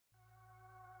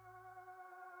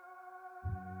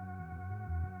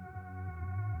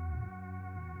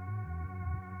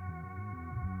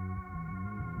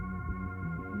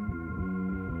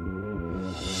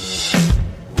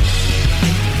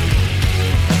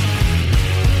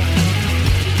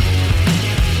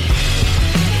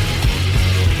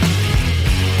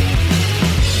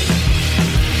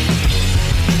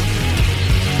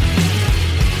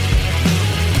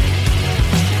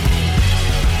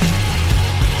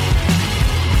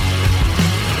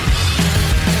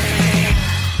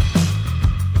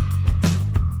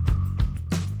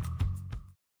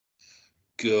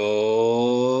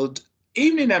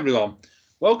Evening, everyone.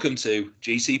 Welcome to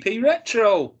GCP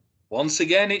Retro. Once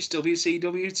again, it's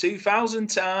WCW 2000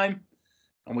 time,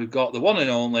 and we've got the one and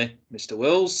only Mr.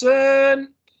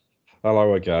 Wilson.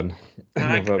 Hello again.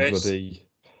 Hi, Another Chris.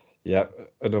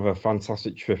 another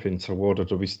fantastic trip into World of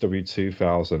WCW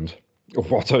 2000.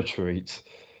 What a treat.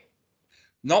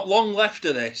 Not long left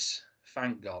of this,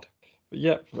 thank God.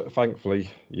 But thankfully,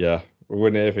 we're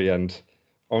near the end.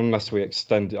 Unless we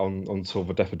extend it on until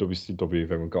the death of WCW,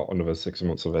 then we've got another 6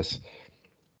 months of this.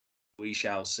 We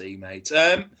shall see, mate.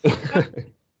 I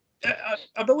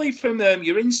believe from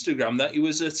your Instagram that you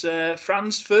was at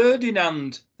Franz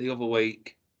Ferdinand the other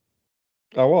week.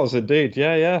 I was indeed,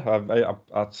 at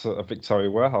a Victoria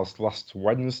Warehouse last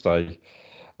Wednesday.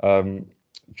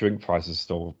 Drink prices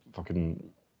still fucking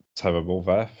terrible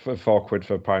there. For £4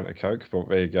 for a pint of Coke, but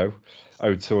there you go.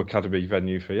 O2 Academy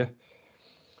venue for you.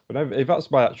 But no, if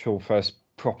that's my actual first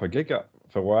proper gig at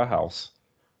the Warehouse.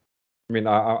 I mean,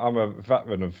 I'm a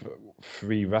veteran of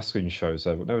 3 wrestling shows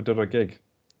there, but never done a gig.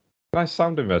 Nice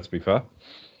sounding there, to be fair.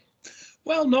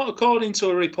 Well, not according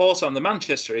to a report on the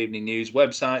Manchester Evening News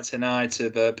website tonight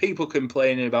of people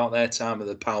complaining about their time at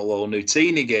the Paolo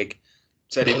Nutini gig.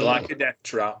 Said it was like a death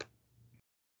trap.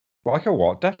 Like a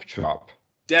what? Death trap?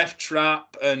 Death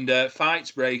trap and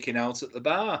fights breaking out at the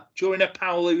bar during a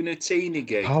Paolo Nutini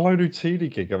gig. Paolo Nutini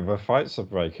gig and the fights are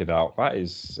breaking out. That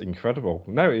is incredible.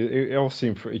 No, it all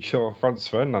seemed pretty chill. Franz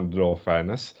Ferdinand, in all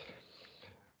fairness.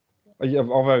 Yeah,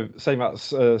 although saying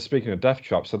that, speaking of death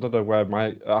traps, I don't know where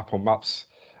my Apple Maps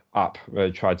app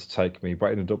tried to take me,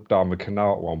 but ended up down the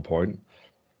canal at one point.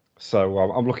 So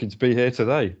I'm looking to be here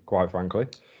today, quite frankly.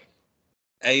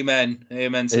 Amen.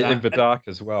 Amen to In the that. dark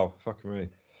as well. Fuck me.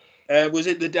 Was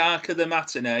it the dark of the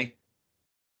matinee?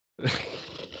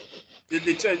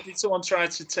 Did someone try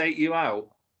to take you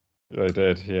out? They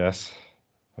did, yes.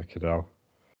 Fucking hell.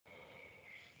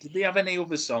 Did they have any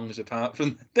other songs apart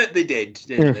from that? They did,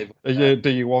 didn't they? Do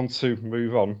you want to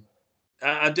move on?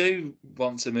 I do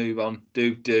want to move on.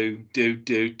 Do.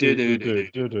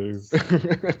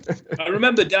 I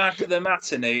remember Dark of the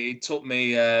Matinee. It took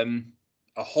me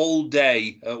a whole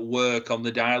day at work on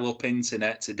the dial-up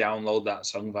internet to download that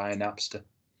song via Napster.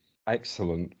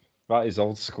 Excellent. That is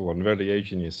old school and really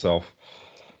aging yourself.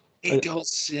 It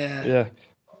does, yeah. Yeah.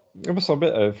 It must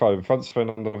admit, Franz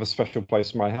Ferdinand have a special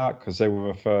place in my heart because they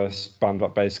were the first band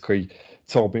that basically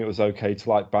told me it was okay to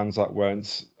like bands that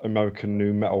weren't American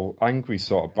nu metal angry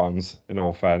sort of bands, in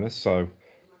all fairness. So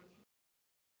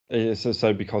it's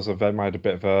so because of them, I had a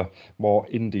bit of a more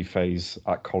indie phase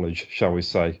at college, shall we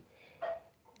say.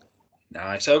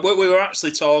 Nice. So we were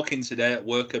actually talking today at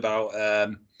work about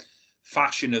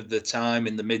fashion of the time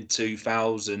in the mid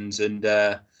 2000s, and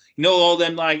all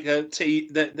them like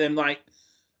them like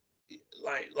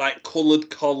coloured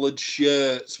collared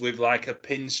shirts with like a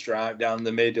pinstripe down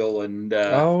the middle, and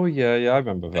oh yeah, I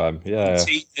remember them. Yeah,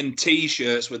 and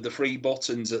t-shirts with the 3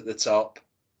 buttons at the top.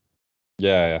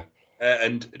 Yeah.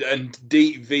 And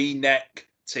deep V-neck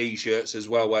t-shirts as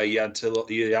well, where you had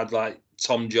like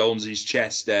Tom Jones's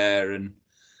chest there, and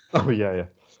oh yeah.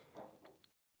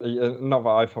 Not that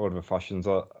I followed the fashions.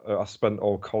 I spent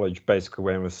all college basically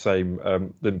wearing the same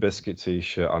Limp Bizkit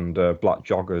t-shirt and black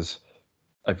joggers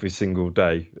every single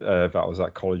day. That was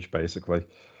at college basically.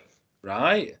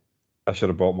 Right. I should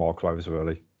have bought more clothes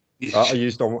really. I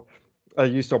used all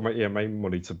my EMA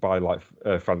money to buy like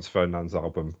Franz Ferdinand's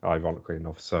album, ironically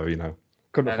enough. So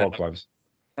couldn't afford clothes.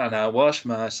 And I wash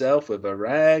myself with a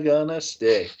rag on a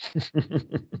stick.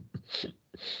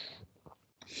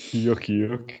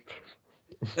 Yuck.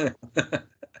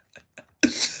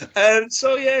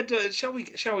 So yeah, shall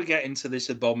we get into this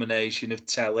abomination of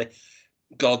telly?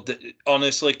 God,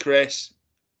 honestly, Chris,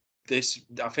 I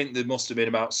think there must have been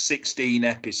about 16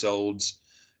 episodes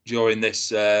during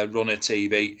this run of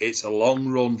TV. It's a long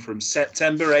run from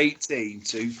September 18,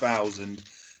 2000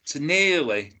 to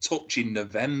nearly touching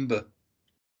November.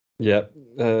 Yeah,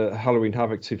 Halloween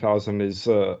Havoc 2000 is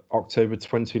October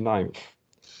 29th.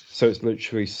 So it's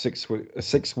literally 6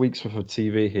 weeks worth of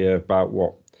TV here, about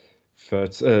what,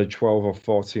 12 or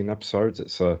 14 episodes.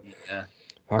 It's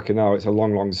fucking hell, it's a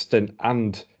long stint.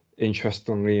 And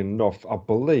interestingly enough, I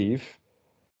believe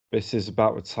this is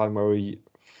about the time where we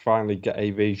finally get a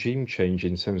regime change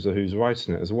in terms of who's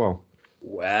writing it as well.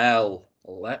 Well,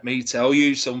 let me tell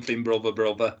you something, brother.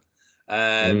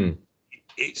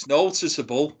 It's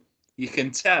noticeable. You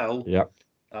can tell that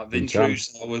Vince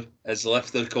Russo has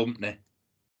left the company.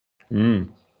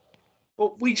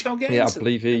 But we shall get into I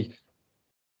believe he...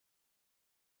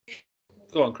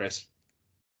 Go on, Chris.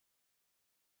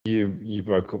 You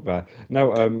broke up there.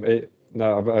 No, I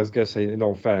was going to say, in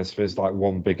all fairness, there's like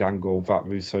one big angle that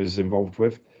Russo's involved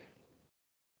with.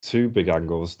 two big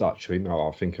angles, actually, now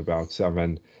I think about it. I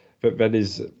mean, but then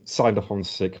he's signed off on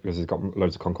sick because he's got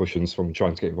loads of concussions from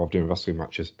trying to get involved in wrestling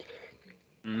matches.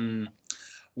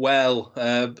 Well,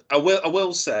 I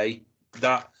will say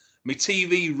that my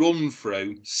TV run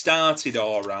through started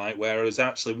all right, where I was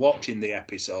actually watching the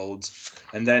episodes,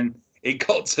 and then it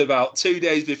got to about 2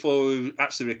 days before we were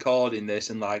actually recording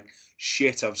this, and like,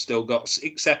 shit, I've still got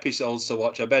 6 episodes to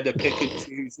watch. I better pick and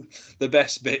choose the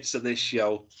best bits of this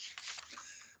show.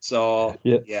 So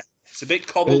yeah, it's a bit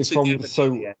cobbled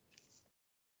together.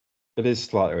 It is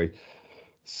slightly.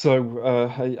 So,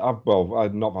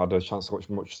 I've not had a chance to watch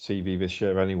much TV this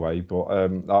year anyway, but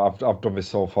I've done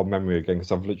this all from memory again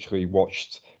because I've literally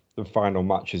watched the final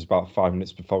matches about 5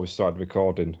 minutes before we started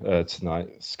recording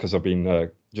tonight because I've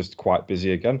been just quite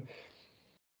busy again.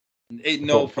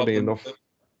 No problem. Enough,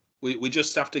 we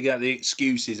just have to get the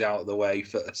excuses out of the way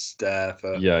first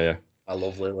for our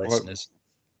lovely listeners.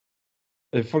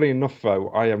 Funny enough, though,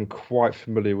 I am quite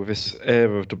familiar with this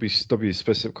era of WCW,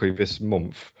 specifically this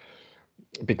month,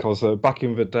 because back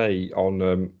in the day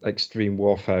on Extreme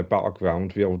Warfare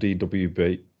Battleground, the old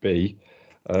EWB,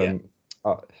 I'm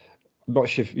not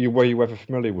sure if were you ever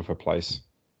familiar with the place?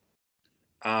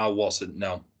 I wasn't,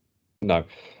 no. No.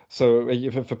 So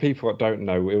for people that don't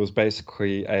know, it was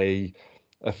basically a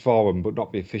forum, but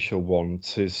not the official one,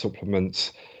 to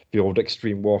supplement the old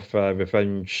Extreme Warfare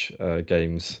Revenge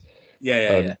games.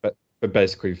 Yeah. But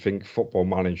basically, think Football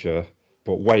Manager,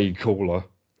 but way cooler.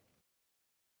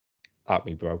 At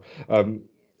me, bro. And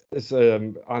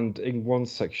in one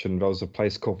section there was a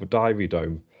place called the Diary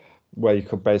Dome, where you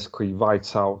could basically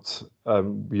write out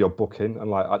your booking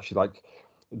and actually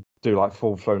do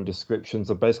full-blown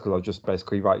descriptions. And basically, I'll just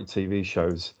basically write your TV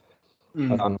shows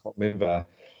and put them in there.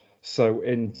 So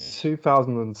in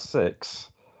 2006,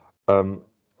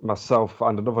 myself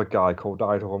and another guy called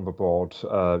Idol on the board,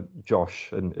 Josh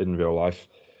in real life,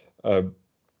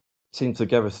 teamed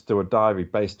together to do a diary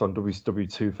based on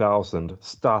WCW 2000,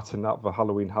 starting at the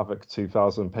Halloween Havoc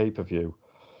 2000 pay-per-view.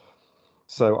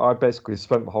 So I basically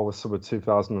spent the whole of summer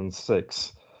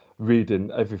 2006 reading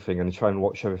everything and trying to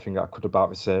watch everything I could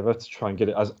about this era to try and get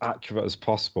it as accurate as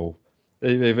possible.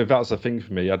 If that was a thing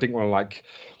for me, I didn't want to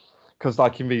because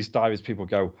in these diaries people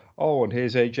go, oh, and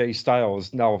here's AJ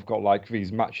Styles. Now I've got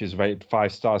these matches rated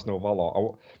 5 stars and all that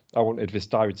lot. I wanted this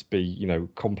diary to be,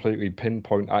 completely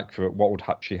pinpoint accurate what would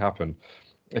actually happen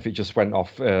if it just went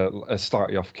off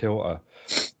slightly off kilter.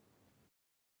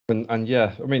 And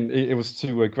yeah, I mean, it was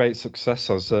to a great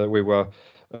success as we were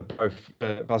both,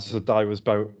 as the diary was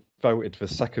voted the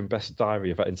second best diary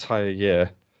of that entire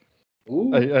year.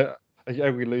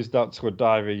 We lose that to a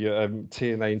diary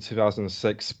TNA in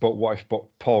 2006, but what if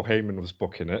Paul Heyman was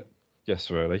booking it?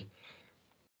 Yes, really.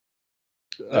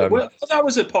 Well, that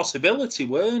was a possibility,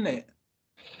 weren't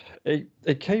it?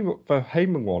 It came up for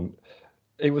Heyman one.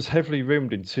 It was heavily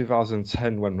rumored in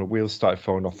 2010 when the wheels started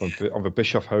falling off on the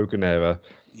Bischoff Hogan era.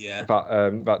 Yeah.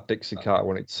 That Dixie Carter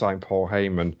wanted to sign Paul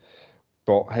Heyman,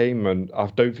 but Heyman, I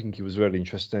don't think he was really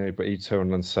interested in it. But he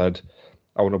turned and said,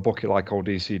 "I want to book it like old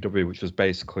ECW, which was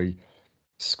basically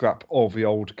scrap all the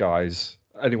old guys,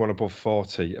 anyone above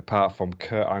 40, apart from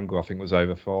Kurt Angle, I think was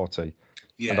over 40,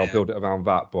 and I'll build it around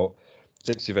that." But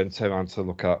Dixie then turned around to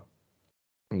look at,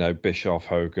 Bischoff,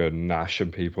 Hogan, Nash,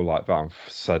 and people like that, and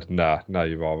said, "Nah,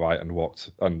 you're all right," and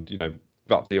walked, and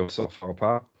that deal sort of fell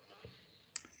apart.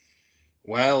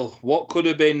 Well, what could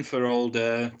have been for old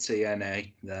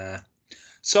TNA there?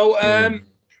 So,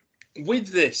 with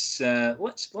this,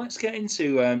 let's get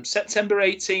into September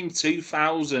 18,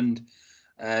 2000,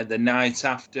 the night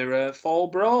after Fall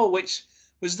Brawl, which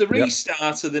was the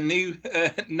restart of the new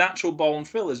Natural Born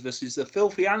Thrillers versus the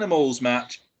Filthy Animals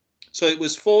match. So it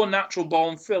was 4 Natural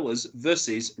Born Thrillers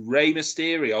versus Rey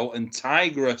Mysterio and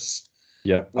Tigress.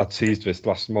 Yeah, I teased this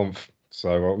last month,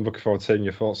 so I'm looking forward to hearing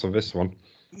your thoughts on this one.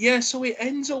 Yeah, so it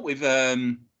ends up with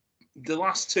the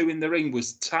last 2 in the ring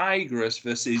was Tigress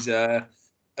versus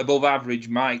above average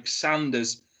Mike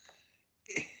Sanders.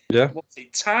 Yeah. What's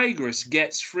it? Tigress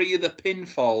gets 3 of the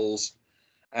pinfalls,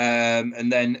 and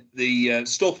then the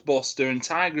Stuff Buster and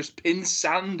Tigress pins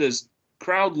Sanders.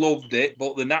 Crowd loved it,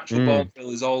 but the Natural Born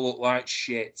Thrillers all look like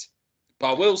shit.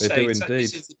 But I will say,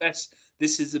 this is the best.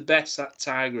 This is the best that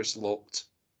Tigress looked.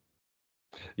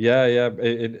 Yeah.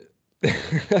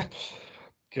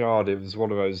 God, it was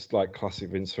one of those classic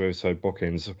Vince Russo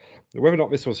bookings. Whether or not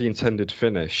this was the intended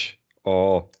finish,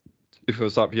 or if it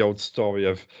was the old story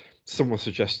of someone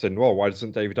suggesting, well, why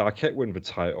doesn't David Arquette win the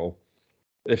title?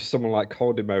 If someone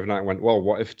called him overnight and went, well,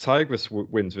 what if Tigress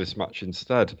wins this match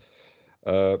instead?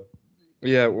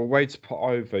 Way to put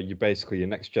over basically your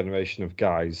next generation of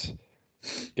guys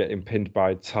getting pinned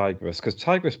by Tigress, because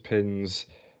Tigress pins,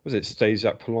 was it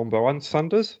Stasiak, Palumbo and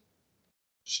Sanders?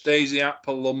 Stasiak,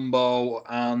 Palumbo,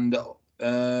 and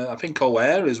I think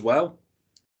O'Hare as well.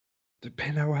 The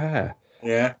pin O'Hare?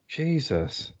 Yeah.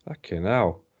 Jesus, fucking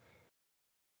hell.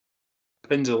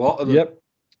 Pins a lot of them. Yep,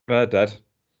 they're dead.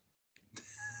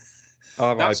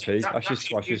 That's R.I.P.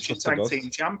 your future tag team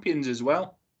champions as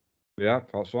well. Yeah,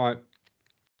 that's right.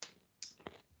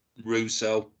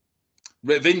 Russo.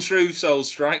 Vince Russo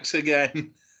strikes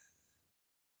again.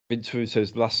 Vince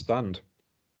Russo's last stand.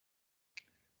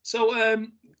 So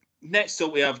next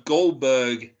up we have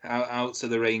Goldberg out to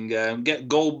the ring. Get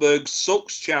Goldberg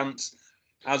sucks chance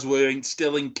as we're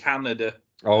still in Canada.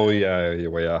 Oh yeah, here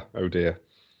we are. Oh dear.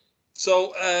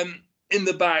 So in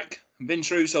the back,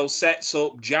 Vince Russo sets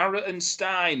up Jarrett and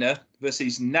Steiner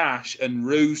versus Nash and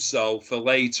Russo for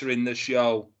later in the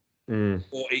show.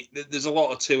 But there's a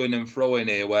lot of to and fro in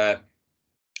here where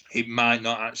it might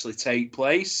not actually take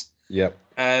place. Yep.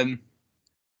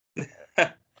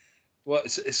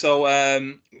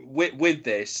 With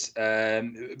this,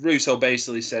 Russo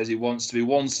basically says he wants to be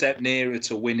one step nearer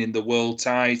to winning the world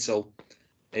title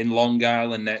in Long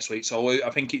Island next week. So I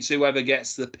think it's whoever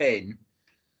gets the pin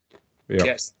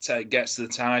gets the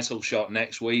title shot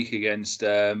next week against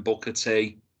Booker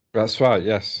T. That's right.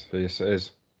 Yes, yes, it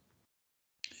is.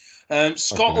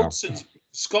 Scott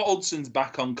Hudson's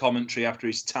back on commentary after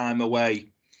his time away.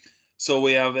 So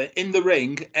we have in the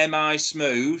ring, M.I.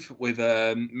 Smooth, with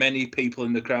many people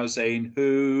in the crowd saying,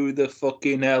 "Who the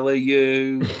fucking hell are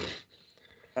you?"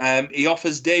 He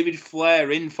offers David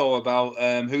Flair info about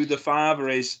who the father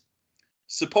is.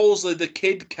 Supposedly the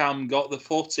kid cam got the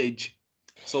footage.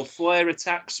 So Flair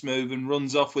attacks Smooth and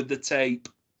runs off with the tape.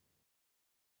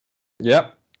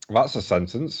 Yep, that's a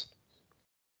sentence.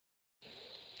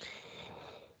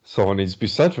 So what needs to be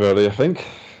said, really, I think.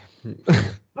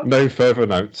 No further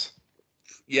notes.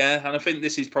 Yeah, and I think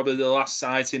this is probably the last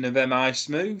sighting of M.I.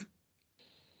 Smooth.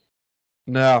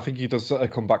 No, I think he does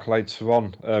come back later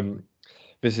on.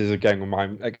 This is again with my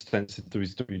extensive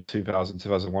WCW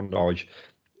 2001 knowledge.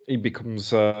 He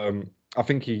becomes, I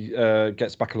think he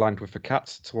gets back aligned with the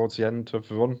Cats towards the end of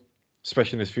the run,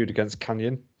 especially in his feud against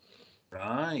Canyon.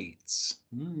 Right.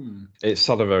 It's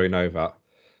sad I very know that.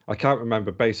 I can't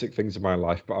remember basic things in my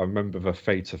life, but I remember the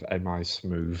fate of M.I.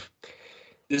 Smooth.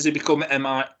 Does he become Am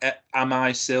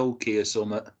I Silky or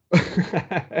something?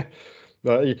 That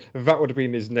would have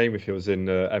been his name if he was in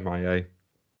MIA.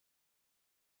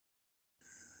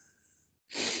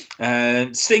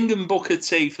 Sting and Booker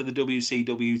T for the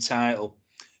WCW title.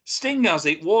 Sting has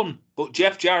it won, but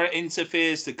Jeff Jarrett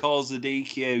interferes to cause the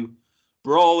DQ.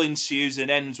 Brawl ensues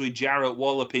and ends with Jarrett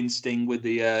walloping Sting with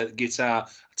the guitar.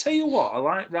 I tell you what, I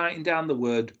like writing down the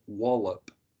word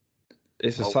wallop.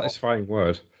 It's a satisfying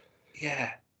word.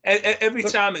 Yeah. Every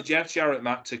time a Jeff Jarrett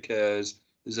match occurs,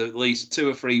 there's at least 2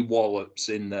 or 3 wallops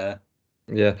in there.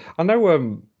 Yeah, I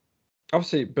know.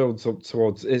 Obviously, it builds up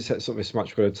towards. It sets up this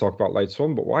match we're going to talk about later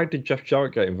on. But why did Jeff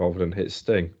Jarrett get involved and hit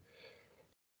Sting?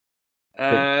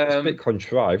 It's a bit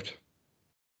contrived.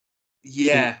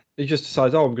 Yeah, he just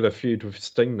decides, "Oh, I'm going to feud with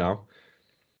Sting now."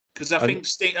 Because I think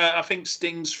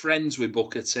Sting's friends with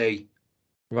Booker T.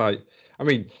 Right. I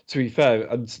mean, to be fair,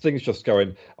 and Sting's just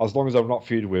going, as long as I'm not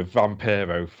feuding with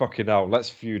Vampiro, fucking hell,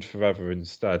 let's feud forever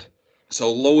instead.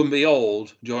 So lo and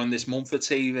behold, during this month of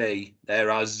TV, there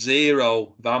are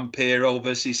 0 Vampiro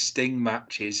versus Sting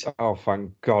matches. Oh,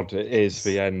 thank God, it is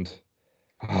the end.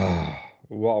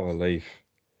 What a relief.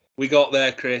 We got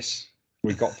there, Chris.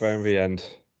 We got there in the end.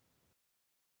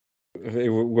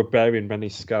 We're bearing many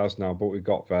scars now, but we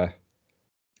got there.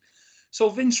 So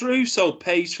Vince Russo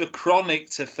pays for Chronic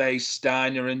to face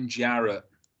Steiner and Jarrett.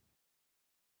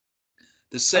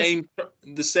 The same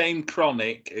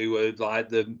Chronic who were like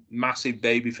the massive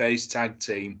babyface tag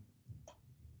team.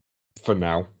 For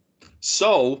now.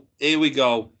 So here we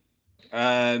go.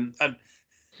 And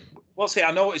what's it?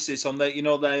 I noticed this on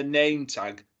their name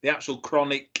tag. The actual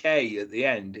Chronic K at the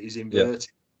end is inverted.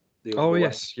 Yeah. Oh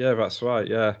yes, yeah, that's right.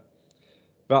 Yeah,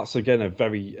 that's again a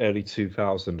very early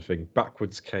 2000 thing.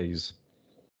 Backwards K's.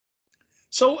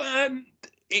 So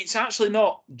it's actually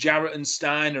not Jarrett and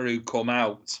Steiner who come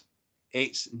out.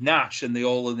 It's Nash and the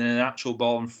All in the Natural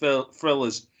Born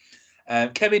Thrillers.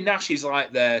 Kevin Nash is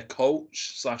like their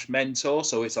coach / mentor,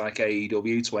 so it's like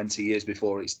AEW 20 years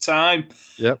before its time.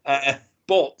 Yep.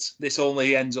 But this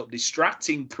only ends up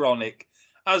distracting Chronic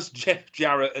as Jeff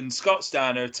Jarrett and Scott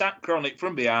Steiner attack Chronic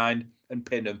from behind and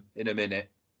pin him in a minute.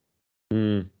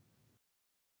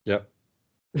 Yep.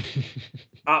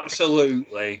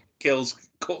 Absolutely.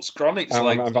 Cuts Chronic's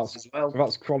legs as well.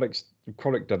 That's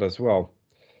Chronic dead as well.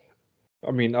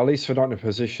 I mean, at least we're not in a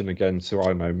position again to, I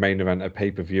don't know, main event a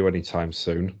pay-per-view anytime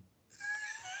soon.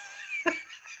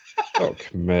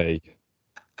 Fuck me.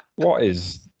 What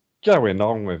is going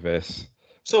on with this?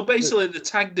 So basically, the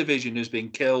tag division has been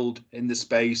killed in the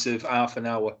space of half an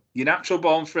hour. Your natural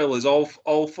born thrillers,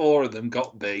 all four of them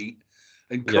got beat,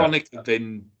 and Chronic have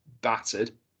been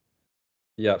battered.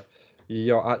 Yep.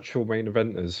 Your actual main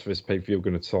eventers for this pay-per-view we're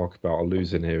going to talk about are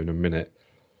losing here in a minute.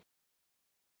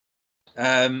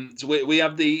 So we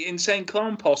have the Insane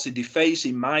Clown Posse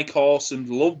defacing Mike Awesome's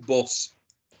Love Bus.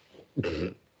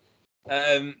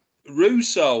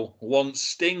 Russo wants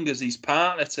Sting as his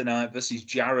partner tonight versus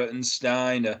Jarrett and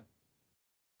Steiner.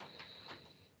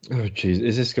 Oh, jeez.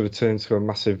 Is this going to turn into a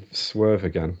massive swerve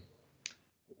again?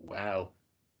 Well,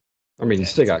 I mean,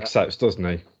 Sting accepts, doesn't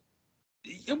he?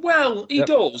 Well, he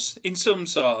does in some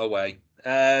sort of way.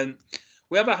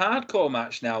 We have a hardcore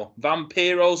match now.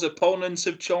 Vampiro's opponents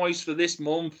of choice for this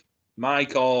month,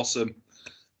 Mike Awesome.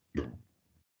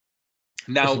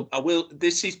 Now,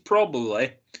 this is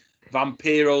probably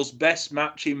Vampiro's best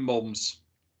match in months.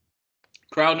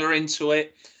 Crowd are into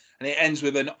it, and it ends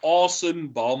with an awesome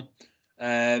bomb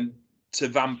to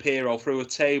Vampiro through a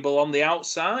table on the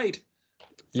outside.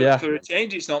 For a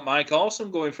change, it's not Mike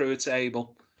Awesome going through a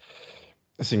table.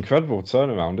 It's incredible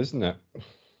turnaround, isn't it?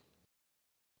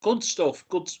 Good stuff.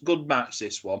 Good match,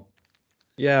 this one.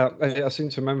 Yeah, I seem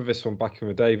to remember this one back in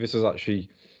the day. This was actually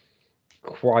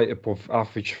quite above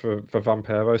average for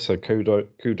Vampiro, so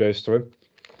kudos to him.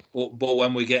 But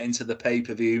when we get into the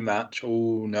pay-per-view match,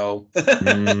 oh no.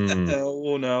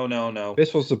 Oh no.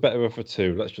 This was the better of the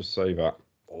two, let's just say that.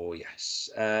 Oh yes.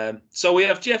 So we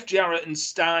have Jeff Jarrett and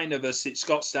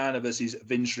Scott Steiner versus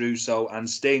Vince Russo and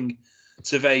Sting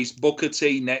to face Booker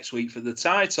T next week for the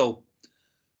title.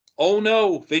 Oh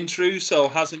no, Vince Russo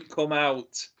hasn't come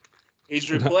out.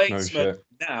 His replacement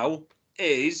now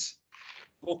is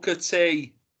Booker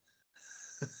T.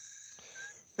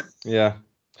 Yeah.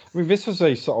 I mean, this was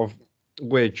a sort of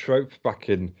weird trope back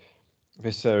in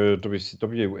this era of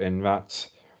WCW in that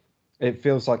it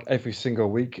feels like every single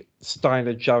week,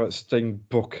 Steiner, Jarrett, Sting,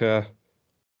 Booker,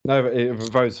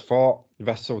 those four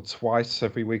wrestled twice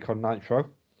every week on Nitro.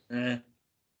 Yeah.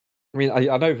 I mean, I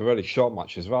know they're really short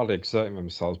matches, rather exerting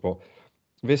themselves, but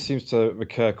this seems to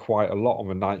recur quite a lot on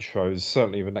the Nitros,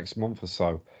 certainly the next month or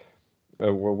so,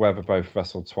 where they both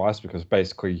wrestled twice, because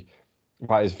basically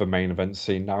that is the main event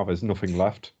scene now. There's nothing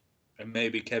left. And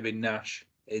maybe Kevin Nash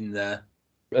in there.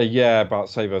 Yeah, but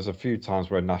say there's a few times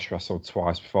where Nash wrestled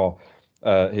twice before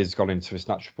he's gone into his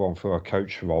natural born for a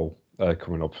coach role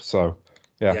coming up. So,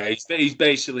 yeah. He's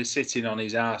basically sitting on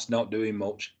his ass, not doing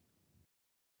much.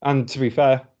 And to be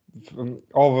fair,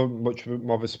 all the much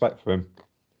more respect for him.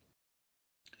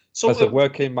 So as a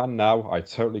working man now, I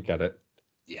totally get it.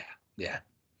 Yeah.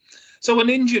 So an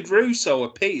injured Russo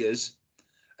appears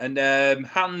and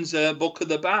hands Booker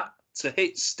the bat to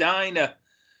hit Steiner.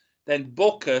 Then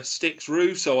Booker sticks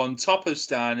Russo on top of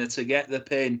Steiner to get the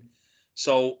pin.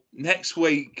 So next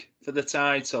week for the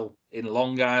title in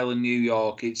Long Island, New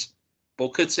York, it's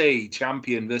Booker T,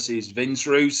 champion, versus Vince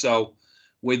Russo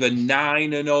with a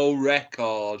 9-0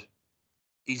 record.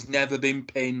 He's never been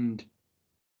pinned.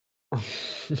 I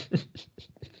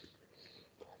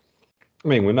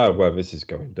mean, we know where this is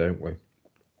going, don't we?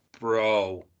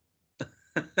 Bro.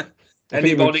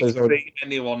 Anybody can beat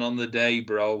anyone on the day,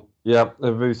 bro. Yeah,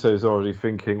 Russo's already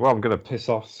thinking, well, I'm going to piss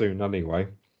off soon anyway.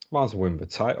 Might as well win the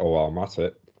title while I'm at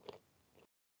it.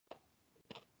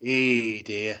 Hey,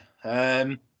 dear.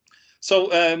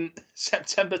 So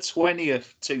September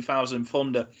 20th, 2000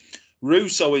 Thunder,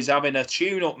 Russo is having a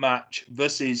tune-up match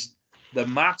versus the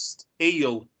Masked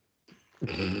Heel,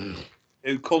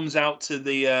 who comes out to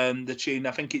the tune.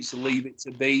 I think it's Leave It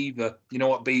to Beaver. You know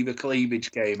what Beaver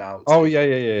Cleavage came out? Oh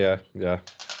yeah.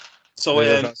 So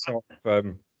that sort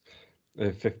of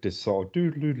 50s sort of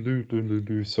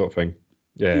do sort of thing.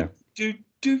 Yeah.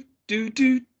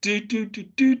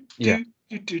 Yeah.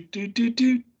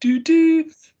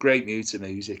 Great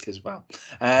music as well.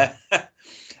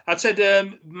 I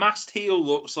said Masked Heel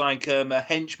looks like a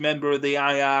hench member of the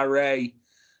IRA,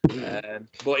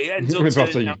 but it ends up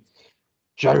turning out...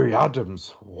 Jerry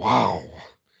Adams. Wow.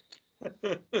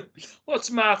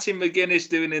 What's Martin McGuinness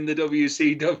doing in the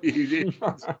WCW?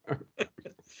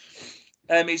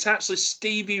 It's actually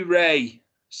Stevie Ray.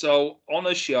 So on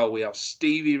a show we have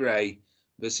Stevie Ray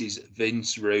versus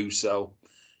Vince Russo,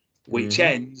 which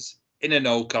ends in a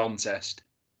no contest.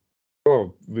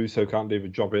 Well, Russo can't do the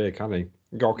job here, can he?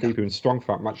 Got to keep him strong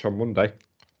for that match on Monday.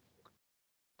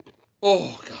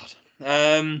 Oh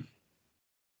God.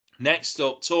 Next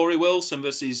up, Tori Wilson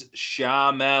versus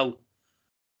Sharmell.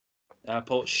 I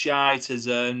put shite as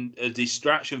a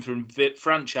distraction from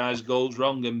franchise goes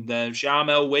wrong, and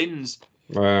Sharmell wins.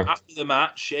 After the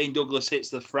match, Shane Douglas hits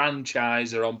the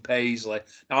franchiser on Paisley.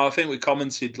 Now, I think we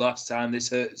commented last time this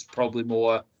hurts probably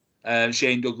more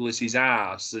Shane Douglas's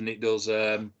ass than it does.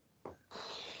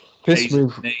 This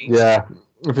move, yeah,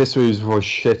 this move was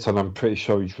shit, and I'm pretty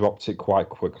sure he dropped it quite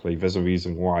quickly. There's a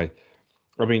reason why.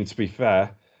 I mean, to be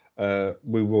fair,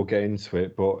 we will get into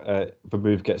it, but the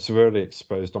move gets really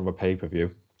exposed on the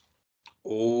pay-per-view.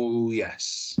 Oh,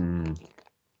 yes.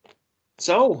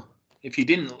 So, if you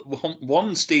didn't want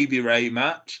one Stevie Ray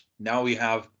match, now we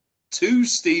have two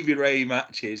Stevie Ray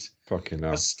matches. Fucking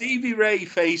hell. Stevie Ray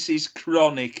faces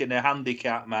Chronic in a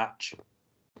handicap match.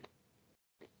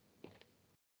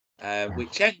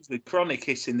 Which ends with Chronic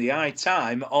hitting the high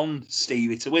time on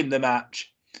Stevie to win the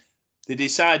match. They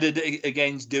decided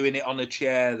against doing it on a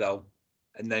chair, though,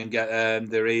 and then get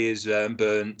their ears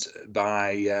burnt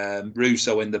by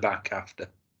Russo in the back after.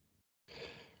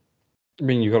 I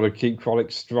mean, you've got to keep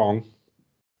Chronic strong.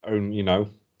 And, you know,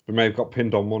 we may have got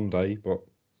pinned on Monday, but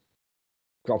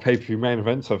got a pay-per-view main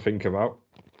event to think about.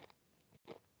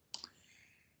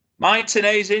 Mike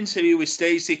Tenay's interview with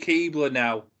Stacy Keibler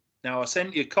now. Now, I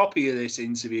sent you a copy of this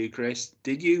interview, Chris.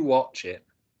 Did you watch it?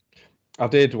 I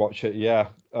did watch it, yeah.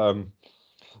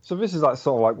 So this is like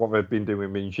sort of like what they've been doing with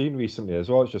Mean Gene recently as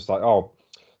well. It's just like, oh,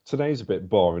 Tenay's a bit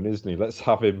boring, isn't he? Let's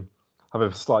have him have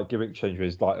a slight gimmick change where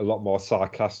he's like a lot more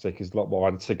sarcastic, he's a lot more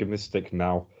antagonistic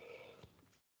now.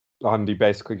 And he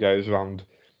basically goes around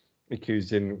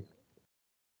accusing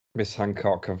Miss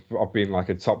Hancock of being like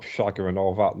a top shagger and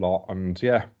all that lot. And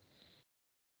yeah,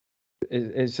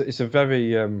 it's a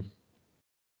very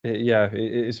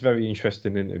it's a very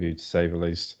interesting interview to say the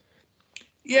least.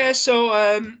 Yeah, so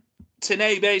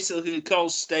Tenay basically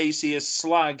calls Stacey a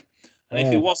slag, and if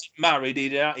he wasn't married,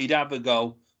 he'd have a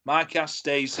go. Mike asked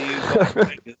Stacey who got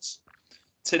fingers.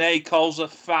 Tenay calls her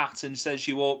fat and says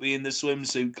she won't be in the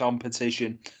swimsuit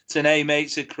competition. Tenay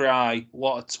makes her cry.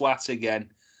 What a twat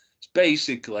again. It's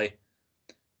basically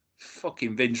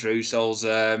fucking Vince Russo's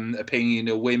opinion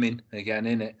of women again,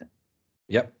 isn't it?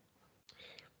 Yep.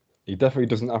 He definitely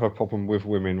doesn't have a problem with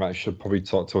women that should probably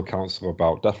talk to a counsellor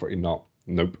about. Definitely not.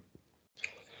 Nope.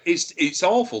 It's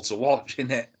awful to watch,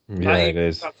 isn't it? Yeah, it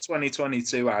is.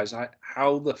 2022, I was like,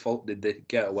 how the fuck did they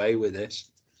get away with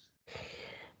this?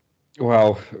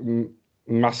 Well,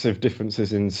 massive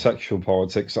differences in sexual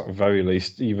politics at the very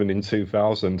least, even in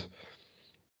 2000.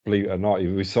 Believe it or not,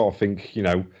 we sort of think, you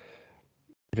know,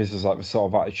 this is like the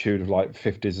sort of attitude of like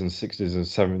 50s and 60s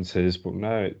and 70s, but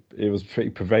no, it was pretty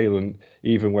prevalent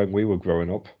even when we were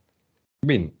growing up. I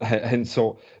mean, hence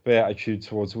the attitude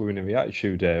towards women in the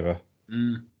Attitude Era.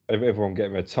 Everyone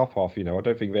getting their top off, you know, I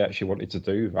don't think they actually wanted to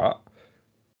do that.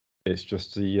 It's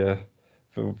just the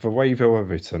way they were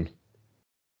written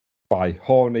by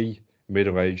horny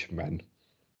middle-aged men.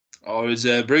 Or as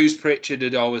Bruce Pritchard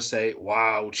would always say,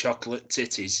 "Wow, chocolate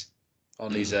titties."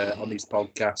 On his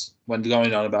podcast when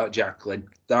going on about Jacqueline.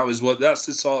 That's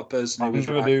the sort of person who was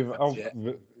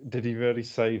right. Did he really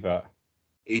say that?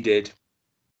 He did.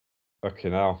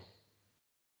 Fucking hell.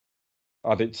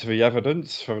 Add it to the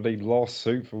evidence from the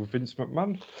lawsuit from Vince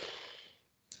McMahon.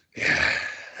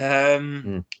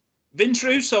 Yeah. Vince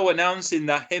Russo announcing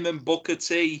that him and Booker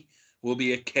T will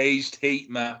be a caged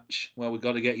heat match. Well, we've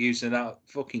got to get used to that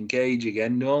fucking cage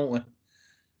again, don't we?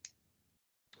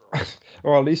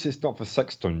 Or at least it's not the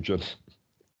sex dungeon.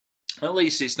 At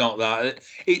least it's not that.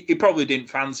 He probably didn't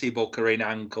fancy Booker in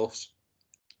handcuffs.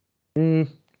 Nah,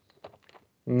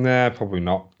 probably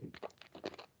not.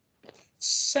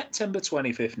 September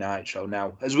 25th Nitro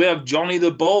now, as we have Johnny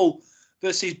the Bull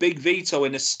versus Big Vito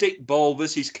in a stick ball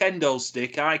versus kendo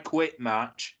stick I Quit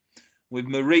match with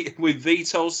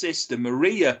Vito's sister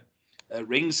Maria at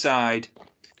ringside,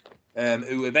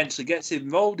 who eventually gets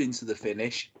involved into the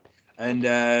finish.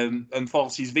 And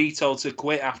forces Vito to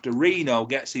quit after Reno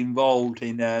gets involved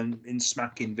in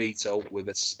smacking Vito with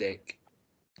a stick.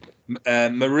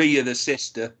 Maria, the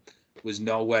sister, was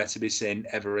nowhere to be seen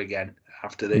ever again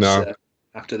after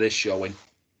this showing.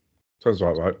 Sounds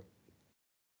right.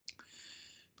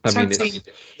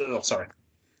 Sorry.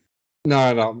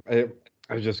 No.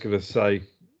 I was just gonna say.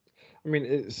 I mean,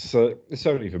 it's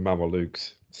only the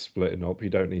Mamalukes splitting up.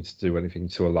 You don't need to do anything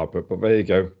too elaborate. But there you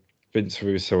go. Vince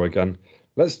Russo again.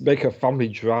 Let's make a family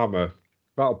drama.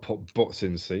 That'll put butts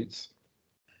in seats.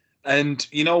 And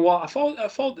you know what? I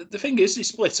thought the thing is they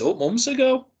split up months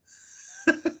ago.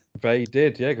 They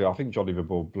did, yeah. I think Johnny the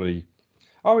Bull blew.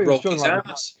 Oh, it was Johnny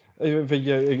ass. A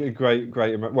great.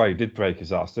 Well, he did break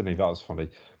his ass, didn't he? That was funny.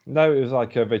 No, it was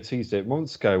like they teased it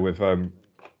months ago with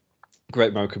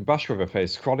Great American Bash where they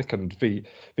faced Chronic, and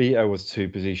Vito was too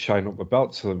busy showing up the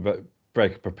belt to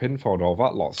break up a pinfall and all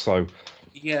that lot. So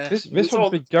Yeah, this it was one's all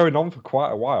been going on for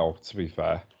quite a while, to be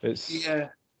fair. It's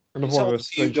another it's one of all those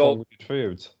strange long-winded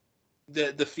feuds.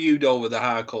 the feud over the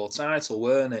hardcore title,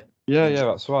 weren't it? Yeah,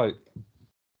 that's right.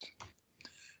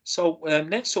 So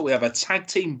next up we have a tag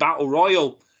team battle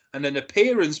royal and an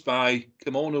appearance by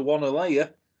Kimona Wanalea,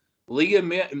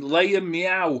 Leia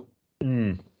Meow.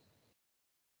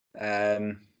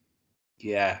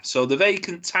 So the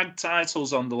vacant tag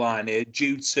titles on the line here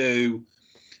due to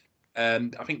I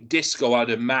think Disco had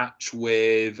a match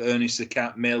with Ernest the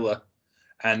Cat Miller,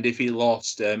 and if he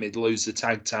lost, he'd lose the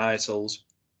tag titles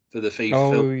for the FIFA.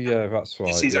 Oh, yeah, that's right.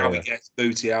 This is how he gets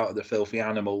Booty out of the Filthy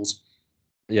Animals.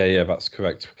 Yeah, that's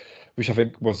correct. Which I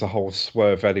think was the whole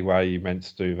swerve anyway. You meant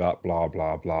to do that, blah,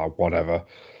 blah, blah, whatever.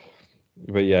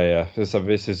 But yeah. So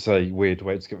this is a weird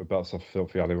way to get the belts off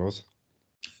Filthy Animals.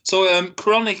 So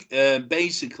Chronic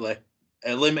basically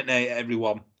eliminate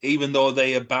everyone, even though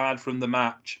they are barred from the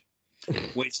match,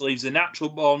 which leaves the Natural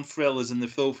Born Thrillers and the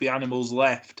Filthy Animals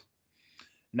left.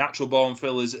 Natural Born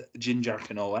Thrillers, Jindrak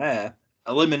and O'Hare,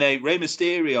 eliminate Rey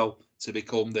Mysterio to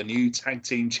become the new tag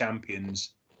team champions.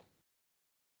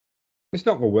 It's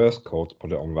not the worst call to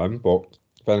put it on them, but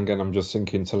then again, I'm just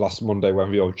thinking to last Monday when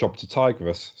we all dropped to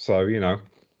Tigress. So,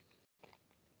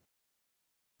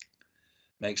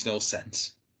 Makes no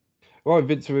sense. Well,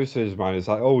 Vince Russo's mind is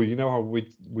like, oh, you know how we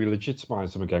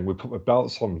legitimize them again? We put the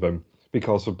belts on them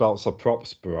because the belts are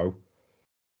props, bro.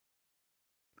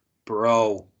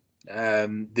 Bro.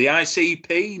 The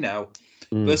ICP now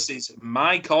versus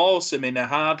Mike Awesome in a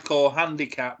hardcore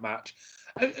handicap match.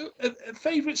 A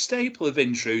favourite staple of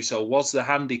Vince Russo was the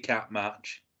handicap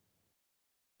match.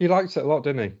 He likes it a lot,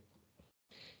 didn't he?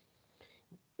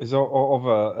 His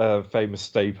other famous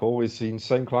staple is the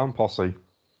Insane Clown Posse.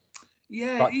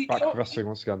 Yeah, back wrestling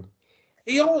once again.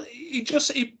 He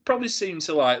probably seemed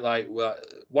to like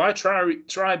why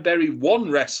try bury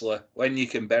one wrestler when you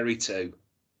can bury two?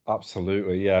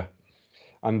 Absolutely, yeah.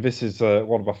 And this is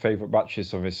one of my favourite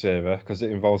matches of this era because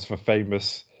it involves the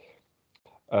famous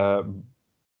fuck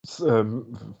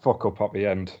up at the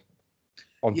end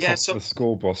on top of the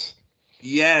school bus.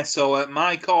 Yeah, so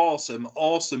Mike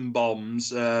Awesome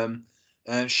bombs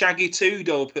Shaggy Two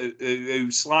Dope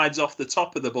who slides off the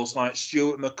top of the bus like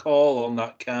Stuart McCall on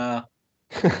that car.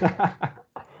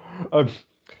 I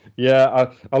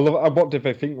love. What did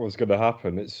they think was going to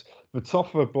happen? It's the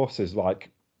top of the bus is like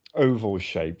oval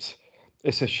shaped.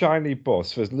 It's a shiny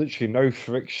bus. There's literally no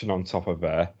friction on top of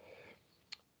there.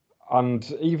 And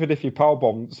even if you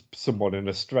powerbomb someone in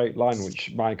a straight line,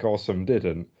 which Mike Awesome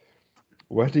didn't,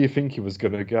 where do you think he was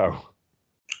going to go?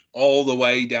 All the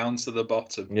way down to the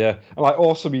bottom. Yeah, and like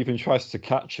Awesome even tries to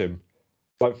catch him,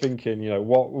 like thinking,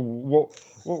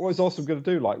 what is Awesome going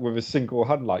to do? Like with a single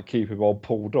hand, like keep him all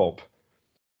pulled up.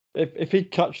 If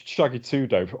he'd catched Shaggy Two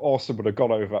Dope, Awesome would have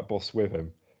gone over that bus with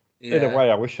him. Yeah. In a way,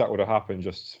 I wish that would have happened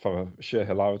just for sheer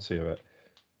hilarity of it.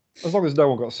 As long as no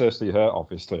one got seriously hurt,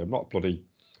 obviously. I'm not bloody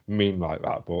mean like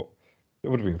that, but it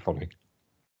would have been funny.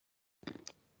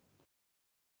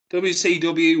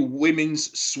 WCW Women's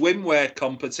Swimwear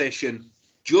Competition,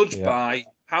 judged by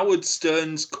Howard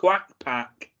Stern's Quack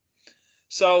Pack.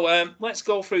 So let's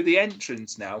go through the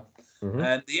entrants now.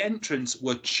 And the entrants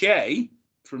were Che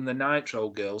from the Nitro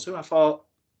Girls, who I thought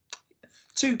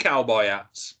two cowboy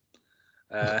hats.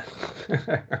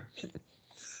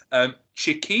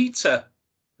 Chiquita,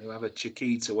 whoever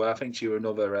Chiquita were, I think she was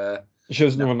another. She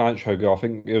was another Nitro Girl. I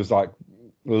think it was like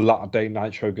latter day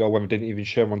Nitro Girl when we didn't even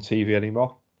show them on TV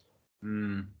anymore.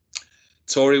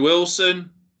 Tori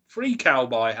Wilson, 3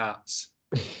 cowboy hats.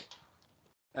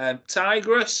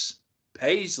 Tigress,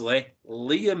 Paisley,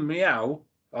 Liam Meow.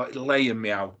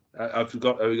 I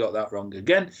forgot how we got that wrong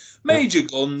again. Major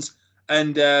Guns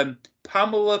and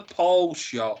Pamela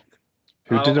Paulshock.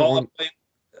 Who didn't want...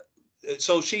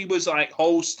 So she was like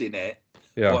hosting it,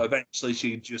 but eventually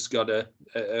she just got a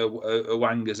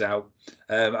wangers out.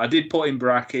 I did put in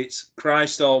brackets,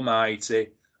 Christ Almighty,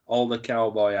 all the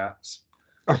cowboy hats.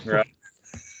 Right.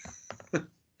 I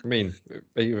mean,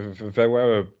 they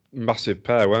were a massive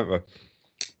pair, weren't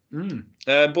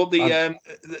they? But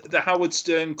the Howard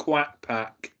Stern Quack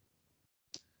Pack.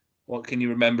 What can you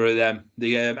remember of them?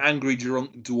 The Angry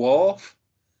Drunk Dwarf.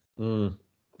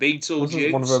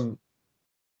 Beetlejuice. One of them...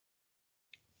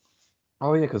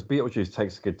 Oh yeah, because Beetlejuice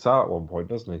takes a guitar at one point,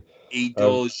 doesn't he? He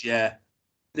does, yeah.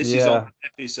 This is on the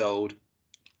episode.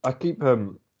 I keep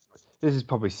this is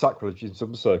probably sacrilege in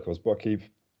some circles, but I keep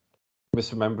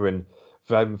misremembering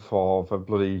them for the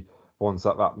bloody ones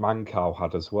that man cow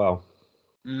had as well.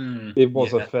 It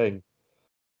was a thing.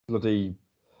 Bloody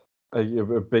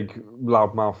a big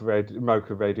loudmouth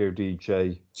Mocha radio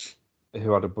DJ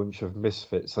who had a bunch of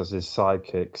misfits as his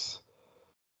sidekicks.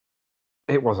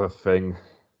 It was a thing.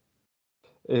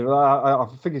 I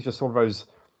think it's just one of those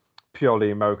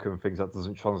purely American things that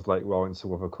doesn't translate well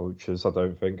into other cultures, I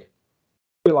don't think. A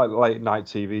bit like late night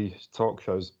TV talk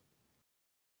shows.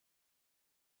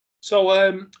 So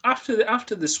after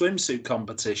the swimsuit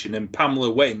competition and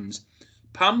Pamela wins,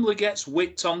 Pamela gets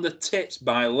whipped on the tits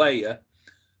by Leia,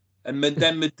 and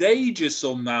then Medeja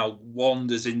somehow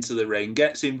wanders into the ring,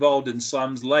 gets involved and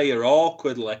slams Leia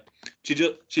awkwardly. She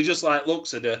just like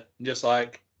looks at her and just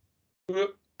like,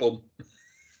 boom.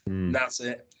 That's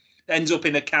it. Ends up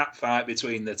in a cat fight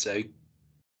between the two.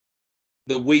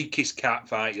 The weakest cat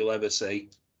fight you'll ever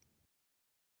see.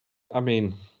 I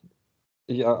mean,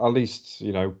 yeah, at least,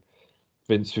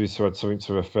 Vince Russo had something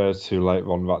to refer to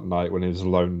later on that night when he was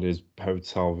alone in his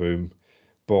hotel room,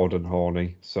 bored and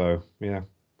horny. So, yeah.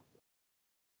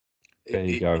 There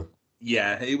you go.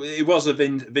 Yeah, it was a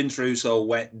Vince Russo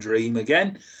wet dream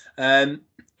again.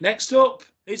 Next up,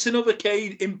 it's another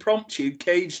impromptu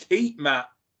caged heat match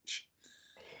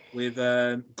with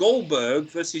Goldberg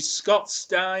versus Scott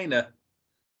Steiner.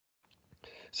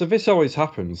 So this always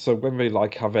happens. So when they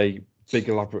have a big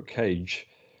elaborate cage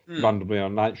randomly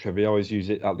on Nitro, they always use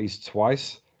it at least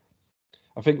twice.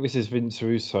 I think this is Vince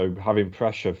Russo having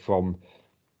pressure from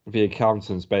the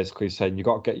accountants, basically saying you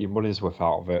got to get your money's worth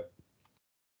out of it.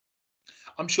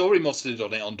 I'm sure he must have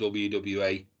done it on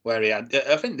WWE, where he had.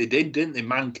 I think they did, didn't they?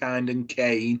 Mankind and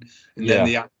Kane, and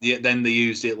then they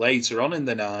used it later on in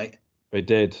the night. They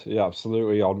did, yeah,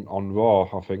 absolutely on Raw,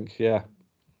 I think, yeah.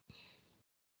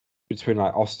 Between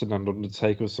Austin and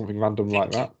Undertaker or something random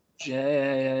like that.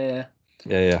 Yeah.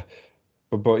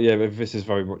 But yeah, this is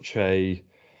very much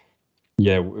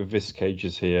with this cage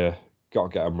is here, got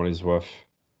to get our money's worth.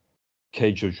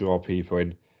 Cage will draw people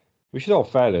in. We should all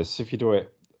fairness, if you do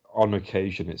it on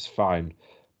occasion, it's fine.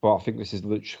 But I think this is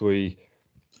literally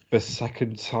the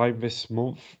second time this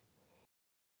month,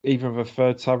 even the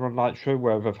third time on Nitro,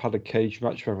 where they've had a cage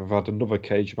match, where they've had another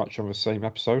cage match on the same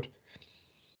episode.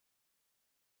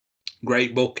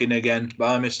 Great booking again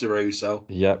by Mr. Russo.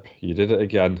 Yep, you did it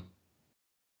again.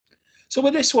 So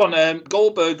with this one,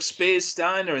 Goldberg spears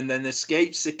Steiner and then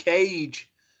escapes the cage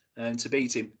to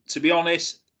beat him. To be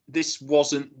honest, this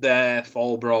wasn't their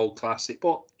Fall Brawl Classic,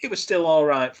 but it was still all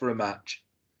right for a match.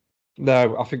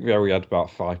 No, I think we only had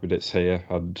about 5 minutes here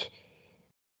and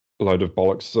a load of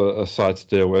bollocks aside to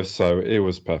deal with, so it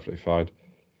was perfectly fine.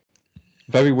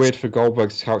 Very weird for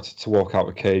Goldberg's character to walk out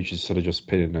of the cage instead of just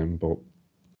pinning him, but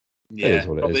yeah, it is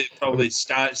what it is. Probably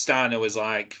Steiner was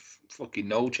like, fucking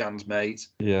no chance, mate.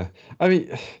 Yeah, I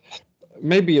mean,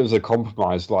 maybe it was a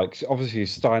compromise. Obviously,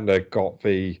 Steiner got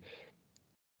a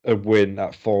win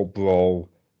at Fall Brawl.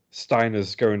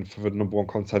 Steiner's going for the number 1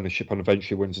 contendership and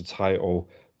eventually wins the title,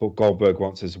 but Goldberg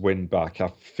wants his win back. I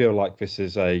feel like this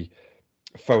is a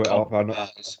throw it out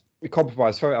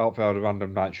compromise, throw it out there on a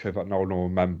random Nitro that no one will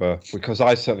remember, because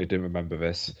I certainly didn't remember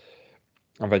this.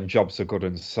 And then jobs are good.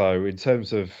 And so in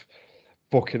terms of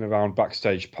booking around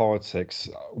backstage politics,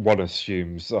 one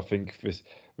assumes, I think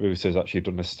Russo's actually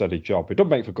done a steady job. It doesn't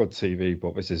make for good TV,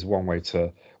 but this is one way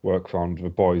to work around the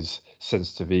boys'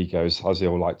 sensitive egos, as they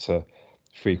all like to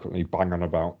frequently bang on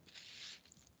about.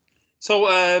 So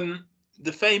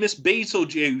the famous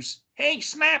Beetlejuice, hey,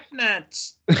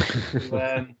 Snapnuts,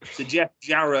 to Jeff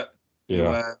Jarrett,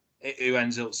 who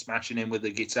ends up smashing him with the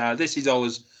guitar. This is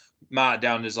always marked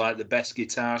down as like the best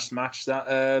guitar smash that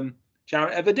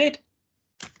Jarrett ever did.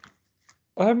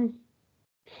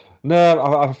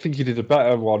 No, I think he did a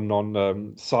better one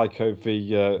on Psycho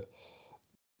the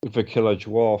Killer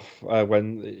Dwarf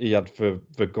when he had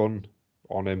the gun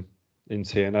on him in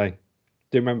TNA.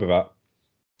 Do you remember that?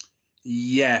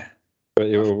 Yeah. But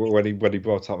when he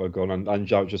brought out the gun and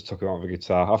Jarrett just took him out of the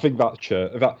guitar. I think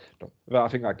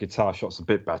that guitar shot's a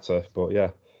bit better, but yeah.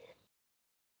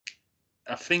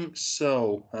 I think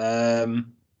so.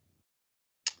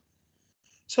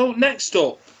 So next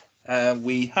up,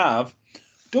 we have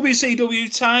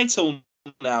WCW title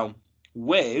now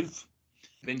with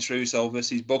Vince Russo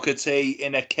versus Booker T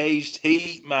in a caged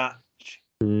heat match.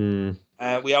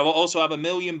 We also have a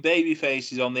million baby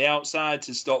faces on the outside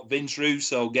to stop Vince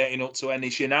Russo getting up to any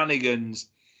shenanigans.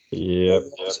 Yeah.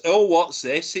 What's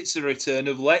this? It's the return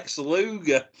of Lex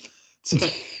Luger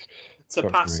to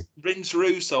pass Vince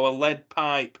Russo a lead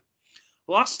pipe.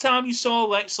 Last time you saw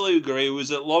Lex Luger, he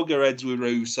was at Loggerheads with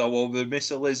Russo over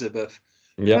Miss Elizabeth.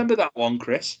 Yep. Remember that one,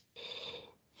 Chris?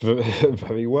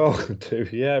 Very well, too.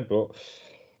 Yeah, but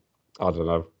I don't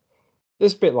know.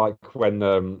 It's a bit like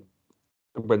when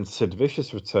Sid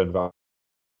Vicious returned that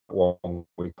 1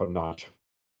 week on night.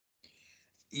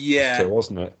 Yeah, Too,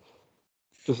 wasn't it?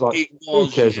 Just like, it who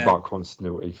was. cares Yeah. about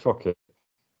continuity? Fuck it.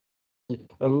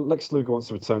 Lex Luger wants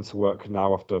to return to work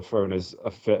now after throwing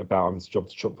a fit about his job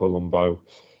to Chuck Palumbo.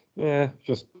 Yeah,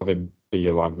 just have him be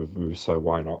aligned with Russo.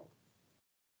 Why not?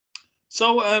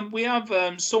 So we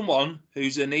have someone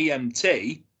who's an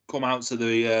EMT come out to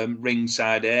the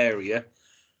ringside area.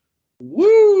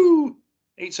 Woo!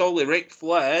 It's only Ric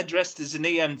Flair dressed as an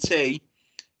EMT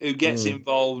who gets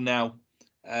involved now,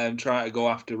 trying to go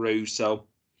after Russo.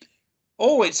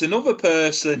 Oh, it's another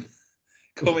person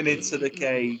coming into the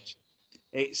cage.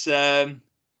 It's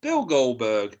Bill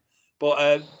Goldberg,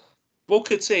 but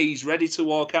Booker T's ready to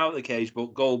walk out the cage,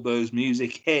 but Goldberg's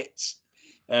music hits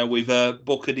with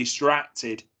Booker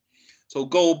distracted. So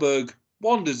Goldberg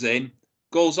wanders in,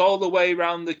 goes all the way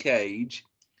around the cage.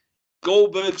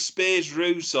 Goldberg spears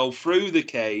Russo through the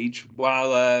cage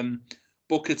while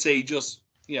Booker T just,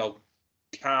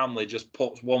 calmly just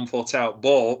puts one foot out.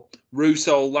 But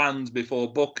Russo lands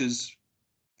before Booker's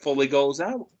fully goes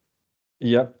out.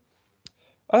 Yep.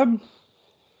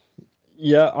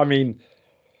 Yeah, I mean,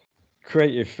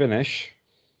 creative finish.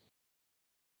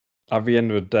 At the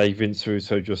end of the day, Vince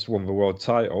Russo just won the world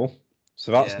title,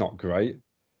 so that's not great.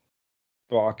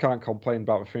 But I can't complain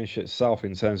about the finish itself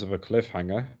in terms of a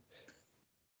cliffhanger.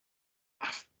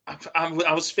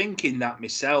 I was thinking that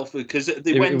myself because it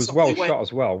was well shot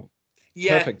as well.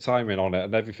 Yeah, perfect timing on it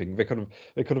and everything. They could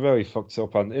have very fucked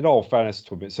up. And in all fairness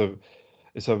to them,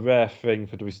 it's a rare thing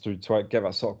for WCW to get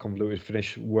that sort of convoluted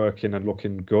finish working and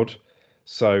looking good.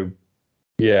 So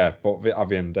yeah, but at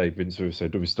the end of the day, Vince Russo,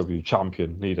 WCW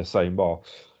champion, need I say more?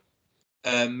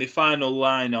 My final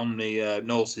line on the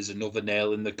notes is another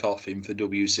nail in the coffin for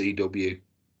WCW.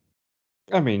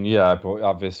 I mean, yeah, but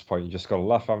at this point, you just got to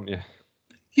laugh, haven't you?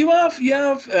 You have,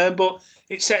 but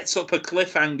it sets up a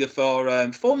cliffhanger for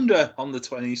Thunder on the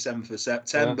 27th of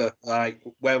September,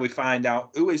 where we find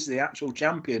out who is the actual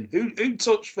champion. Who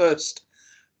touched first?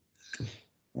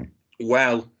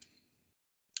 Well,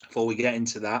 before we get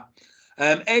into that,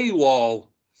 AWOL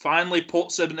finally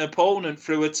puts an opponent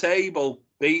through a table,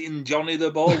 beating Johnny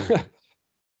the Bull.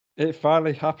 It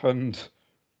finally happened.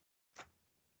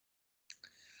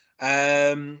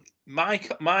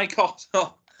 Mike,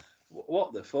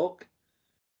 what the fuck?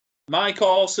 Mike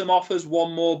Awesome offers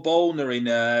one more boner in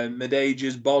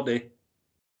Medeja's body.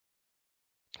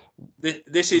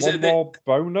 This is one more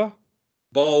boner?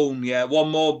 Bone, yeah. One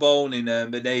more bone in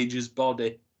Medeja's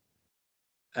body.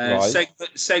 Right.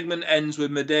 Segment ends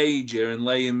with Medeja and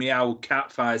Leia Meow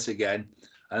catfight again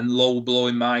and low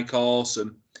blowing Mike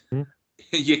Awesome.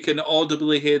 You can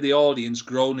audibly hear the audience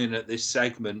groaning at this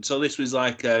segment. So this was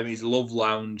like his Love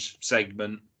Lounge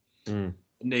segment. And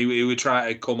he would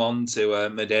try to come on to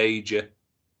Medeja,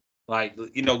 like,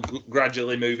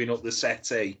 gradually moving up the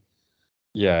settee.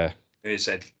 Yeah. And he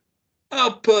said,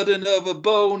 "I'll put another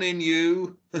bone in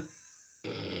you."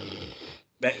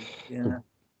 Yeah.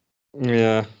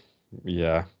 Yeah.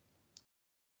 Yeah.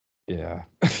 Yeah.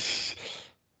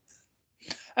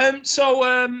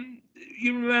 So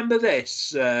you remember this?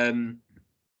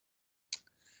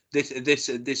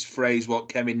 This phrase what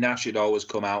Kevin Nash had always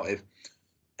come out with.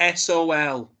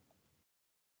 SOL.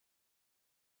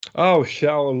 Oh,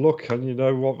 shall look, and you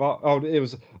know what that? Oh, it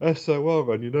was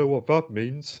SOL, and you know what that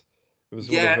means. It was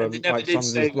one of they never did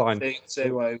say line.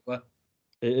 over.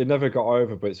 It never got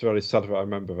over, but it's really sad that I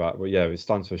remember that. But yeah, it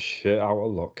stands for shit out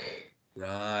of luck.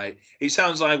 Right. It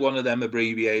sounds like one of them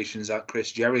abbreviations that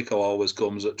Chris Jericho always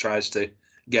tries to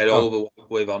get over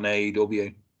with on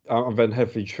AEW. And then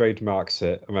heavily trademarks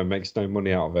it and then makes no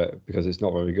money out of it because it's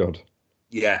not very good.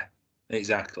 Yeah,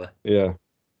 exactly. Yeah.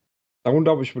 I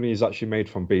wonder how much money he's actually made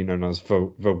from being known as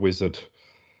the Wizard.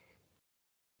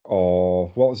 Or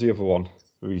what was the other one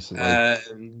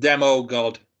recently? Demo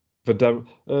God. The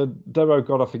Demo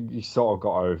God, I think he sort of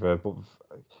got over, but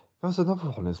there's another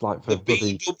one. It's like the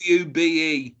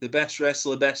BWBE, the best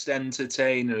wrestler, best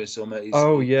entertainer, or something.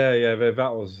 Yeah.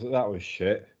 That was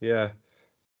shit. Yeah,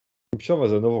 I'm sure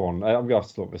there's another one. I'm gonna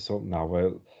have to look this up now.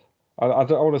 Where I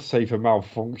don't want to say the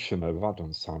Malfunctioner, but that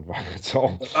doesn't sound right at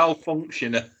all. The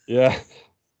Malfunctioner. Yeah.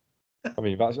 I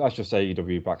mean, that's just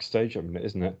AEW backstage at a minute,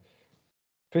 isn't it?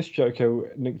 Chris Jericho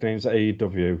nicknames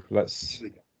AEW. Let's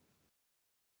see.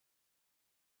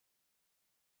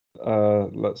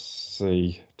 I'm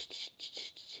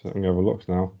gonna have a look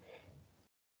now.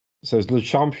 It says the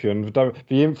champion, the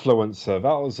influencer.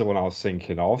 That was the one I was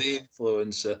thinking of. The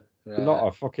influencer. Right. Not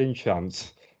a fucking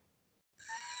chance.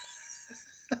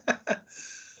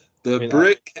 The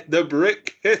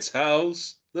brick hit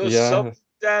house. The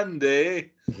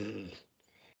dandy.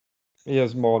 He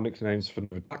has more nicknames for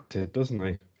redacted, doesn't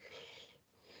he?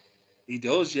 He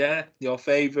does, yeah. Your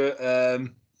favourite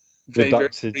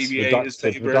Redacted, abbreviators,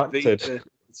 favourite redacted.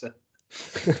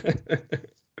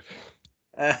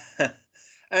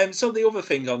 So the other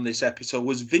thing on this episode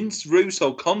was Vince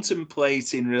Russo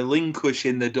contemplating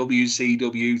relinquishing the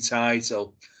WCW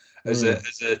title as a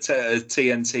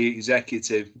TNT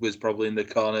executive, was probably in the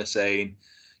corner saying,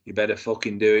 "You better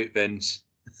fucking do it, Vince."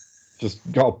 Just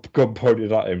got a gun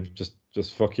pointed at him.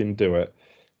 Just fucking do it.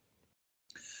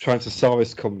 Trying to sell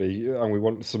this company, and we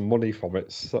want some money from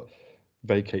it. So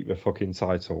vacate the fucking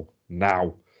title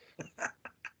now.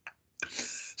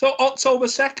 So October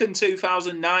 2nd,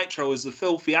 2000 Nitro, as the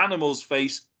Filthy Animals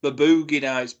face the Boogie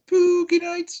Nights. Boogie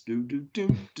Nights. Do, do,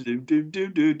 do, do, do, do,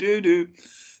 do, do, do.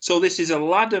 So this is a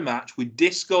ladder match with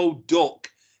Disco Duck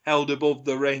held above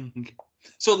the ring.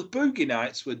 So the Boogie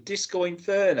Nights were Disco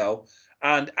Inferno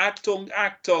and Achtung,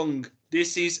 Achtung,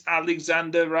 this is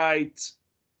Alexander Wright.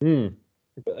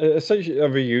 Essentially a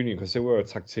reunion, because they were a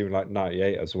tag team like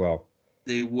 '98 as well.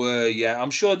 They were, yeah. I'm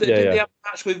sure they did. They have a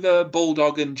match with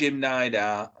Bulldog and Jim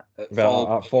Neidhart at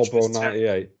Fall Brawl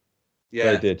 '98.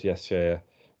 Yeah, they did. Yes, yeah.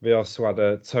 They also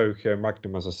had Tokyo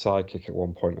Magnum as a sidekick at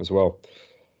one point as well.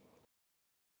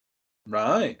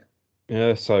 Right.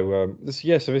 Yeah. So this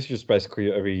is just basically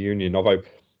a reunion. Although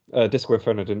Disco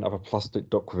Inferno didn't have a plastic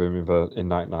duck with him in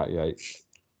 1998.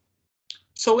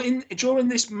 So during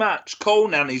this match,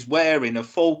 Conan is wearing a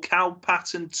full cow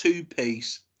pattern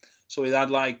two-piece. So he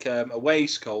had like a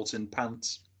waistcoat and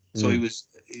pants. So he was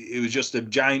just a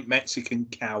giant Mexican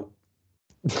cow.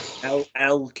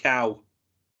 El Cow.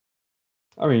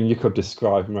 I mean, you could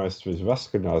describe most of his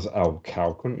wrestling as El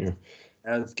Cow, couldn't you?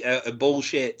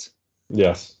 Bullshit.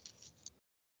 Yes.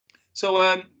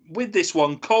 So with this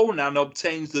one, Conan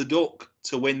obtains the duck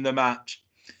to win the match.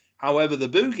 However, the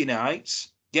Boogie Nights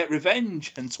get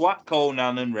revenge and twat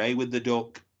Conan and Ray with the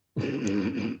duck.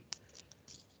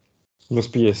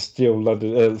 Must be a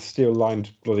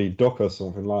steel-lined bloody duck or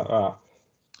something like that.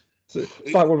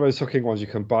 It's like one of those hooking ones you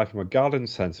can buy from a garden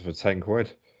centre for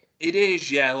 £10. It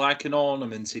is, yeah, like an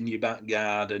ornament in your back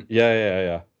garden.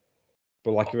 Yeah.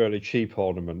 But like a really cheap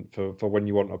ornament for when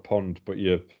you want a pond, but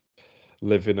you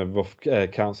live in a rough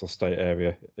council estate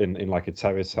area in like a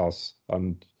terrace house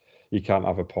and you can't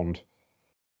have a pond.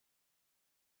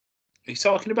 Are you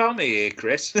talking about me here,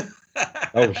 Chris?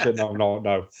 Oh shit!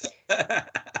 No.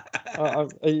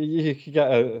 You could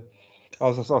get a. I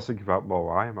was thinking about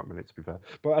more. I am at minute, to be fair.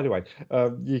 But anyway,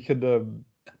 you can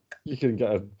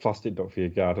get a plastic duck for your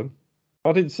garden.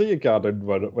 I didn't see a garden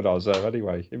when I was there.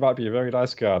 Anyway, it might be a very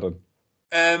nice garden.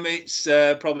 It's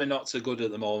probably not so good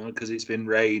at the moment because it's been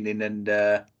raining and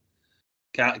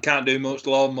can't do much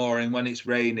lawn mowing when it's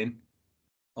raining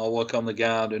or work on the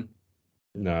garden.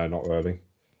 No, not really.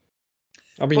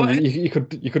 I mean, you could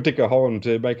dig a hole and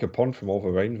make a pond from all the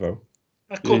rain, though.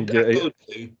 I could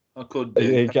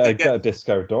do. Get a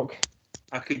disco duck.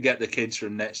 I could get the kids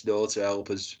from next door to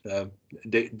help us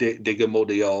dig a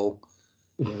muddy hole.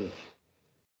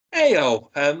 Heyo,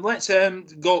 let's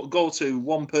go to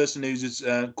one person who's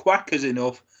quackers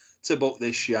enough to book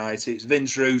this shite. It's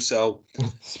Vince Russo.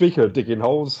 Speaking of digging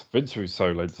holes, Vince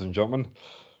Russo, ladies and gentlemen.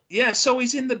 Yeah, so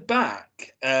he's in the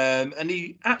back, and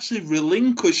he actually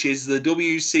relinquishes the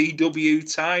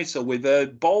WCW title with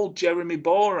a bald Jeremy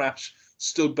Borash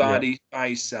stood by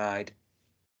his side.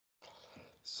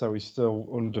 So he's still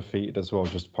undefeated as well,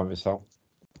 just to point this out.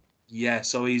 Yeah,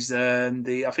 so he's I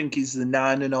think he's the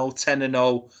 9-0,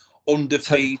 10-0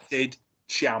 undefeated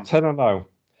champ. 10-0.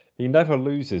 He never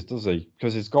loses, does he?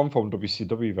 Because he's gone from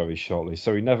WCW very shortly,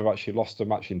 so he never actually lost a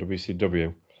match in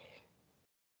WCW.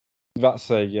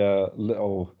 That's a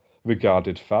little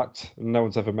regarded fact. No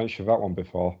one's ever mentioned that one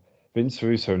before. Vince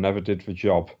Russo never did the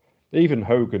job. Even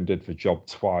Hogan did the job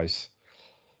twice.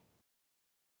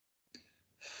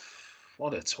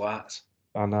 What a twat.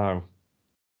 I know.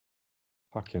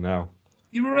 Fucking hell.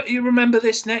 You remember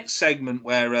this next segment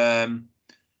where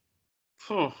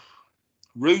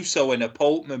Russo in a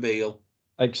Pulpmobile?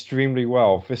 Extremely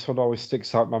well. This one always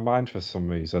sticks out in my mind for some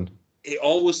reason. It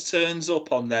always turns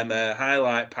up on them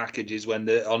highlight packages when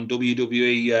they're on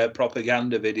WWE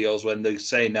propaganda videos when they're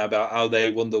saying about how they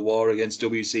won the war against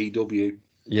WCW.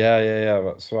 Yeah,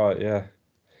 that's right, yeah.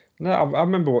 No, I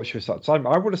remember watching this at the time.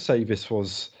 I want to say this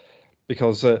was,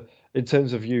 because in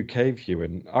terms of UK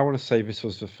viewing, I want to say this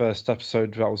was the first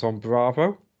episode that was on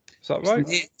Bravo. Is that right?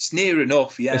 It's near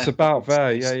enough, yeah. It's about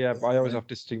there, yeah. But I always have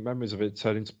distinct memories of it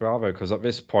turning to Bravo, because at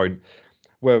this point,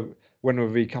 when we're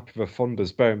recapping the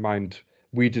funders, bear in mind,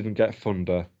 we didn't get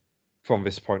Thunder from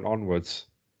this point onwards.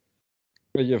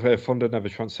 Thunder never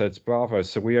transferred to Bravo,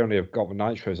 so we only have got the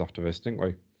Nitros after this, didn't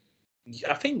we?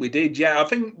 I think we did. Yeah, I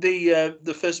think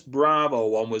the first Bravo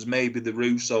one was maybe the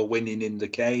Russo winning in the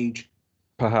cage.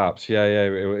 Perhaps, yeah,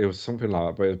 it was something like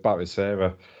that, but it was about this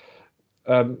era.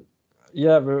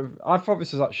 Yeah, but I thought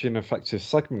this was actually an effective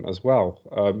segment as well.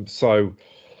 So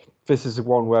this is the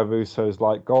one where Russo's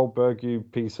like, Goldberg, you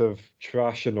piece of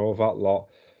trash and all that lot.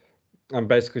 And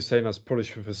basically saying as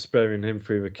punishment for sparing him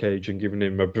through the cage and giving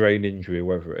him a brain injury,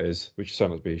 whatever it is, which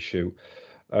sounds to be a shoot.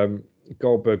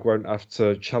 Goldberg won't have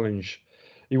to challenge.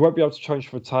 He won't be able to challenge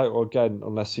for the title again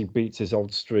unless he beats his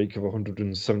old streak of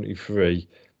 173.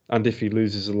 And if he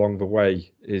loses along the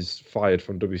way, is fired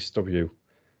from WCW.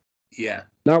 Yeah.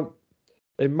 Now,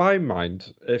 in my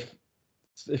mind, if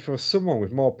there was someone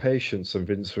with more patience than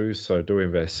Vince Russo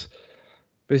doing this,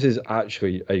 this is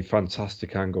actually a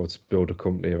fantastic angle to build a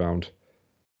company around.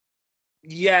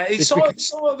 Yeah, it's If we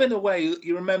sort of in a way.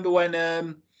 You remember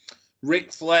when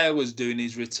Ric Flair was doing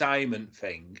his retirement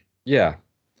thing, yeah,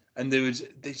 and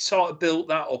they sort of built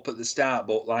that up at the start,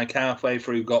 but like halfway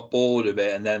through got bored of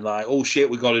it, and then like, oh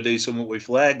shit, we got to do something with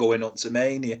Flair going up to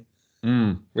Mania.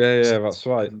 yeah, that's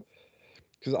right.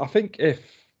 Because I think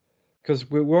because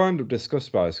we'll end up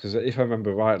discussing about this, because if I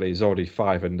remember rightly, he's already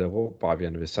 5-0 up by the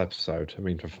end of this episode. I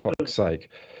mean, for fuck's sake.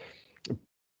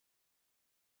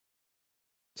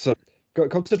 So,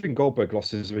 considering Goldberg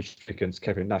lost his original streak against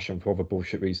Kevin Nash, and for other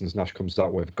bullshit reasons Nash comes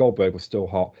out with, Goldberg was still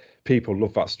hot. People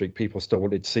love that streak. People still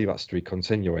wanted to see that streak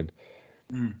continuing.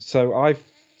 So I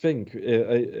think,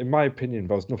 in my opinion,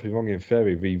 there was nothing wrong in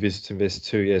theory revisiting this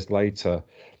 2 years later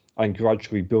and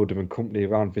gradually building a company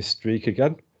around this streak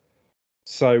again.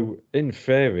 So, in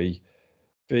theory,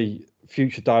 the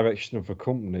future direction of the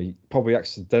company, probably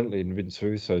accidentally in Vince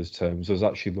Russo's terms, was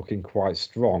actually looking quite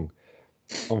strong.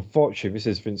 Unfortunately, this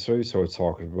is Vince Russo we're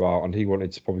talking about, and he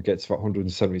wanted to probably get to that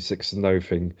 176-0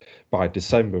 thing by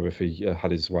December if he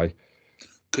had his way.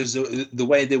 Because the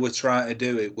way they were trying to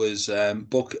do it was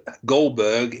book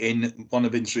Goldberg in one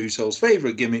of Vince Russo's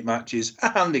favourite gimmick matches, a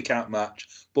handicap match,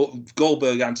 but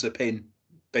Goldberg had to pin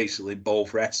basically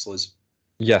both wrestlers.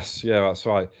 Yes, yeah, that's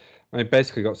right. I mean,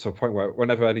 basically got to a point where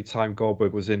whenever any time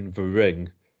Goldberg was in the ring,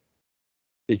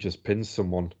 he just pinned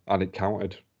someone and it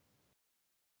counted.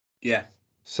 Yeah.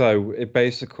 So it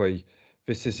basically,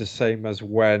 this is the same as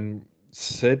when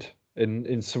Sid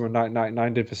in Summer Night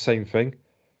 99 did the same thing.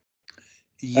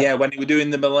 Yeah, when he were doing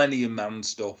the Millennium Man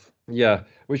stuff. Yeah,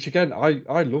 which again,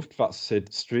 I loved that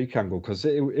Sid streak angle because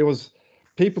it was,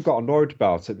 people got annoyed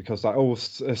about it because like, oh,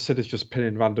 Sid is just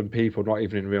pinning random people, not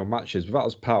even in real matches. But that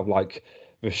was part of like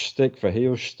the shtick, the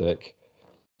heel shtick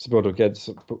to build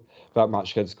against that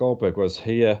match against Goldberg. Was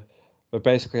here, we're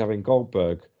basically having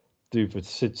Goldberg do the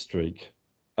Sid streak,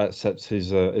 except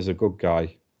he's a good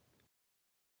guy,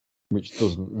 which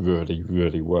doesn't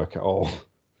really work at all.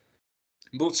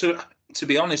 But to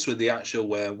be honest with the actual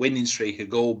winning streak of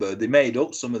Goldberg, they made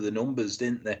up some of the numbers,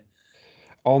 didn't they?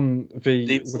 On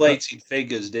The inflated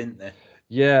figures, didn't they?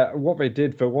 Yeah, what they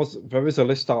did, there is a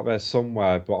list out there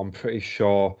somewhere, but I'm pretty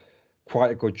sure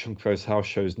quite a good chunk of those house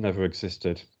shows never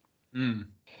existed.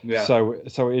 Yeah. So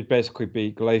it'd basically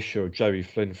be Glacier or Jerry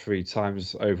Flynn 3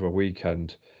 times over a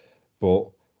weekend, but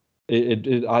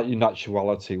in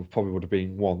actuality it probably would have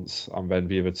been once, and then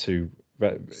the other two,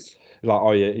 like,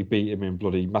 oh yeah, he beat him in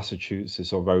bloody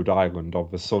Massachusetts or Rhode Island on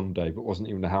the Sunday, but wasn't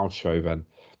even a house show then,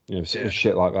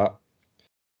 shit like that.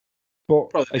 But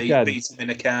probably again, beat him in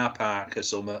a car park or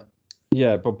something.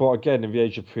 Yeah, but again, in the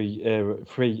age of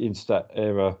pre-internet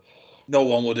era, no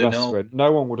one would have known.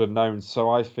 No one would have known. So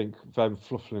I think them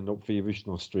fluffing up the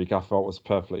original streak, I thought was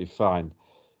perfectly fine.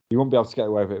 You won't be able to get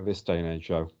away with it at this day and age,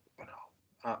 Joe. No,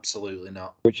 absolutely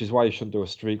not. Which is why you shouldn't do a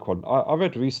streak one. I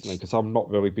read recently, because I've not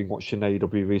really been watching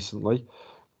AEW recently,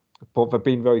 but they've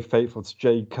been very faithful to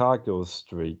Jade Cargill's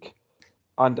streak.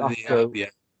 And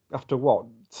after what,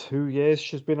 2 years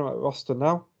she's been on that roster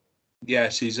now? Yeah,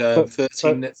 she's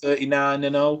 39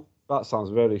 and 0. That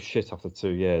sounds really shit after 2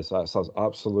 years. That sounds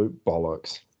absolute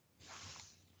bollocks.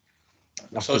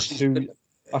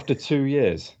 After 2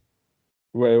 years,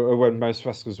 when most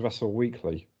wrestlers wrestle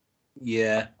weekly.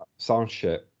 Yeah. Sounds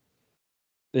shit.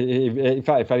 In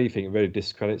fact, if anything, it really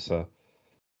discredits her.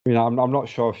 I mean, I'm not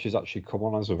sure if she's actually come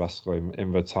on as a wrestler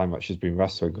in the time that she's been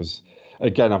wrestling, because,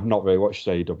 again, I've not really watched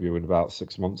AEW in about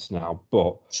 6 months now,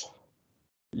 but,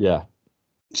 yeah.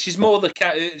 She's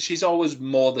she's always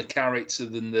more the character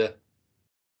than the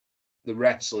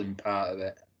wrestling part of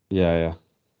it. Yeah.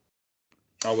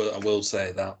 I will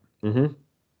say that. Mm-hmm.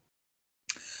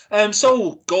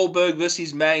 So Goldberg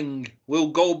versus Meng. Will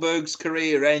Goldberg's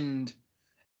career end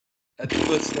at the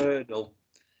first hurdle?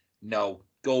 No.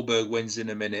 Goldberg wins in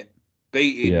a minute.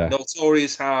 Beating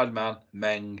Notorious Hardman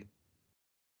Meng.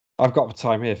 I've got the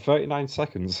time here, 39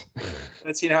 seconds.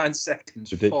 39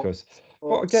 seconds. Ridiculous.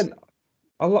 But again,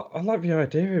 I like the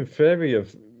idea in theory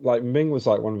of like Ming was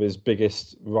like one of his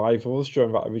biggest rivals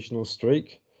during that original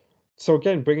streak. So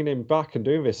again, bringing him back and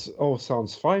doing this all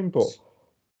sounds fine, but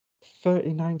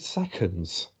 39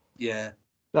 seconds. Yeah.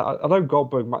 Now, I know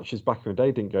Goldberg matches back in the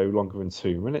day didn't go longer than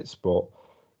 2 minutes, but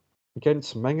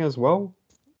against Meng as well.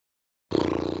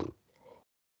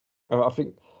 I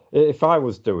think if I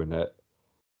was doing it,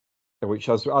 which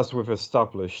as we've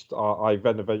established, I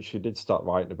then eventually did start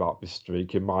writing about this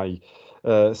streak in my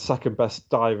second best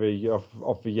diary of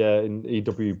the year in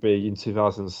EWB in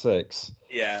 2006.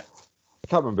 Yeah. I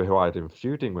can't remember who I had been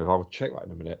feuding with. I'll check that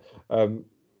in a minute.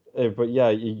 But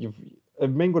yeah,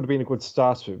 Ming would have been a good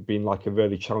start to it being like a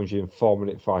really challenging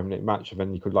 4-minute, 5-minute match, and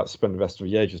then you could like spend the rest of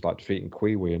the year just like defeating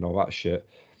Kiwi and all that shit.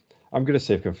 I'm gonna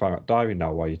see if I can find that diary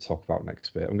now while you talk about next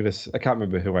bit. I can't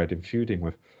remember who I had been feuding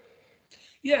with.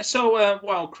 Yeah, so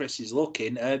while Chris is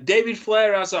looking, David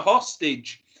Flair has a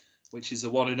hostage, which is the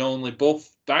one and only Buff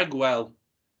Bagwell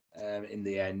in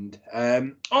the end.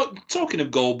 Talking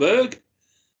of Goldberg,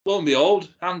 lo and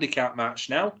behold, handicap match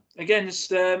now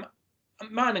against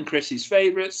mine and Chris's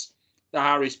favourites, the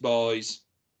Harris Boys.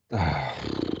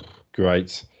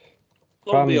 Great.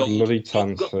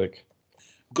 Fantastic.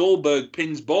 Goldberg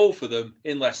pins both of them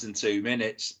in less than 2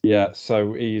 minutes. Yeah,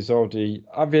 so he's already,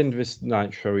 at the end of this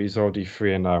Nitro, he's already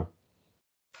 3-0.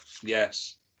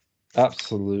 Yes.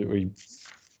 Absolutely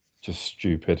just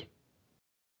stupid.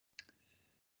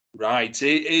 Right,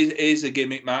 here's a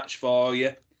gimmick match for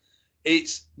you.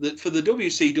 It's for the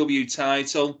WCW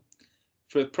title,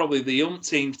 for probably the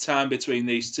umpteenth time between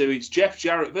these two. It's Jeff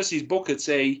Jarrett versus Booker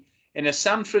T in a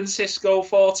San Francisco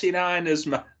 49ers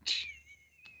match.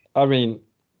 I mean,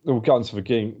 we'll get onto the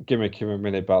gimmick in a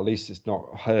minute, but at least it's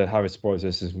not Harris Boys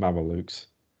versus Mamalukes.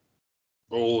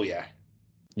 Oh, yeah.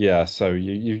 Yeah, so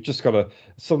you've just got to,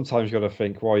 sometimes you got to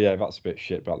think, well, yeah, that's a bit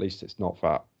shit, but at least it's not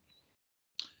that.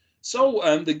 So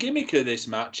the gimmick of this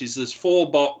match is there's 4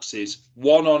 boxes,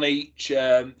 one on each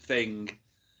thing.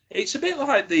 It's a bit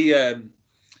like the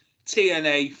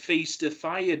TNA Feast of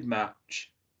Fired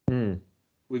match.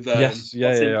 With yes,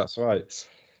 yeah, that's right.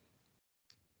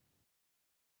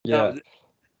 Yeah.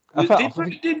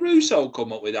 Did Russo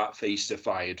come up with that Feast of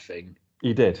Fired thing?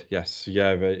 He did, yes.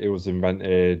 Yeah, it was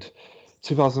invented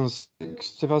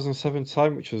 2006, 2007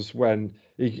 time, which was when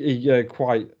he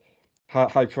quite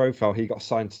high profile. He got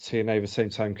signed to TNA the same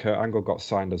time Kurt Angle got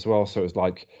signed as well. So it was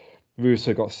like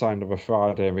Russo got signed on a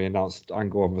Friday and we announced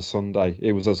Angle on the Sunday.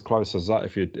 It was as close as that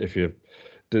if you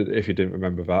didn't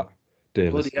remember that.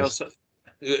 Bloody hell,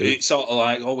 it's sort of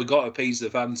like, we got to appease the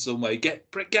fans some way. Get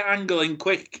Angle in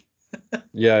quick.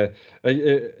 Yeah,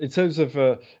 in terms of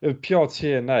pure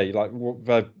TNA, like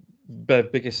what their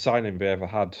biggest signing they ever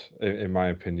had, in my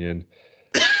opinion.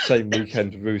 Same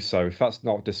weekend Russo. If that's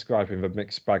not describing the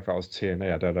mixed bag that was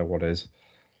TNA, I don't know what is.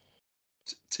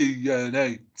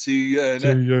 TNA.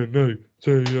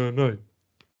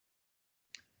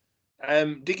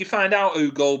 Did you find out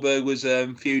who Goldberg was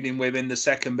feuding with in the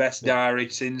second best diary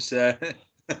since?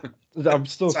 I'm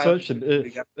still searching.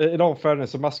 In all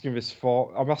fairness, I'm asking this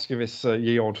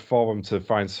ye-old forum to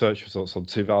find search results on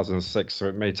 2006, so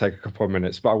it may take a couple of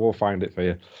minutes, but I will find it for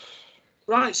you.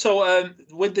 Right, so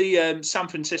with the San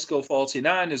Francisco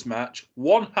 49ers match,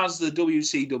 one has the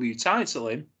WCW title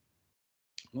in.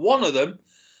 One of them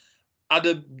had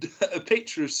a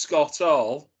picture of Scott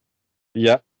Hall.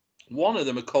 Yeah. One of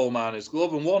them a coal miner's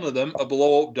glove, and one of them a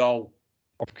blow-up doll.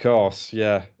 Of course,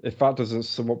 yeah. If that doesn't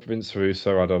sum up Vince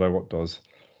Russo, I don't know what does.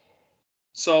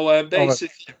 So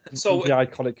basically, the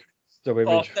iconic still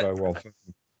image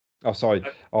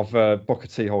of Booker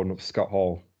T holding up Scott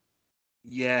Hall.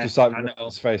 Yeah, just like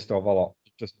his face of a lot,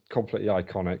 just completely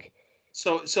iconic.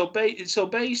 So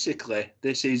basically,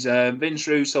 this is Vince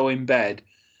Russo in bed,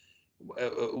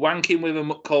 wanking with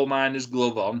a coal miner's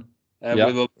glove on,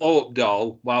 with a blow-up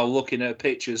doll, while looking at a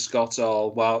picture of Scott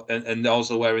Hall, and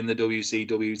also wearing the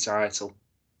WCW title.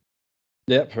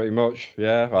 Yeah, pretty much.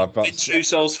 Yeah, Vince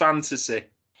Russo's fantasy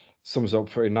sums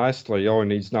up pretty nicely. All he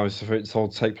needs now is for it to all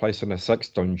take place in a sex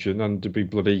dungeon and to be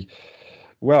bloody.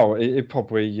 Well, it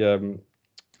probably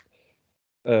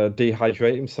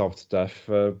dehydrate himself to death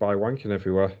by wanking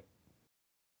everywhere.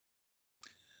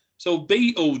 So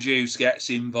Beetlejuice gets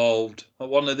involved.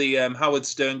 One of the Howard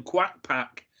Stern Quack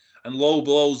Pack, and low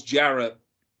blows Jarrett.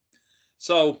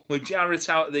 So with Jarrett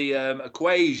out of the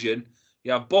equation,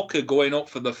 you have Booker going up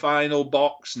for the final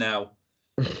box now.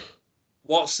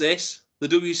 What's this? The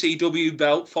WCW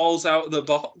belt falls out of the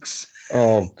box.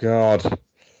 Oh God!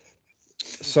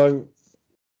 So,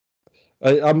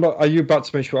 are you about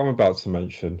to mention what I'm about to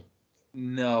mention?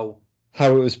 No.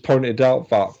 How it was pointed out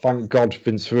that thank God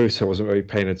Vince Russo wasn't really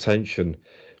paying attention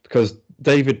because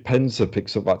David Penzer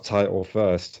picks up that title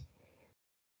first.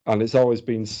 And it's always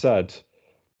been said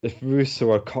if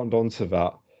Russo had cottoned onto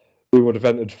that, we would have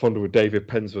entered Thunder with David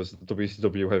Penzer as the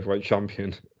WCW heavyweight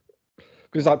champion.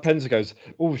 Because like Penzer goes,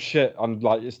 oh shit, and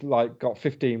like it's like got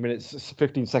 15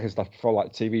 seconds left before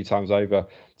like TV time's over.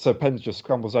 So Penzer just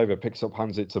scrambles over, picks up,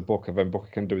 hands it to Booker, then Booker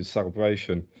can do his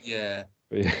celebration. Yeah.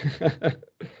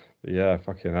 Yeah,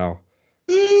 fucking hell.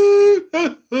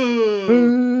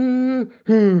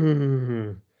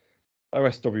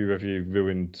 OSW review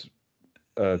ruined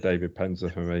David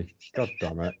Penzer for me. God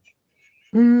damn it.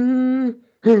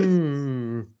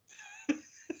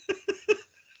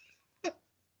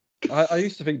 I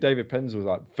used to think David Penzer was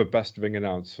like the best ring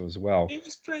announcer as well. He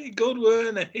was pretty good,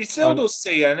 weren't he? He still does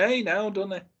TNA now,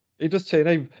 doesn't he? He does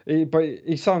TNA, but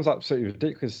he sounds absolutely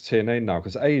ridiculous to TNA now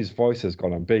because A's voice has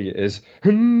gone on B. It is.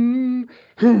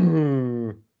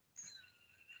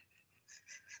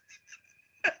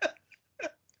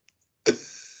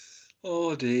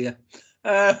 Oh dear.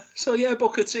 So yeah,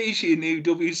 Booker T's your new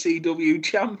WCW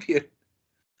champion.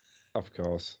 Of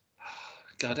course.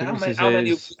 God, how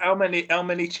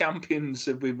many champions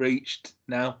have we reached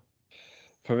now?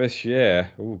 For this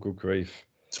year, oh, good grief.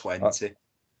 20.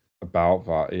 About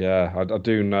that, yeah. I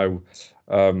do know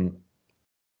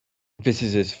this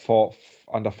is his fourth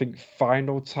and I think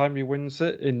final time he wins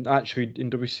it in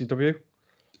WCW.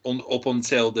 Up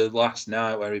until the last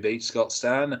night where he beat Scott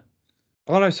Steiner.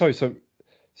 Oh no, sorry. So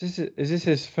is this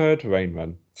his third reign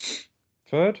then?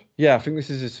 Third? Yeah, I think this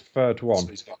is his third one. So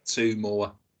he's got 2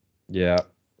 more. Yeah.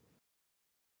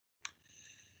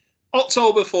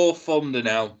 October 4th Thunder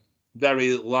now.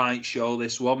 Very light show,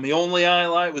 this one. The only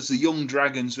highlight was the Young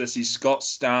Dragons versus Scott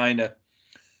Steiner.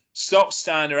 Scott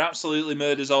Steiner absolutely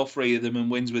murders all 3 of them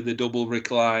and wins with the double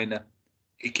recliner.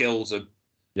 He kills them.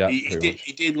 Yeah,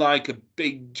 he did like a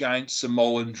big giant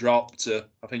Samoan drop to,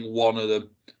 I think, one of them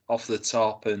off the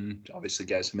top and obviously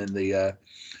gets him in the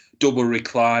double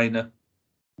recliner.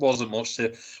 Wasn't much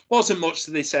to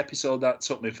this episode that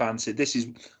took me fancy. This is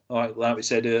like we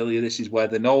said earlier. This is where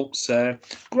the notes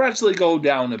gradually go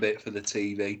down a bit for the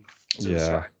TV. So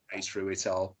yeah, pace through it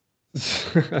all.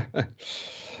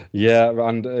 Yeah,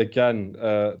 and again,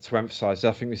 to emphasise,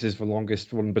 I think this is the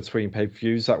longest run between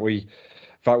pay-per-views that we've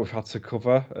had to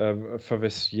cover for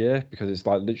this year because it's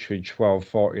like literally 12,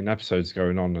 14 episodes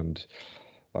going on, and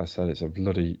like I said, it's a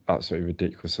bloody absolutely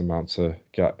ridiculous amount to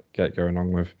get going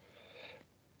on with.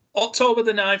 October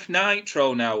the 9th,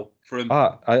 Nitro now from.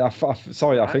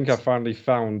 Sorry, I think I finally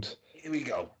found. Here we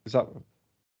go. Is that?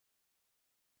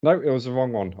 No, it was the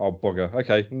wrong one. Oh bugger.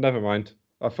 Okay, never mind.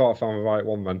 I thought I found the right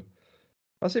one then.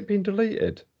 Has it been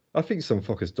deleted? I think some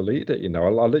fuckers deleted it. You know,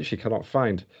 I literally cannot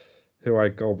find who I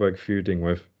Goldberg feuding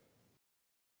with.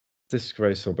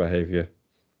 Disgraceful behaviour.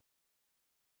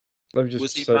 Let me just.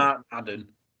 Was he Mark Madden?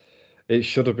 It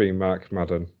should have been Mark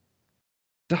Madden.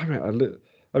 Damn it!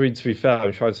 I mean, to be fair,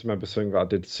 I'm trying to remember something that I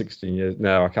did 16 years.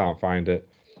 No, I can't find it.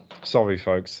 Sorry,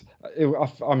 folks.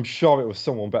 I'm sure it was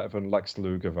someone better than Lex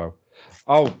Luger, though.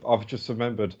 Oh, I've just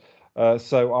remembered.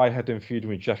 So I had him feuding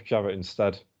with Jeff Jarrett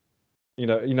instead. You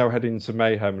know, heading to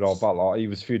Mayhem and all that lot. He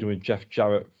was feuding with Jeff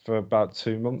Jarrett for about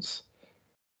 2 months.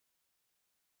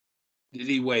 Did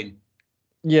he win?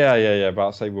 Yeah. But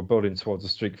I'd say we're building towards a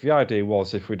streak. The idea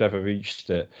was if we'd ever reached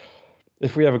it,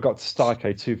 if we ever got to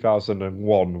Starrcade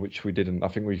 2001, which we didn't, I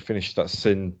think we finished that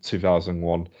Sin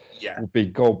 2001. Yeah. Would be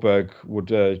Goldberg would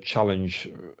challenge,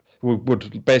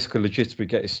 would basically legitimately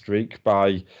get his streak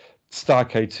by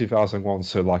Starrcade 2001,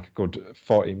 so like a good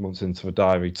 14 months into the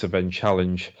diary to then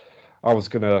challenge. I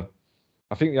think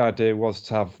the idea was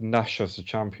to have Nash as the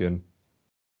champion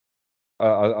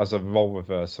as a role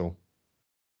reversal.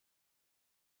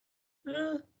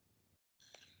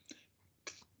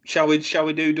 Shall we do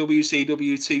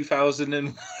WCW 2000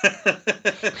 and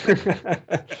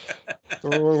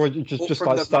just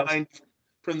like start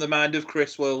from the mind of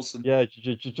Chris Wilson? Yeah,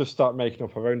 just start making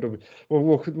up our own.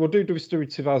 We'll do WCW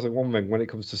 2001 then. When it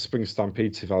comes to Spring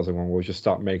Stampede 2001, we'll just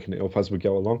start making it up as we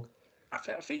go along. I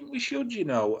think we should, you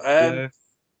know.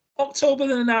 October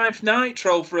the 9th,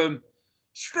 Nitro from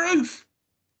Struth,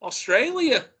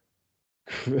 Australia.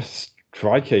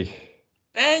 Crikey.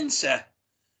 Enter.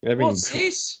 I mean, what's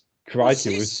this?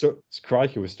 Crikey, we've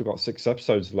still got 6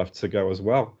 episodes left to go as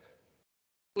well.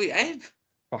 We have.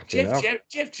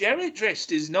 Jeff Jarrett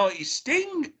dressed as Naughty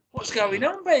Sting. What's going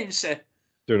on, Benson?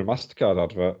 Doing a MasterCard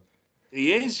advert.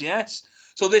 He is, yes.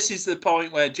 So this is the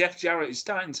point where Jeff Jarrett is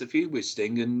starting to feud with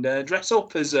Sting and dress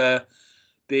up as the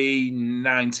late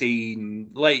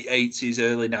 80s,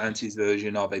 early 90s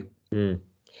version of him.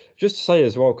 Do Just to say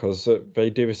as well, because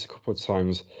they do this a couple of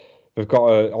times. We've got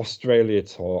an Australia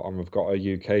tour and we've got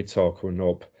a UK tour coming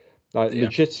up. Like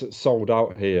legit sold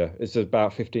out here. It's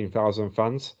about 15,000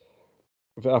 fans.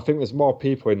 I think there's more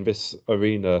people in this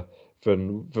arena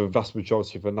than the vast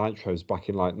majority of the Nitros back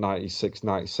in like 96,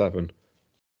 97.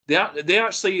 They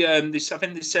actually, I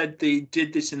think they said they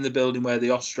did this in the building where the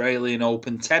Australian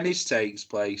Open tennis takes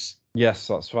place. Yes,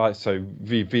 that's right. So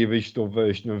the original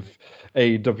version of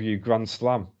AEW Grand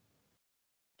Slam.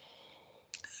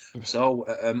 So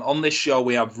on this show,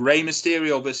 we have Rey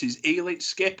Mysterio versus Elix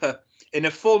Skipper in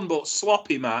a fun but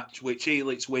sloppy match, which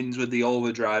Elix wins with the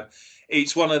overdrive.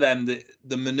 It's one of them that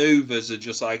the maneuvers are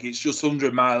just like, it's just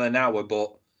 100 mile an hour,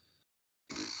 but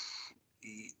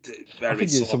I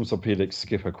think it sums up Elix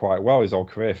Skipper quite well. His whole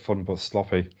career, fun but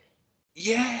sloppy.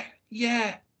 Yeah.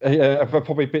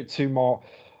 Probably a bit too more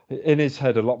in his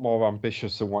head, a lot more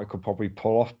ambitious than what he could probably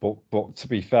pull off. But to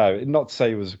be fair, not to say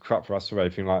he was a crap wrestler or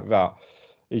anything like that.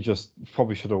 He just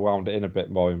probably should have wound it in a bit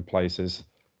more in places.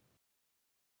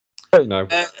 But,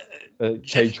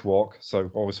 cage walk,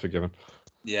 so always forgiven.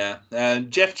 Yeah.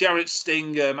 Jeff Jarrett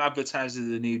Sting advertises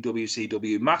the new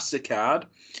WCW MasterCard.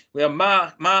 We have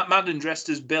Mark Madden dressed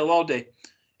as Bill Oddie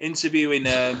interviewing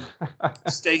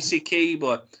Stacy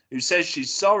Keibler, who says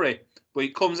she's sorry, but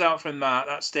it comes out from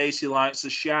that Stacy likes the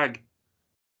shag.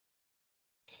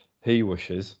 He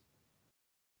wishes.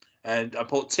 And I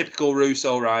put typical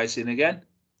Russo rising again,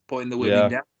 putting the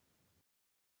women down.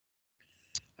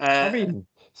 I mean,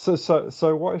 so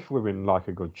what if women like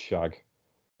a good shag?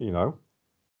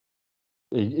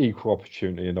 Equal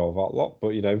opportunity and all that lot.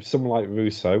 But someone like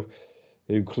Russo,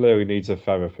 who clearly needs a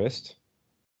therapist.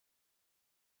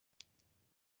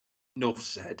 Enough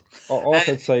said. All I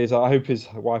can say is I hope his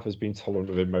wife has been tolerant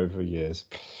of him over the years.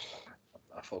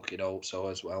 I fucking hope so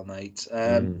as well, mate.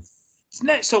 So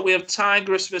next up, we have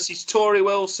Tigress versus Tori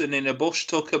Wilson in a Bush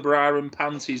Tucker bra and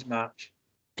panties match.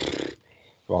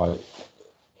 Right.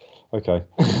 Okay.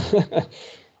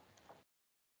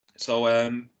 So,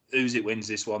 who's it wins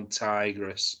this one?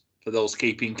 Tigress. For those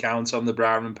keeping count on the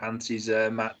bra and panties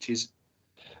matches.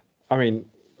 I mean,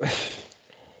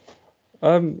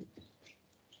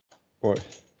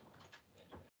 what?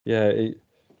 Yeah.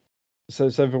 So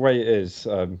the way it is.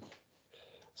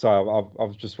 So I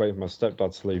was just waiting for my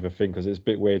stepdad to leave a thing because it's a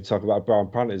bit weird talking about a bra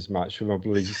and panties match with my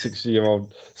bloody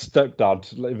 60-year-old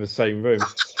stepdad in the same room.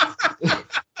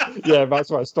 Yeah, that's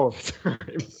why I stopped time.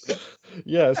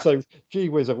 Yeah, so gee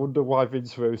whiz, I wonder why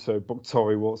Vince Russo booked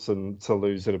Tori Wilson to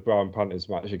lose in a bra and panties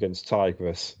match against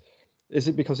Tigress. Is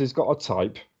it because he's got a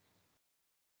type?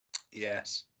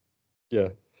 Yes. Yeah.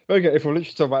 Okay, if we're literally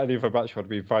talking about any other match, I'd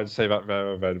be fine to say that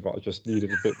there and then, but I just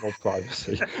needed a bit more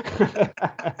privacy.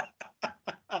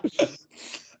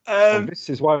 And this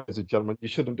is why, ladies and gentlemen, you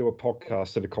shouldn't do a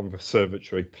podcast in a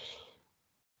conservatory.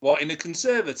 What, in a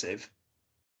conservative?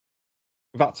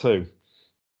 That too.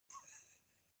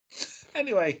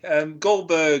 Anyway,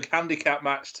 Goldberg handicap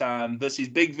match time versus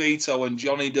Big Vito and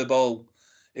Johnny DeBull,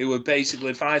 who were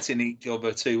basically fighting each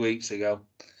other 2 weeks ago.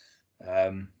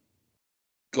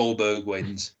 Goldberg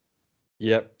wins.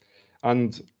 Yep.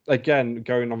 And again,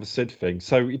 going on the Sid thing,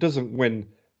 so he doesn't win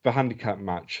the handicap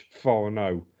match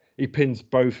 4-0. He pins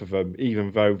both of them,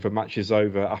 even though the match is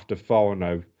over after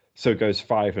 4-0. So it goes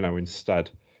 5-0 instead.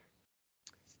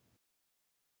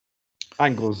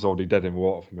 Angle's already dead in the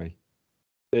water for me.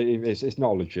 It's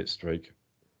not a legit streak.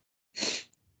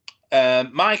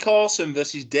 Mike Awesome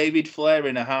versus David Flair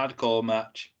in a hardcore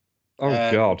match. Oh,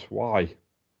 God, why?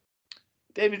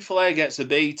 David Flair gets a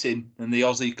beating and the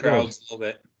Aussie crowds love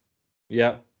it.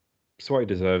 Yeah, it's what he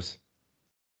deserves.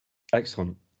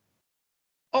 Excellent.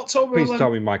 October Please 11th.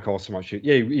 tell me Mike Awesome actually.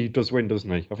 Yeah, he does win,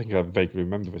 doesn't he? I think I vaguely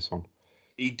remember this one.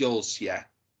 He does, yeah.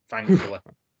 Thankfully.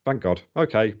 Thank God.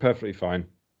 Okay, perfectly fine.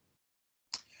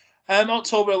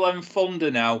 October 11th,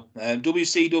 Thunder now.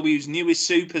 WCW's newest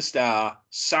superstar,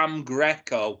 Sam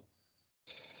Greco.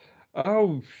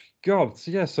 Oh, God.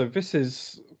 Yeah, so this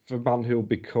is the man who'll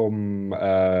become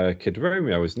Kid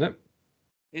Romeo, isn't it?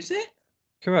 Is it?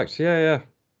 Correct, yeah.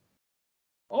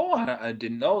 Oh, I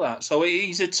didn't know that. So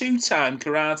he's a two-time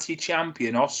karate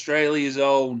champion, Australia's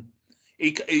own.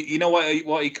 You know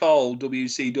what he called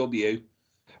WCW?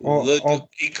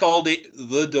 He called it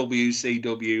the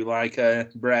WCW, like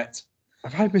Brett.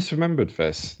 Have I misremembered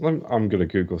this? I'm going to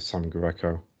Google Sam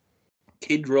Greco.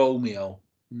 Kid Romeo.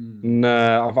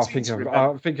 No, I think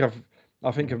I've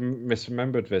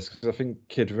misremembered this because I think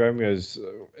Kid Romeo's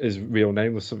his real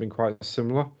name was something quite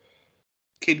similar.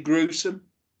 Kid Gruesome.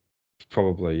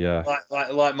 Probably, yeah.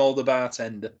 Like Mo the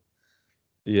bartender.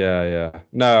 Yeah.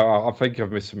 No, I think I've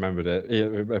misremembered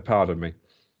it. Pardon me.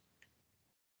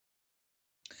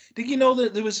 Did you know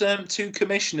that there was 2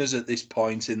 commissioners at this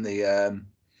point in the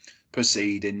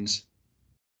proceedings?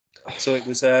 So it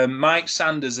was Mike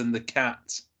Sanders and the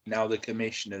Cat, now the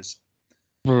commissioners.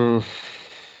 Fun.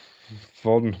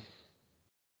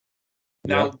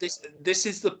 Now Yeah. this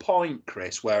is the point,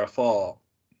 Chris, where I thought,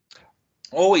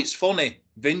 oh, it's funny.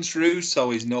 Vince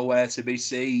Russo is nowhere to be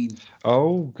seen.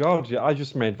 Oh God, yeah, I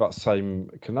just made that same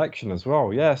connection as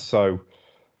well. Yeah, so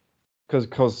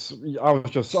because I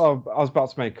was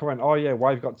about to make a comment. Oh yeah,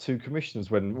 why have you got 2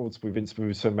 commissioners when ultimately Vince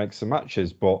Russo makes the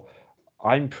matches? But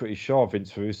I'm pretty sure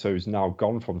Vince Russo is now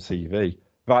gone from TV.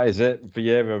 That is it. The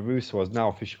era of Russo has now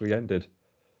officially ended.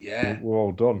 Yeah, We're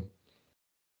all done.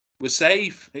 we're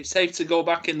safe. It's safe to go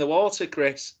back in the water,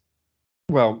 Chris.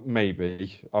 Well,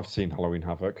 maybe. I've seen Halloween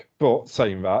Havoc, but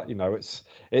saying that,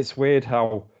 it's weird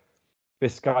how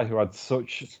this guy who had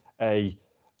such a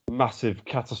massive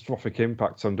catastrophic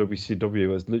impact on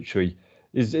WCW has literally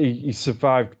he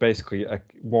survived basically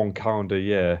 1 calendar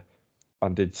year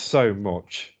and did so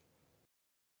much.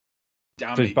 The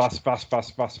Damage.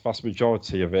 vast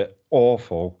majority of it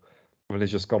awful, and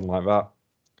he's just gone like that.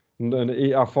 And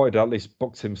I thought he'd at least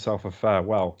booked himself a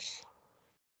farewell.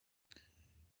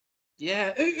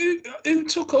 Yeah, who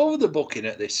took over the booking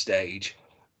at this stage?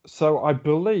 So I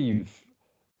believe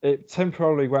it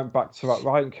temporarily went back to that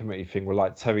writing committee thing with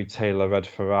like Terry Taylor, Ed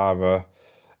Ferrara,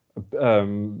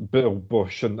 Bill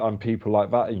Bush, and people like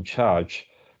that in charge.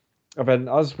 And then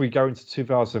as we go into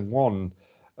 2001,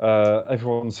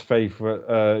 everyone's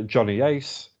favourite Johnny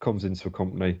Ace comes into the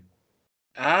company.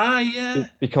 Ah, yeah.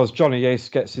 Because Johnny Ace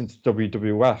gets into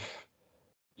WWF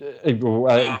in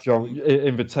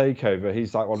the takeover.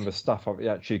 He's like one of the staff that we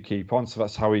actually keep on. So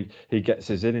that's how he gets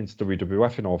his into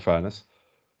WWF, in all fairness.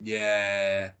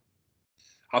 Yeah.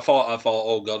 I thought,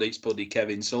 oh God, it's bloody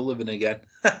Kevin Sullivan again.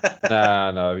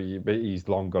 No, he's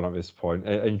long gone at this point.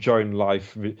 Enjoying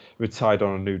life, retired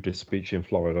on a nudist beach in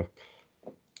Florida.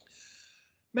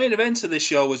 Main event of this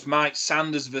show was Mike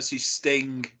Sanders versus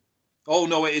Sting. Oh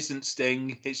no, it isn't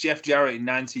Sting. It's Jeff Jarrett in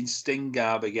 19 Sting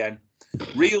garb again.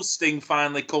 Real Sting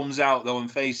finally comes out though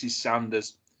and faces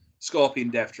Sanders.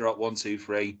 Scorpion Death Drop 1, 2,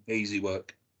 3. Easy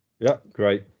work. Yeah,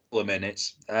 great. Couple of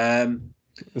minutes.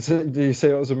 Did you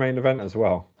say it was a main event as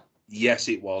well? Yes,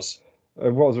 it was.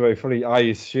 It was very funny. I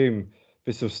assume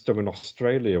this was still in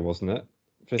Australia, wasn't it?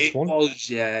 This one? It was,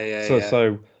 yeah.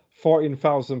 So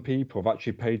 14,000 people have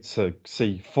actually paid to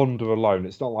see Thunder alone.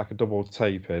 It's not like a double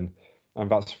taping,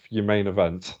 and that's your main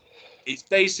event. It's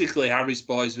basically Harris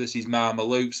Boys versus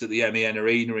Marmalukes at the MEN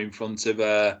Arena in front of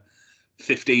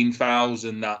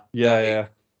 15,000 that Yeah.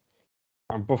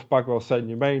 And Buff Bagwell saying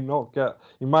you might not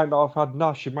have had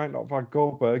Nash, you might not have had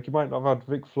Goldberg, you might not have had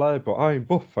Ric Flair, but I'm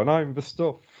Buff and I'm the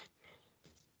stuff.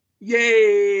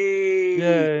 Yay!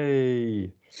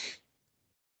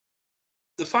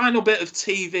 The final bit of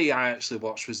TV I actually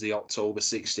watched was the October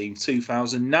 16th,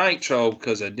 2000 Nitro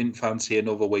because I didn't fancy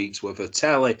another week's worth of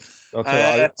telly.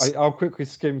 I'll quickly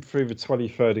skim through the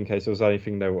 23rd in case there was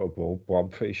anything notable, but I'm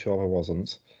pretty sure there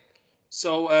wasn't.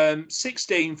 So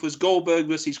 16th was Goldberg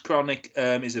versus Chronic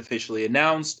is officially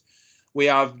announced. We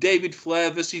have David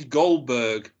Flair versus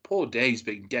Goldberg. Poor Dave's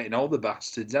been getting all the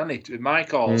bastards, hasn't he? With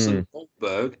Mike Olsen,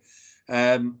 Goldberg.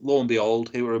 Lo and behold,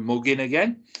 who are a mugging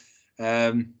again.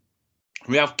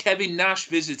 We have Kevin Nash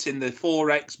visiting the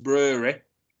 4X Brewery.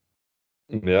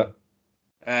 Yeah.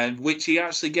 And which he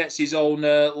actually gets his own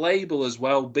label as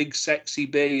well, Big Sexy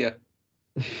Beer.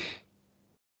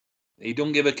 He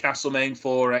don't give a Castlemaine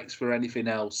 4X for anything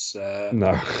else.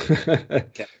 No.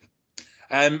 Okay.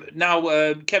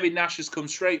 Now, Kevin Nash has come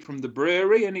straight from the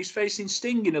brewery and he's facing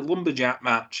Sting in a lumberjack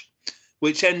match,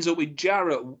 which ends up with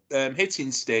Jarrett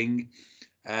hitting Sting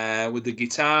with the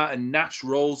guitar, and Nash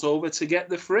rolls over to get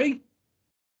the free.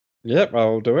 Yep,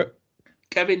 I'll do it.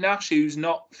 Kevin Nash, who's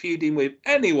not feuding with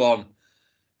anyone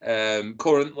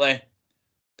currently,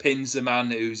 pins the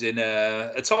man who's in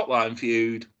a top line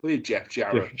feud with Jeff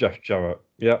Jarrett. Jeff Jarrett,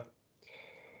 yeah.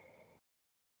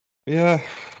 Yeah.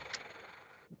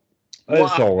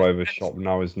 It's all over shop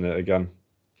now, isn't it, again?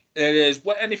 It is.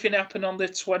 What, anything happen on the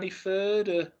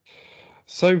 23rd?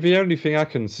 So the only thing I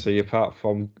can see, apart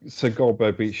from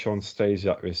Goldberg beat Sean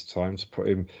Stasiak this time to put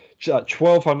him at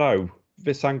 12-0.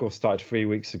 This angle started 3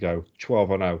 weeks ago.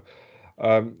 12-0.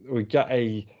 We get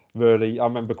I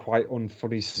remember quite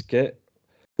unfunny skit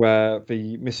where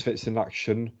the Misfits in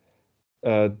Action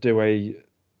do a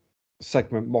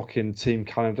segment mocking Team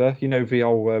Canada. You know the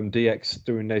old DX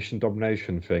doing Nation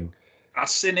Domination thing. I've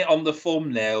seen it on the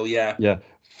thumbnail, yeah. Yeah.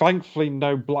 Thankfully,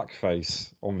 no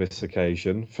blackface on this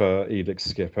occasion for Elix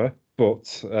Skipper,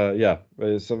 but yeah,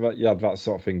 that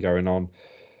sort of thing going on.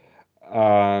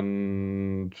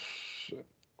 And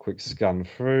quick scan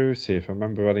through, see if I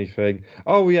remember anything.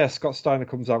 Oh yeah, Scott Steiner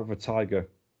comes out with a tiger.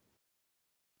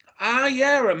 Ah,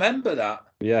 yeah, I remember that.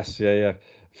 Yes, yeah.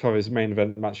 For his main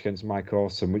event match against Mike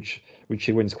Awesome, which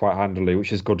he wins quite handily,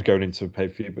 which is good going into a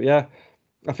pay-per-view. But yeah,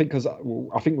 I think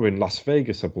I think we're in Las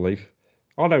Vegas, I believe.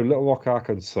 Oh no, Little Rock,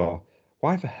 Arkansas.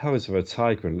 Why the hell is there a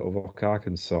tiger in Little Rock,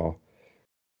 Arkansas?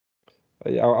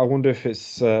 I wonder if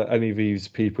it's any of these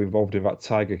people involved in that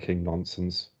Tiger King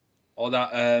nonsense. Or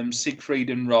that Siegfried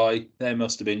and Roy, they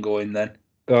must have been going then.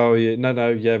 Oh yeah, no,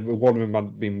 yeah. One of them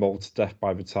had been mauled to death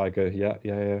by the tiger.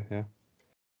 Yeah.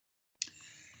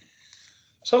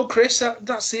 So, Chris,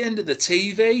 that's the end of the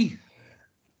TV.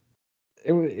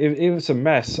 It was a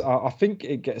mess. I think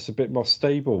it gets a bit more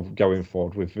stable going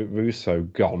forward with Russo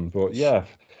gone. But yeah,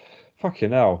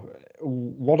 fucking hell,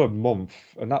 what a month!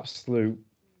 An absolute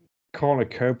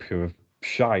cornucopia of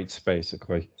shite,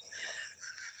 basically.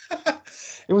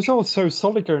 It was all so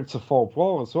solid going to Fall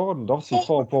Brawl as well, and obviously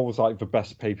Fall Brawl was like the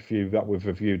best pay-per-view that we've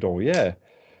reviewed all year.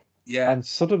 Yeah. And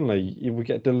suddenly we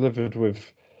get delivered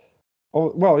with,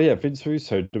 oh well, yeah, Vince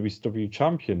Russo, WCW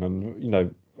champion,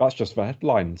 and that's just the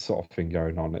headline sort of thing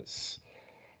going on. It's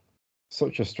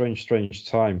such a strange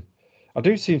time. I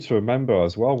do seem to remember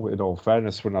as well, in all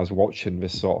fairness, when I was watching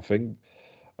this sort of thing,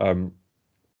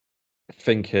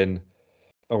 thinking,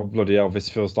 oh bloody hell, this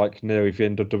feels like nearly the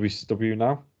end of WCW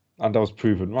now. And I was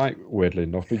proven right, weirdly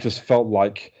enough. It just felt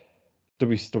like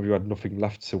WCW had nothing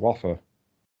left to offer.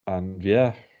 And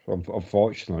yeah,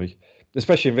 unfortunately,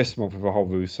 especially in this month with the whole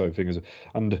Russo thing,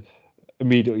 and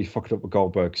immediately fucking up the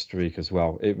Goldberg streak as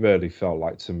well. It really felt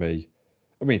like to me.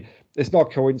 I mean, it's not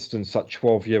a coincidence that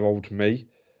 12-year-old me,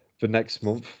 the next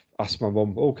month, asked my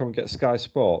mum, "Oh, can we get Sky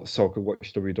Sports so I can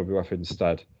watch WWF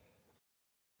instead?"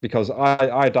 Because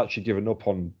I'd actually given up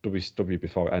on WCW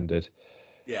before it ended.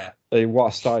 Yeah. What I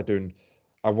started doing,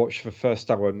 I watched the first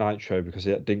hour of Nitro because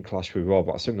it didn't clash with Raw,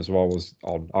 but as soon as Raw was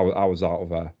on, I was out of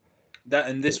there.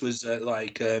 This was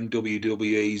like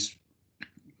WWE's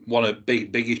one of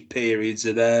biggest periods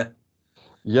of there.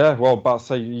 Yeah, well, but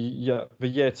say yeah, the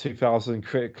year 2000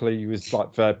 critically was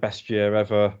like their best year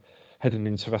ever. Heading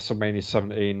into WrestleMania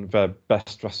 17, their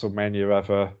best WrestleMania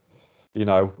ever.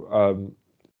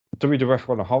 WWF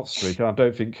won a hot streak, and I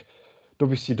don't think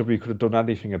WCW could have done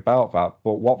anything about that.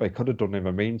 But what they could have done in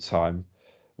the meantime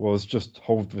was just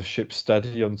hold the ship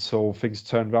steady until things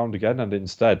turned around again. And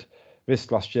instead,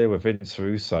 this last year with Vince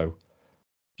Russo,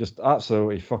 just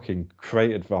absolutely fucking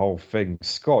created the whole thing,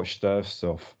 scorched earth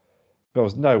stuff. There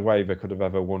was no way they could have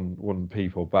ever won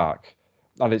people back,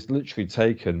 and it's literally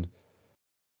taken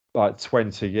like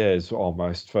 20 years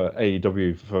almost for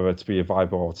AEW for it to be a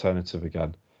viable alternative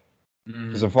again.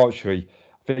 Because unfortunately,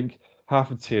 I think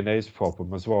half of TNA's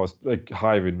problem, as well as like,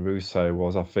 hiring Russo,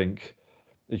 was I think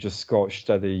it just scorched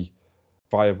steady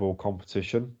viable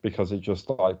competition because it just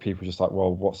like people just like,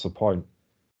 well, what's the point?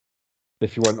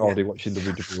 If you weren't already watching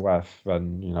WWF,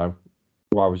 then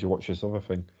why would you watch this other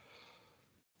thing?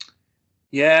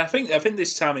 Yeah, I think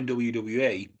this time in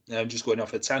WWE, I'm just going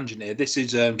off a tangent here. This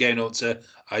is getting up to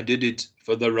I did it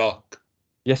for The Rock.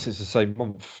 Yes, it's the same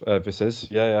month. This is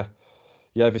yeah.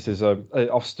 This is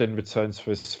Austin returns for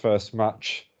his first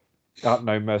match at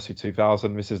No Mercy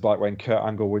 2000. This is like when Kurt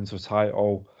Angle wins the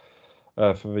title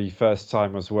for the first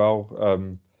time as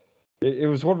well. It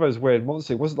was one of those weird months.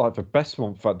 It wasn't like the best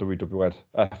month that WWF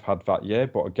had that year,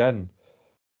 but again,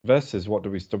 versus what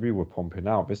WCW were pumping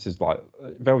out, this is like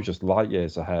they were just light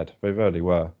years ahead. They really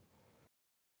were.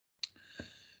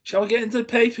 Shall we get into the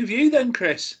pay-per-view then,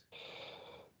 Chris?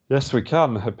 Yes, we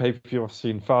can. A pay-per-view I've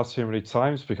seen far too many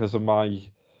times because of my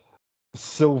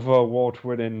silver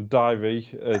award-winning diary,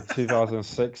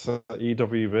 2006 at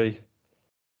EWB.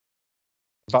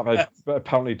 That they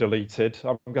apparently deleted.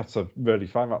 I'm going to really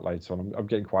find that later on. I'm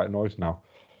getting quite annoyed now.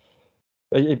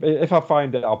 If I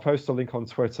find it, I'll post a link on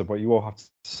Twitter, but you will have to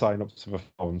sign up to the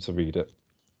phone to read it.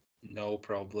 No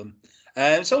problem.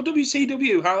 So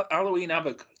WCW Halloween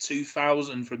Havoc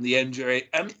 2000 from the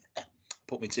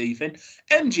put my teeth in,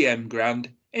 MGM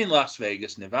Grand in Las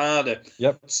Vegas, Nevada.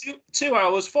 Yep. 2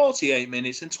 hours, 48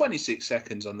 minutes and 26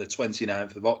 seconds on the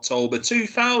 29th of October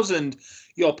 2000.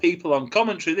 Your people on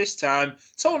commentary this time,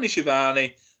 Tony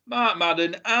Schiavone, Mark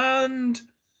Madden and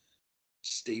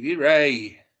Stevie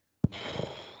Ray.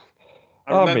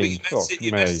 I remember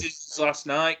you messages last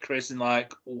night, Chris, and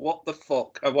like, what the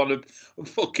fuck? I want to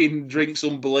fucking drink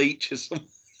some bleach or something.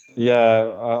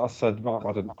 Yeah, I said Mark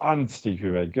Madden and Stevie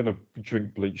Ray gonna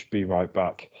drink bleach. Be right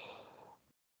back.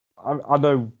 I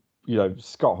know,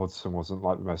 Scott Hudson wasn't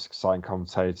like the most exciting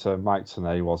commentator. Mike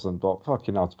Tenay wasn't, but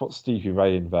fucking hell, to put Stevie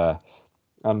Ray in there,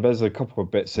 and there's a couple of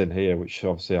bits in here which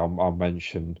obviously I'll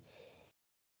mention.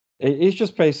 It's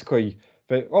just basically,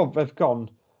 they've gone,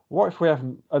 what if we have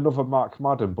another Mark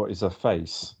Madden, but he's a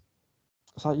face?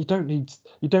 It's like, you don't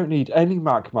need any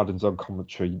Mark Maddens on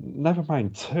commentary, never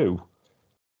mind two.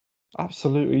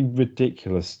 Absolutely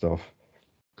ridiculous stuff.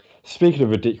 Speaking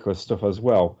of ridiculous stuff as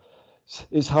well,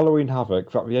 it's Halloween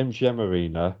Havoc at the MGM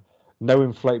Arena, no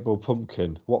inflatable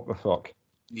pumpkin. What the fuck?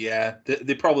 Yeah,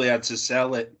 they probably had to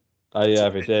sell it. Oh, yeah,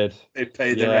 they did. They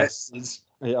paid the wrestlers.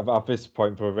 Yeah, at this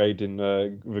point, they were raiding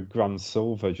the Grand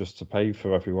Silver just to pay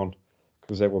for everyone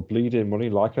because they were bleeding money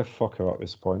like a fucker at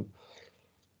this point.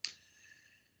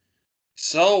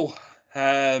 So,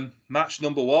 match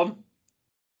number 1.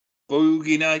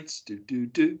 Boogie Nights,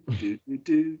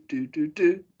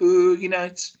 Boogie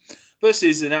Nights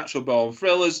versus the Natural Born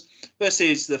Thrillers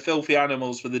versus the Filthy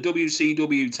Animals for the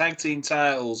WCW Tag Team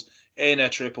titles in a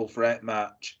triple threat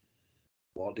match.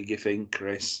 What did you think,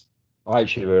 Chris? I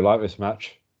actually really like this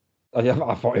match. I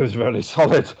thought it was really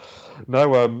solid.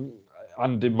 No,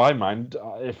 and in my mind,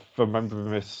 if I'm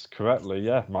remembering this correctly,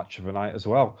 yeah, match of the night as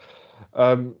well.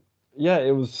 Yeah,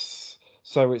 it was.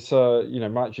 So it's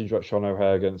Mike Ginger, Sean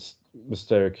O'Haire against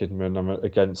Mysterio Kidman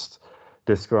against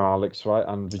Disco and Alex, right?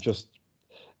 And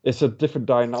it's a different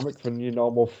dynamic than your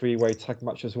normal three-way tag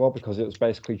match as well, because it was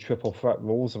basically triple threat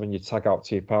rules, and then you tag out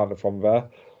to your partner from there.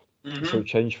 Mm-hmm. So it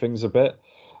changed things a bit.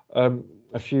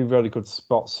 A few really good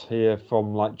spots here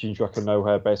from like Ginger and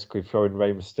O'Haire basically throwing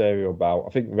Rey Mysterio about. I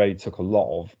think Rey took a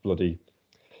lot of bloody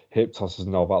hip tosses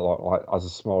and all that, like as the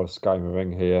smallest guy in the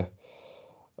ring here.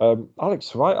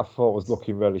 Alex Wright, I thought, was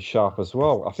looking really sharp as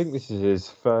well. I think this is his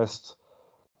first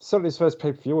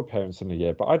pay-per-view appearance in the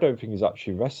year, but I don't think he's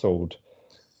actually wrestled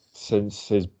since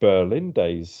his Berlin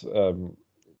days.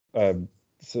 So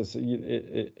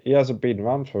he hasn't been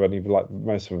around for any like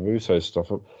most of the Russo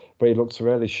stuff, but he looks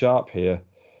really sharp here.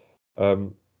 They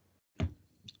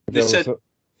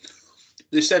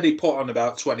said he put on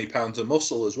about 20 pounds of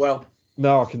muscle as well.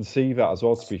 No, I can see that as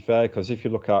well, to be fair, because if you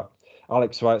look at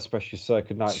Alex Wright, especially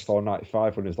circa 94,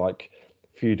 95, when he was like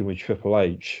feuding with Triple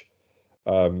H,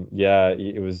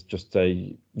 he was just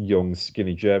a young,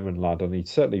 skinny German lad, and he'd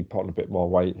certainly put on a bit more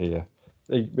weight here.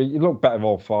 He looked better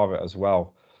all for it as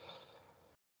well.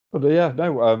 But I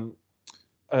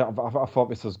thought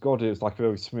this was good. It was like a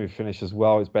really smooth finish as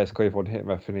well. It's basically everyone hitting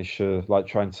their finisher, like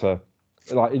trying to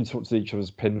interrupt each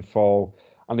other's pinfall,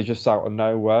 and he just out of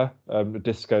nowhere, the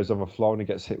disc goes on the floor and he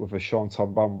gets hit with a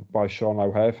Swanton bomb by Sean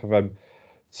O'Haire for them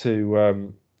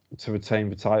to retain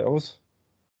the titles.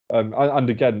 And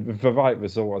again, the right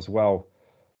result as well.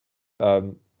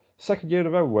 Second year in a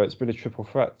row where it's been a triple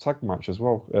threat tag match as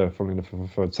well, funnily enough,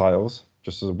 for titles.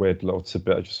 Just as a weird little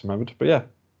tidbit I just remembered. But yeah,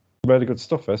 really good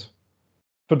stuff, this.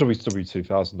 For WCW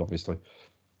 2000, obviously.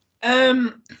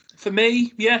 For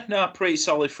me, pretty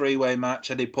solid three-way match.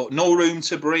 I did put no room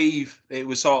to breathe. It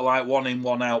was sort of like one in,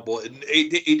 one out, but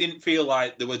it didn't feel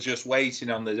like they were just waiting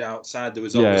on the outside. There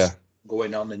was always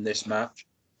going on in this match.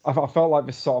 I felt like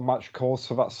this sort of match calls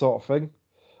for that sort of thing.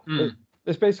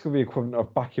 It's basically the equivalent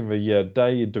of back in the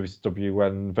day in WCW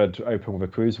when they'd open with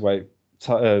a cruiserweight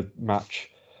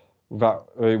match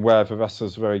where the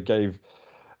wrestlers really gave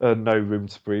no room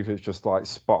to breathe. It's just like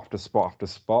spot after spot after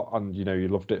spot, and you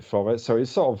loved it for it. So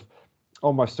it's sort of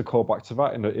almost a callback to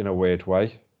that in a weird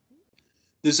way.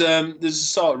 There's a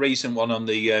sort of recent one on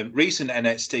the recent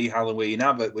NXT Halloween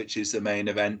Havoc, which is the main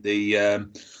event. The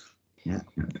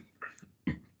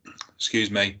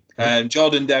excuse me,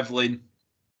 Jordan Devlin,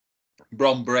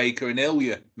 Bron Breakker, and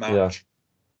Ilya match,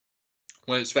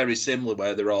 where it's very similar,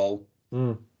 where they're all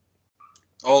in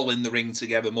the ring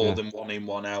together, more than one in,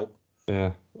 one out.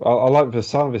 Yeah, I like the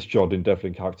sound of this Jordan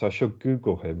Devlin character. I should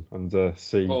Google him and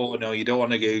see. Oh no, you don't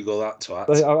want to Google that twat.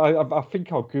 I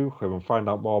think I'll Google him and find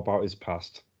out more about his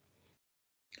past.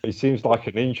 He seems like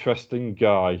an interesting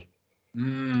guy.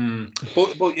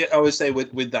 But yeah, I would say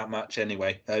with that match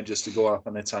anyway, just to go off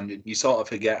on a tangent, you sort of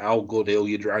forget how good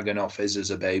Ilya Dragunov is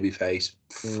as a babyface.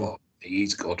 Fuck,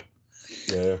 he's good.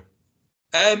 Yeah.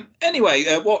 Anyway,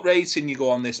 what rating you go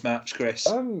on this match, Chris?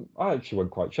 I actually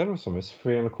went quite generous on this,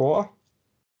 3.25.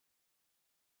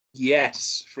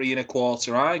 Yes,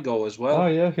 3.25. I go as well. Oh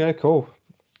yeah, cool.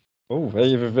 Oh,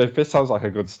 if this sounds like a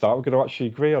good start, we're going to actually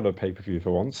agree on a pay-per-view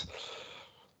for once.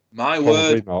 My Probably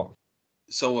word. Not.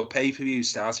 So a pay-per-view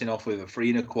starting off with a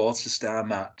 3.25 star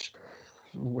match.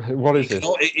 What is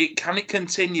it? Can it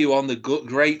continue on the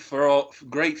great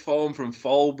form from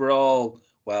Fall Brawl?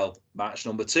 Well, match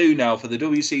number 2 now for the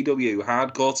WCW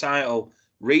Hardcore title.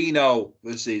 Reno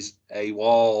versus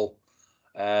AWOL.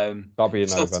 That'll be a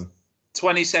no then.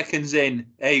 20 seconds in,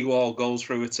 AWOL goes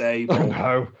through a table. Oh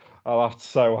no. I laughed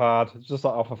so hard. Just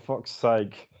like, oh, for fuck's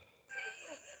sake.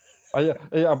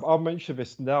 I'll mention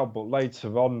this now, but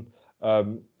later on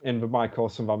in the Mike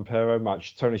Awesome Vampiro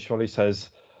match, Tony Schiavone says,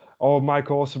 "Oh,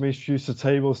 Mike Awesome introduced the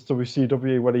tables to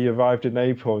WCW when he arrived in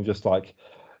April," and just like,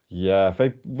 yeah,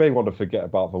 they want to forget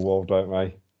about the wall, don't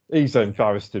they? He's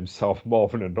embarrassed himself more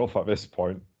than enough at this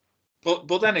point. But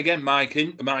then again, Mike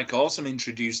Awesome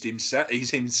introduced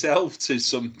himself to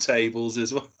some tables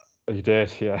as well. He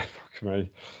did, yeah. Fuck me.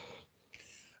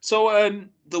 So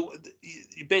the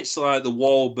bits like the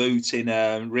wall boot in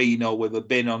Reno with a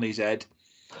bin on his head.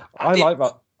 I like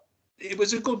that. It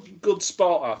was a good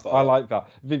spot, I thought. I like that.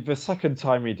 The second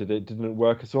time he did it didn't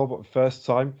work at all, but the first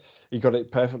time he got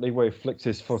it perfectly where he flicked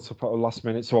his foot up at the last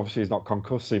minute. So obviously he's not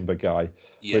concussing the guy.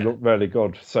 Yeah. He looked really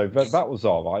good. So that was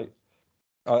all right.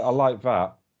 I like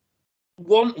that.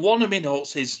 One of my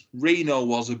notes is Reno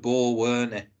was a bore,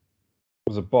 weren't he?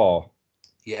 Was a bore.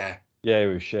 Yeah. Yeah, he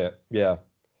was shit. Yeah.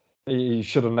 He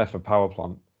should have left the power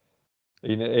plant.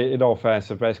 In all fairness,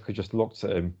 I basically just looked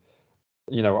at him,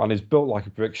 and he's built like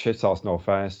a brick shithouse, no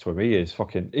fairness to him. He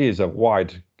is a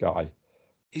wide guy.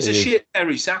 He's a shit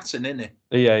Harry Saturn, isn't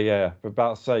he? Yeah. But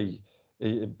about to say,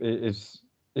 it's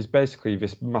basically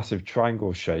this massive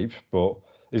triangle shape, but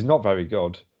he's not very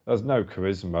good. There's no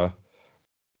charisma.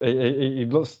 He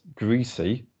looks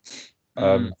greasy.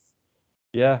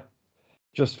 Yeah.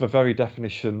 Just the very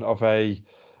definition of a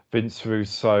Vince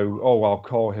Russo, I'll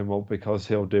call him up because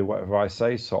he'll do whatever I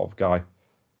say sort of guy.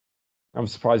 I'm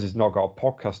surprised he's not got a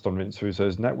podcast on Vince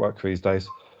Russo's network these days.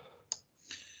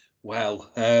 Well,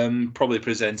 probably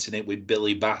presenting it with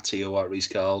Billy Batty or whatever he's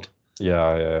called.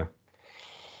 Yeah.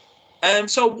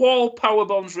 So Wall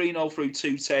powerbombs Reno through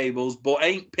two tables, but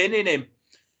ain't pinning him.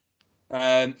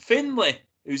 Finlay,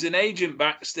 who's an agent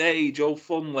backstage,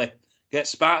 funnily, gets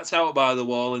sparked out by the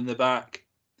Wall in the back.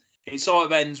 It sort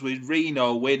of ends with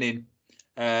Reno winning.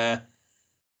 I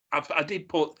did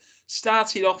put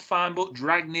started off fine, but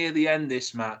dragged near the end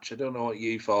this match. I don't know what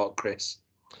you thought, Chris.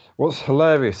 What's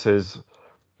hilarious is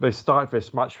they started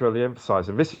this match really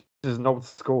emphasising this is an old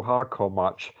school hardcore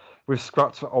match. We've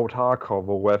scrapped the old hardcore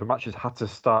rule where the matches had to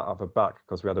start at the back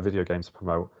because we had a video game to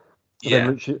promote. Yeah.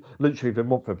 And then literally the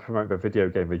month they promote the video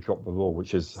game, they dropped the rule,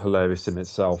 which is hilarious in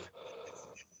itself.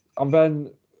 And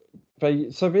then they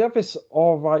have this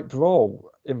all right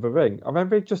brawl in the ring, and then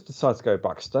they just decide to go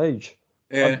backstage.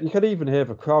 Yeah. And you can even hear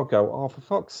the crowd go, "Oh, for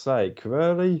fuck's sake,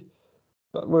 really?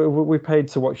 We paid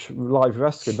to watch live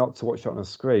wrestling, not to watch it on a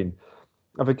screen."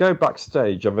 And they go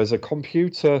backstage, and there's a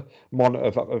computer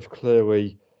monitor that they've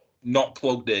clearly not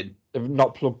plugged in.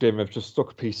 They've just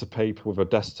stuck a piece of paper with a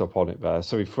desktop on it there,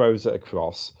 so he throws it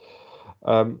across.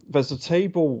 There's a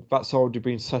table that's already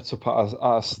been set up at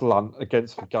a slant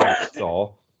against the guy's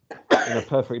door in a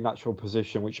perfectly natural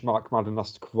position, which Mark Madden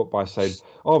has to cover up by saying,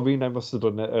 Reno must have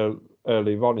done it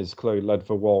earlier on. He's clearly led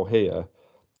the Wall here.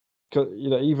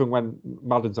 Even when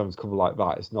Madden's having to cover like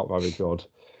that, it's not very good.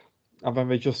 And then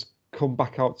they just come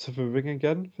back out to the ring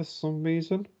again for some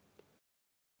reason.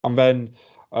 And then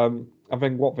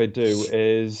what they do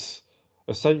is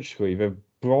essentially they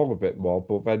brawl a bit more,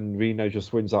 but then Reno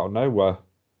just wins out of nowhere.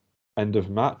 End of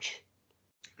match.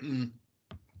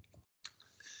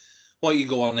 What you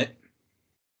go on it?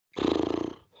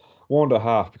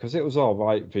 1.5, because it was all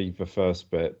right the first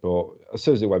bit, but as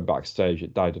soon as it went backstage,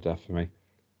 it died a death for me.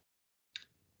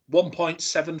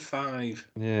 1.75.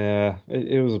 Yeah,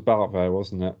 it was about there,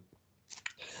 wasn't it?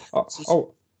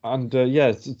 To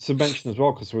mention as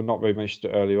well, because we're not really mentioned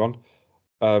it earlier on,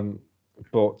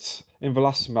 but in the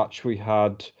last match we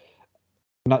had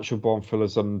Natural Born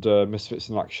Fillers and Misfits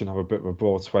in Action have a bit of a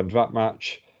brawl to end that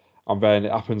match, and then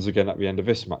it happens again at the end of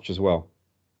this match as well.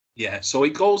 Yeah, so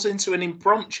it goes into an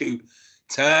impromptu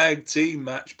tag team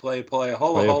match, player,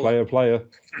 holla. Player.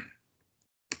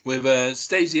 With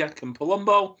Stasiak and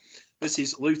Palumbo. This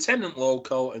is Lieutenant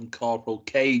Loco and Corporal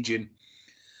Cajun.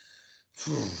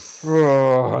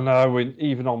 No,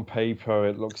 even on paper,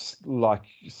 it looks like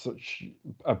such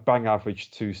a bang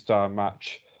average 2-star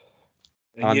match.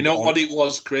 And you know what it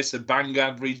was, Chris? A bang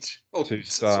average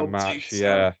 2-star match,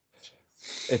 yeah.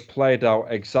 It played out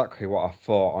exactly what I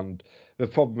thought, and the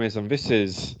problem is, and this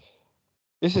is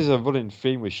a running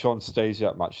theme with Shawn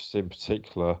Stasiak matches in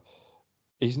particular,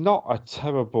 he's not a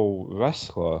terrible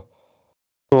wrestler,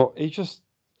 but he just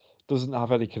doesn't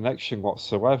have any connection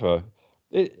whatsoever.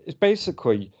 It's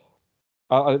basically,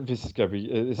 this is going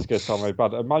to sound very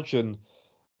bad. Imagine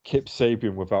Kip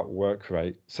Sabian without work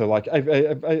rate. So like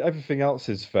everything else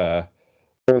is fair,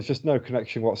 but there's just no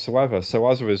connection whatsoever. So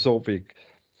as a result,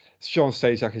 Shawn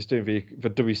Stasiak is doing the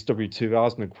WCW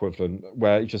 2000 equivalent,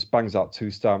 where he just bangs out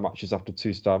 2-star matches after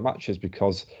 2-star matches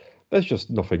because there's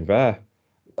just nothing there,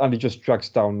 and he just drags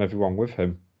down everyone with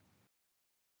him.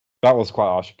 That was quite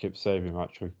harsh to keep saving,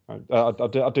 actually.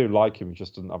 I do like him. He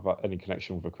just doesn't have any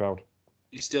connection with the crowd.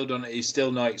 He's still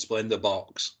not explained the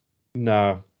box.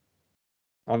 No.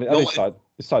 And No, he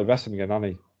started wrestling again,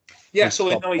 hasn't he? yeah. He's So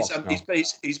stopped no, boxing now.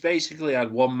 he's basically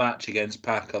had one match against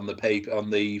Pac on the paper on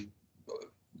the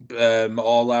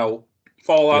All Out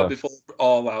Fallout before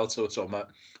All Out or something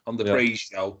on the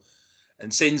pre-show,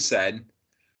 and since then,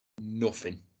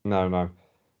 nothing. No.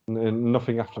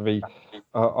 Nothing after the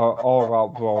All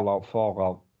Out, Brawl Out,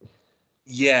 Fallout.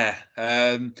 Yeah,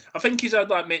 I think he's had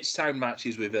like mixed-time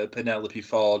matches with Penelope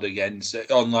Ford against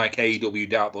on like AEW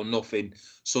Dark, but nothing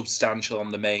substantial on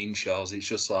the main shows. It's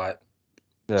just like,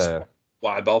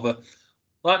 why bother?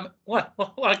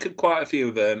 Like quite a few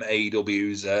of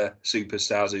AEW's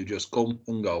superstars who just come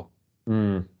and go.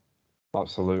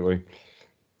 Absolutely.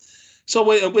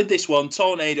 So with this one,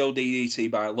 Tornado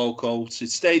DDT by Loco to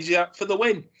stage up for the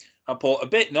win. I thought a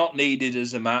bit not needed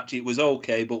as a match. It was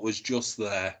okay, but was just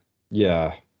there.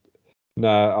 Yeah. No,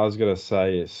 I was gonna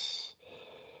say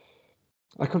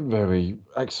I couldn't really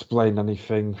explain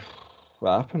anything that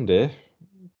happened here.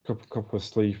 Couple of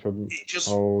sleeper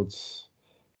holds,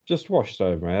 just washed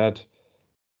over my head.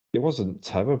 It wasn't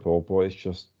terrible, but it's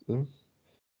just.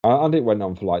 And it went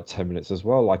on for like 10 minutes as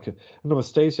well. Like another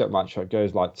stage up match that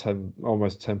goes like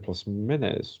almost 10 plus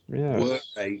minutes. Yeah.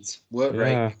 Work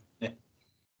rate.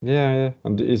 Yeah.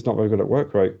 And he's not very good at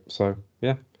work rate. So,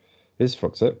 yeah, he's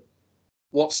fucked it.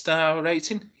 What star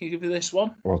rating you give this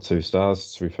one? Well, 2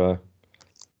 stars, to be fair.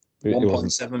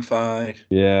 1.75.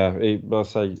 Yeah, I'll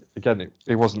say, again,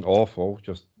 it wasn't awful.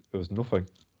 Just, there was nothing.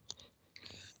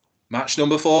 Match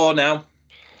number 4 now.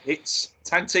 It's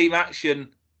tag team action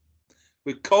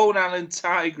with Conan and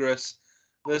Tigress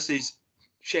versus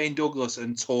Shane Douglas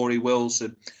and Tori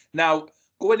Wilson. Now,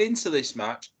 going into this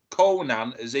match,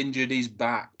 Conan has injured his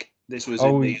back. This was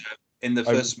in the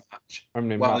first match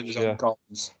while he was on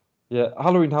comms. Yeah,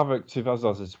 Halloween Havoc 2000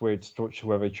 has this weird structure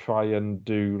where they try and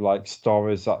do like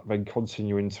stories that then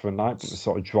continue into the night, but they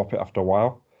sort of drop it after a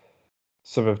while.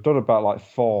 So they've done about like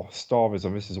 4 stories,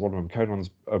 and this is one of them.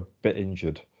 Conan's a bit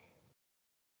injured.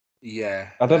 Yeah.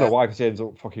 I don't know why, because he ends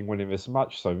up fucking winning this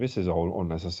match, so this is all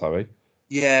unnecessary.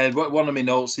 Yeah, one of my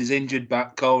notes is injured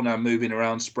back Conan moving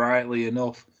around sprightly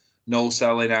enough, no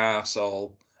selling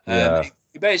arsehole. Yeah.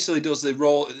 He basically does the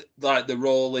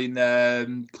rolling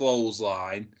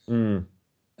clothesline.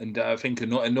 And I think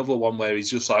another one where he's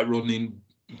just like running,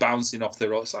 bouncing off the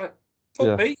rope. It's like,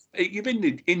 fuck me, you've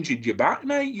been injured your back,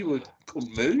 mate. You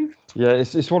couldn't move. Yeah,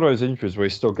 it's one of those injuries where he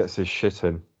still gets his shit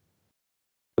in.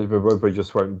 But he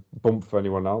just won't bump for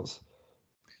anyone else.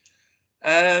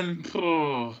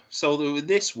 So with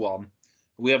this one,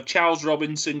 we have Charles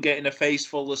Robinson getting a face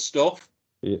full of stuff.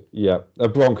 Yeah, a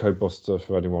Bronco Buster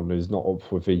for anyone who's not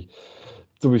up with the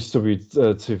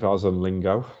WCW 2000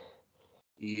 lingo.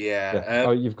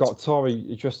 Yeah. You've got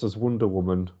Tori dressed as Wonder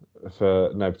Woman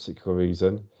for no particular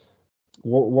reason.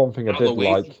 One thing I did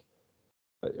like,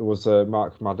 it was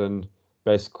Mark Madden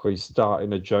basically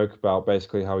starting a joke about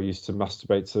basically how he used to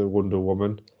masturbate to Wonder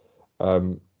Woman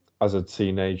as a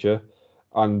teenager.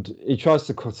 And he tries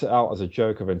to cut it out as a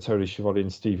joke, and then Tony Schiavone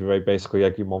and Stevie Ray basically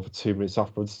egg him on for 2 minutes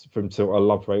afterwards for him to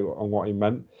elaborate on what he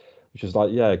meant, which is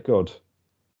like, yeah, good.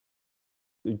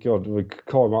 God, we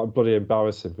call him out bloody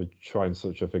embarrassing for trying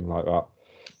such a thing like that.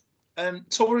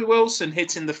 Tori Wilson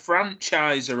hitting the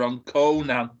franchiser on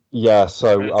Conan. Yeah,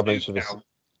 so I mentioned this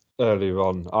earlier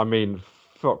on. I mean,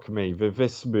 fuck me,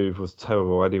 this move was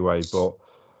terrible anyway, but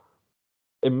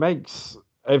it makes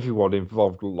everyone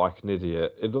involved look like an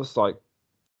idiot. It looks like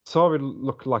Tori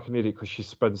looked like an idiot because she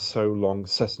spent so long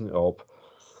setting it up.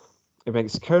 It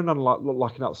makes Conan look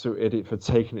like an absolute idiot for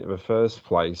taking it in the first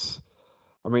place.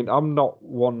 I mean, I'm not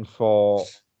one for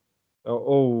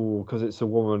because it's a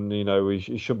woman,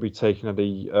 he should be taking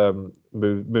any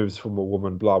moves from a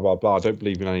woman, blah blah blah. I don't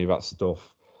believe in any of that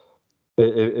stuff.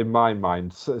 In my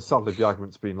mind, sadly, the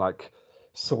argument's been like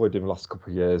solid in the last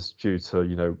couple of years due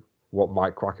to what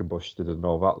Mike Quackenbush did and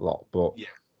all that lot. But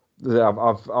yeah,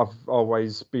 I've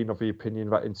always been of the opinion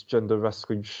that intergender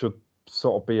wrestling should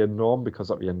sort of be a norm,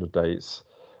 because at the end of the day,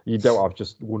 you don't have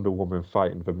just Wonder Woman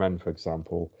fighting for men, for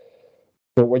example.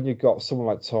 But when you've got someone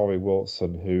like Tori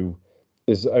Wilson, who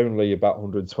is only about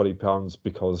 120 pounds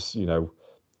because,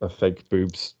 her fake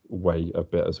boobs weigh a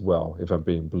bit as well, if I'm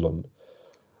being blunt,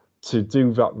 to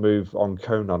do that move on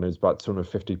Conan is about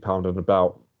 250 pounds and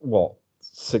about,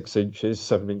 6 inches,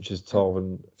 7 inches tall,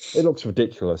 and it looks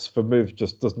ridiculous. The move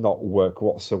just does not work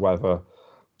whatsoever.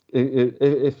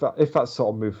 If that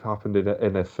sort of move happened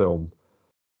in a film,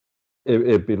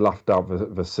 it'd be laughed out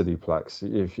the Cineplex,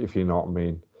 if you know what I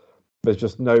mean. There's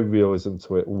just no realism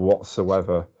to it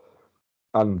whatsoever.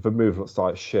 and the move looks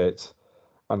like shit.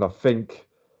 And I think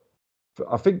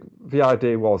the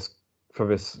idea was for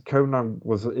this, Conan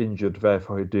was injured,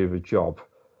 therefore he'd do the job.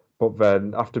 But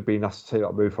then, after being asked to take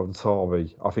that move from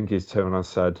Tori, I think he's turned and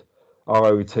said, I'll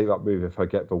only take that move if I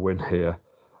get the win here.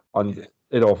 And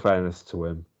in all fairness to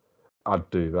him, I'd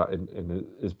do that in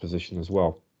his position as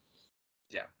well.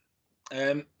 Yeah.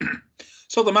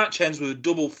 So the match ends with a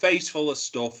double face full of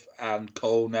stuff, and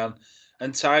Conan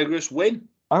and Tigress win.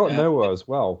 Out of nowhere as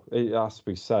well, it has to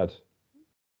be said.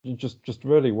 Just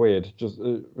really weird.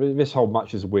 This whole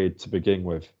match is weird to begin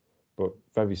with, but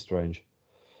very strange.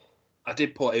 I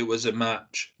did put it was a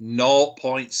match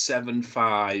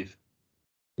 0.75.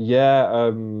 Yeah,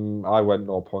 I went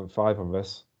 0.5 on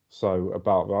this, so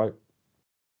about right.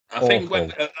 I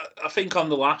think on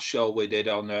the last show we did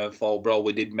on Fall Brawl,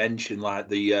 we did mention like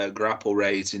the grapple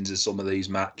ratings of some of these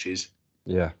matches.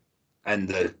 Yeah,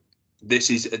 and this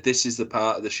is the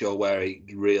part of the show where it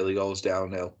really goes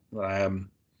downhill.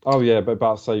 Oh yeah, but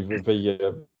about say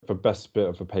the best bit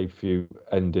of the pay-per-view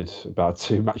ended about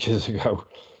 2 matches ago.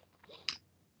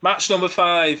 Match number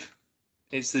 5.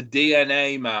 It's the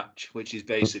DNA match, which is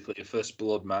basically a first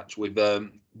blood match with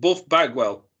Buff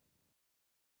Bagwell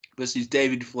versus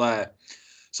David Flair.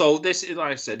 So this,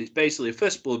 like I said, it's basically a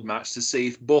first blood match to see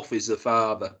if Buff is the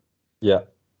father. Yeah.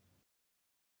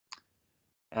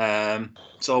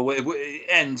 So it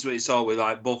ends with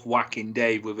like Buff whacking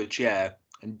Dave with a chair,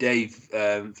 and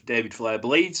David Flair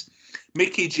bleeds.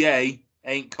 Mickey J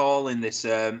ain't calling this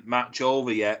match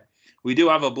over yet. We do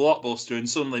have a blockbuster, and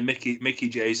suddenly Mickey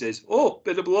J says, "Oh,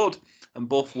 bit of blood," and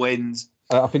Buff wins.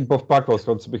 I think Buff Bagwell's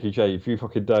gone to Mickey J. If you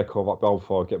fucking dare call that bell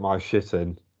for, get my shit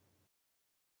in.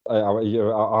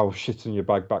 I'll shit in your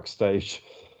bag backstage.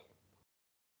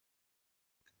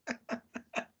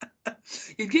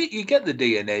 You get the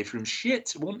DNA from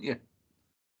shit, wouldn't you?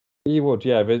 You would,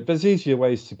 yeah. But there's easier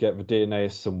ways to get the DNA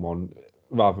of someone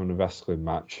rather than a wrestling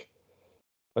match.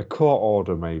 A court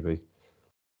order, maybe.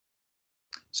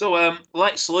 So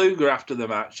Lex Luger after the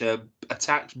match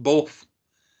attacks Buff.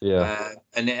 Yeah.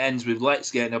 And it ends with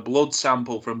Lex getting a blood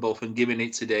sample from Buff and giving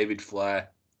it to David Flair,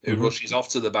 who rushes off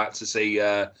to the back to see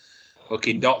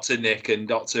fucking Dr. Nick and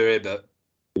Dr. Hibbert.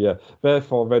 Yeah.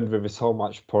 Therefore, then with this whole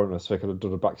match pointless, they could have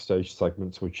done a backstage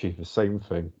segment to achieve the same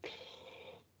thing.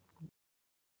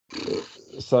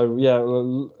 So yeah,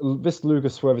 this Luger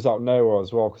swerve is out of nowhere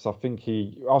as well, because I think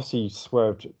he obviously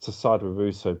swerved to side with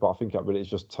Russo, but I think that really is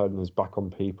just turning his back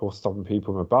on people, stopping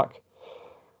people in the back.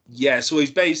 Yeah, so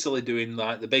he's basically doing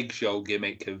like the Big Show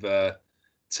gimmick of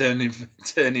turning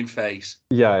face.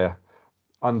 Yeah.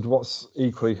 And what's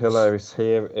equally hilarious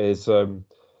here is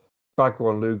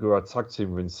Bagwell and Luger are tag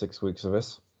team within 6 weeks of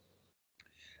this.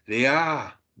 They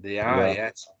are, Yeah.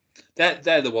 yes.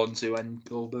 They're the ones who end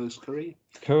Goldberg's career.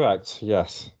 Correct,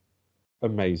 yes.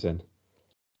 Amazing.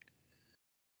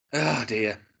 Oh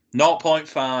dear.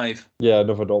 0.5. Yeah,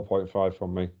 another 0.5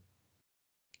 from me.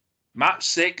 Match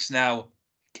 6 now.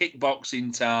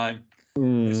 Kickboxing time.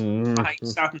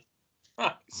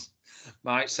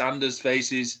 Mike Sanders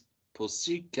faces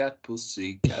Pussycat.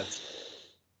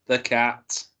 The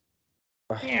cat.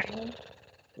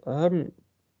 I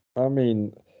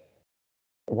mean,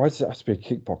 why does it have to be a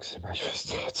kickboxing match for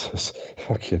starters?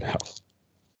 Fucking hell.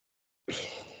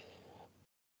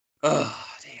 Oh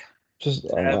dear. Just,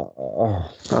 I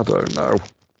don't know.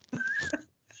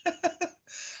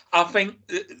 I think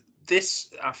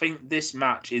this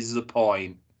match is the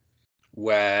point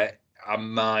where I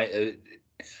might.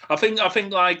 I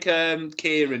think like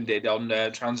Kieran did on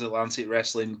Transatlantic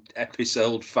Wrestling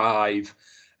episode 5,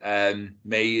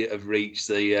 may have reached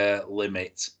the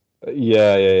limit.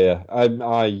 Yeah.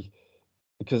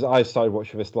 Because I started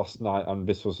watching this last night, and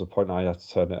this was the point I had to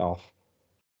turn it off.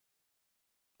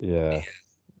 Yeah.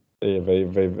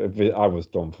 I was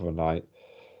done for the night.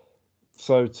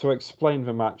 So to explain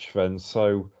the match then,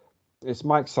 so it's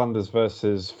Mike Sanders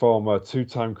versus former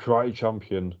 2-time karate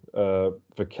champion,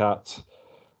 the Cat.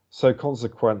 So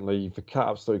consequently, the Cat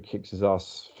absolutely kicks his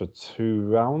ass for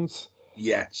 2 rounds.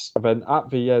 Yes. And then at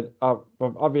the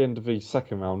end of the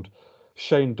second round,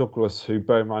 Shane Douglas, who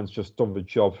bear in mind's just done the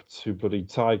job to bloody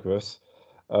Tigress,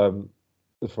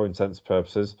 for intents and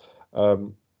purposes,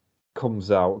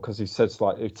 comes out because he says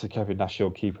like to Kevin Nash,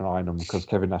 he'll keep an eye on him because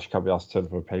Kevin Nash can't be asked to turn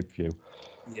for a pay-per-view.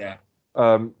 Yeah.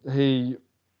 He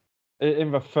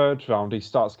in the third round he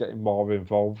starts getting more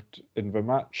involved in the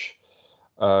match.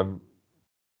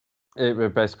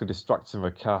 It basically distracting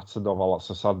the Cat and all lots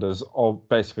of Sanders, or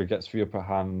basically gets the upper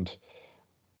hand.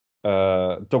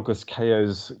 Douglas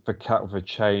KOs the Cat with a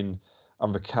chain,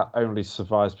 and the Cat only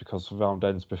survives because the round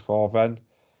ends before then.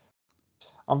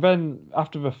 And then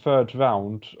after the third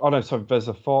round, oh no, sorry, there's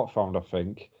a fourth round, I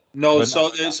think. No, When,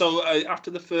 so after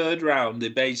the third round, they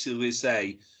basically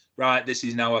say, right, this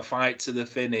is now a fight to the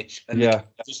finish, and the yeah,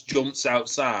 kid just jumps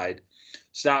outside,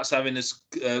 starts having a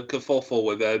kerfuffle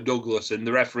with Douglas, and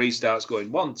the referee starts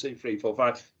going 1, 2, 3, 4,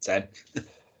 5, 10.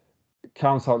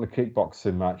 counts out the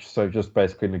kickboxing match, so just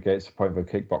basically negates the point of a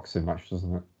kickboxing match,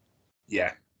 doesn't it?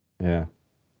 Yeah, Yeah.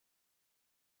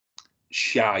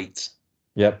 shite.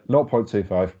 Yep,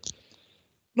 0.25.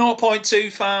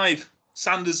 0.25.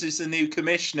 Sanders is the new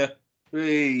commissioner.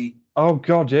 Oh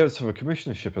God, yeah, it was for the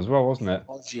commissionership as well, wasn't it?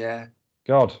 Oh, yeah.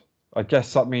 God, I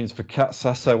guess that means for Cat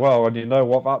SOL, and you know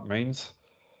what that means.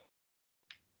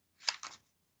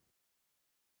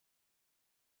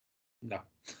 No.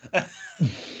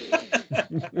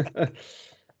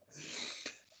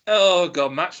 Oh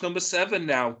God, match number 7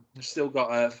 now. We've still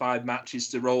got 5 matches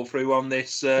to roll through on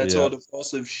this tour de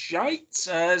force of shite.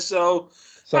 So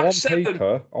match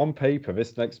on paper,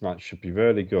 this next match should be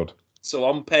really good. So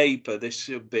on paper, this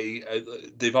should be.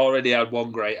 They've already had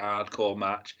one great hardcore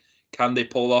match. Can they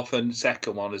pull off a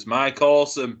second one? As Mike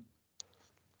Awesome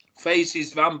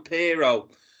faces Vampiro.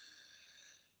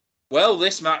 Well,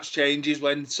 this match changes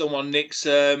when someone nicks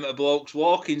a bloke's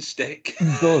walking stick.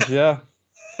 It does, yeah.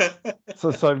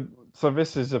 So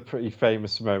this is a pretty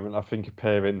famous moment, I think,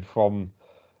 appearing from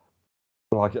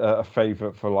like a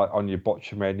favourite for like on your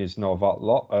Botchamanias and all that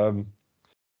lot.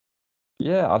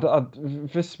 Yeah,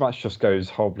 this match just goes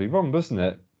horribly wrong, doesn't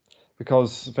it?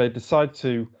 Because they decide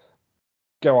to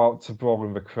go out to brawl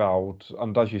in the crowd,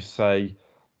 and as you say,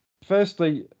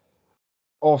 firstly,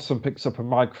 Awesome picks up a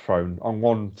microphone on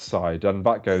one side, and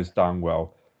that goes down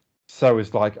well. So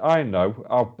it's like, I know,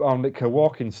 I'll nick a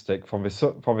walking stick from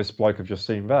this bloke I've just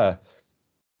seen there.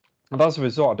 And as a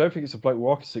result, I don't think it's a bloke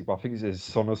walking stick, but I think it's his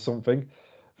son or something.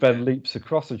 Then leaps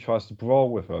across and tries to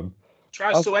brawl with him.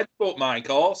 Tries to headbutt Mike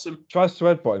Awesome. Tries to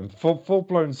headbutt him. Full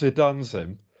blown Zidane's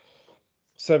him.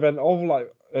 So then all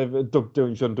like Doug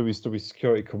and John WCW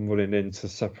security come running in to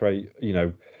separate, you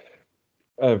know,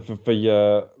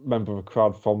 the member of the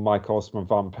crowd from Mike Awesome and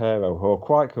Vampiro, who are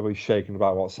quite clearly shaken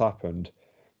about what's happened.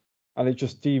 And it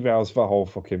just derails the whole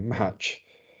fucking match.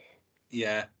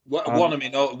 Yeah. One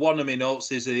of my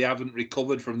notes is that they haven't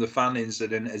recovered from the fan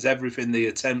incident as everything they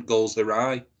attempt goes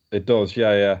awry. It does,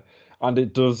 yeah. And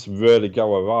it does really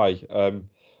go awry.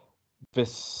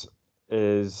 This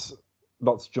is,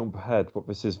 not to jump ahead, but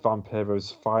this is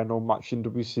Vampiro's final match in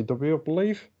WCW, I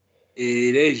believe.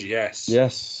 It is, yes.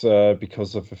 Yes,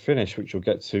 because of the finish, which we'll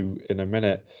get to in a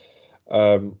minute.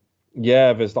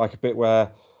 Yeah, there's like a bit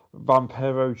where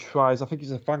Vampiro tries, I think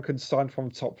it's a Frankenstein from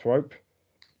top rope,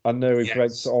 and there he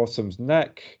breaks Awesome's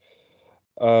neck.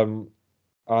 And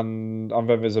then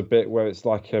there's a bit where it's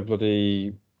like a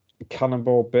bloody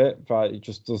cannonball bit that it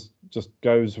just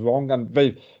goes wrong, and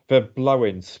they're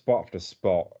blowing spot after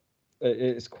spot.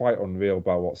 It's quite unreal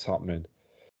about what's happening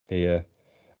here.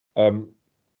 Then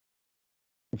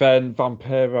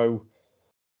Vampiro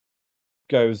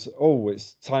goes, oh,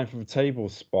 it's time for the table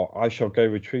spot. I shall go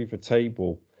retrieve the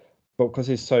table. But because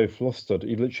he's so flustered,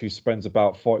 he literally spends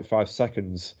about 45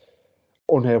 seconds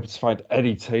unable to find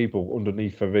any table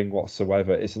underneath the ring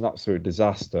whatsoever. It's an absolute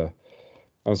disaster.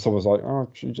 And someone's like, oh,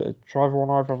 try the one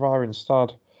over there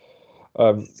instead.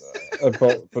 But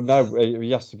no,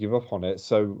 he has to give up on it.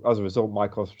 So as a result,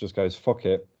 Michael just goes, fuck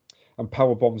it, and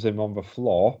power bombs him on the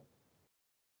floor.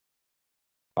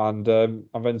 And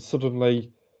then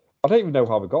suddenly, I don't even know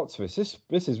how we got to this.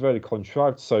 This is really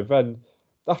contrived. So then,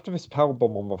 after this power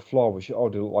bomb on the floor, which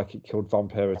already looked like it killed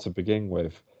Vampiro to begin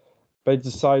with,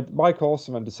 Mike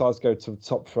Awesome then decides to go to the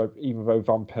top rope, even though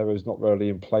Vampiro's not really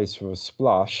in place for a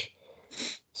splash.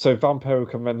 So Vampiro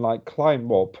can then like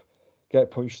climb up,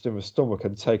 get punched in the stomach,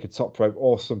 and take a top rope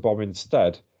Awesome bomb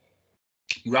instead.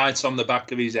 Right on the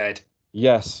back of his head.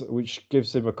 Yes, which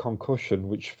gives him a concussion,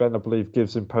 which then I believe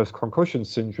gives him post-concussion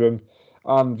syndrome.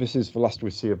 And this is the last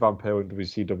we see of Vampiro in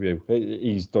WCW.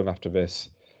 He's done after this.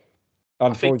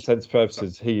 And for all intents and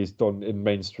purposes, he is done in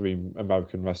mainstream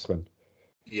American wrestling.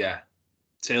 Yeah.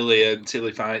 Till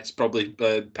he fights probably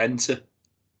Penta.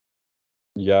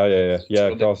 Yeah,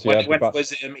 of course. When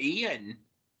was it Ian?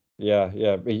 Yeah.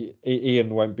 Ian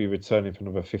won't be returning for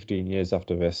another 15 years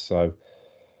after this, so...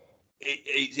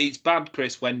 It's bad,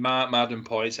 Chris, when Mark Madden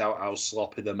points out how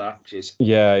sloppy the match is.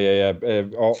 Yeah.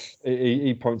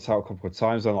 He points out a couple of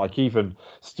times, and like even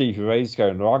Stevie Ray's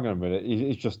going, hang on a minute,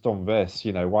 he's just done this,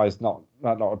 you know, why is that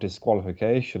not a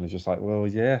disqualification? It's just like, well,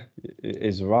 yeah, it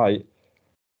is right.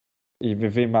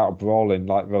 Even the amount of brawling,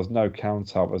 like there was no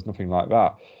count out, there's nothing like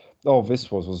that. All this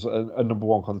was a number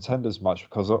one contenders match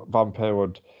because Vampiro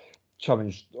had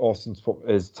challenged Austin to put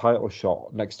his title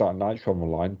shot next night Nitro on the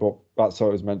line, but that's how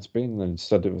it was meant to be. And then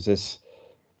instead it was this.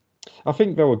 I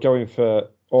think they were going for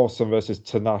Awesome versus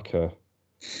Tanaka,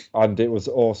 and it was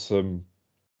Awesome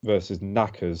versus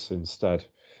Knackers instead.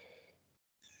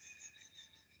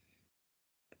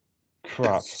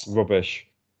 Crap, rubbish.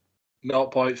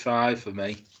 0.5 for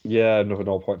me. Yeah, another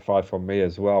 0.5 from me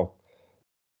as well.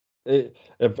 A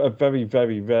very,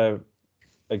 very rare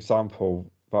example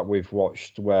that we've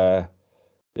watched where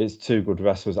it's two good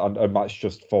wrestlers and a match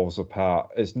just falls apart.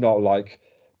 It's not like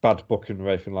bad booking or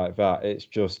anything like that. It's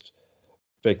just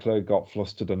they clearly got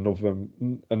flustered and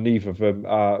neither of them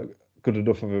are good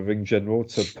enough of a ring general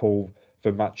to pull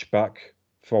the match back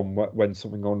from when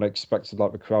something unexpected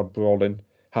like the crowd brawling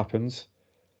happens.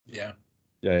 Yeah.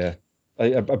 Yeah.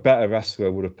 A better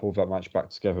wrestler would have pulled that match back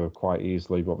together quite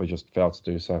easily, but they just failed to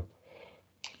do so.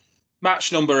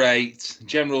 Match number 8,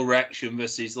 General Rection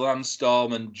versus Lance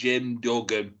Storm and Jim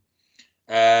Duggan.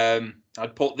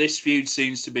 I'd put this feud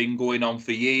seems to have been going on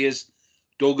for years.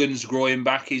 Duggan's growing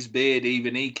back his beard.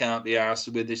 Even he can't be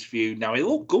arsed with this feud. Now, he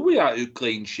looked good without a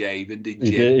clean shaven, did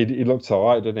Jim? He looked all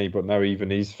right, didn't he? But now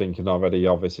even he's thinking already,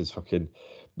 oh, this is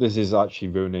actually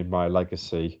ruining my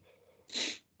legacy.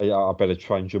 I better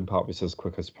try and jump out this as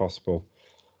quick as possible.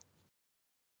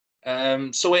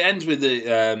 So it ends with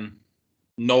the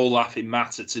no laughing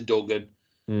matter to Duggan.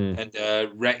 And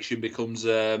Rection becomes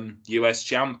US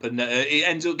champ, and it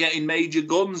ends up getting Major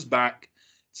Guns back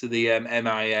to the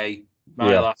MIA.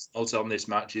 My last note on this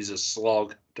match is a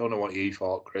slog. Don't know what you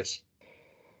thought, Chris.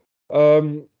 A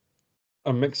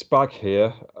mixed bag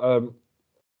here.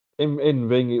 In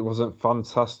ring, it wasn't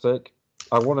fantastic.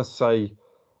 I want to say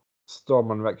Storm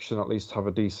and Rection at least have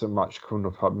a decent match coming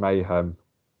up at Mayhem.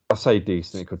 I say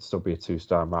decent; it could still be a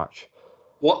 2-star match.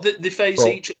 What they face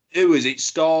each? Who is it?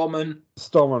 Storm and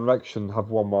Rection have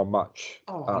one more match.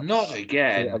 Oh, not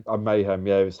again! At Mayhem,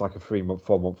 yeah, it's like a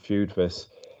 4-month feud. This.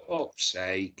 Fuck's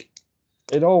sake!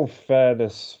 In all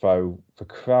fairness, though, the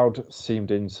crowd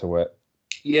seemed into it.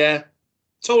 Yeah,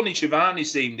 Tony Schiavone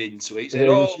seemed into it. He said,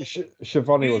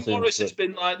 Schiavone was into it. Morris has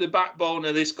been like the backbone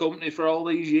of this company for all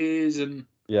these years, and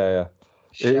yeah.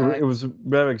 It was a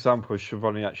rare example of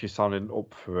Schiavone actually signing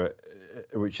up for it,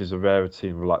 which is a rarity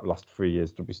in like the last 3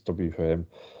 years WCW for him.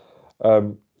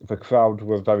 The crowd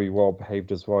were very well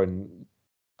behaved as well, and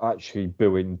actually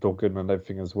booing Duggan and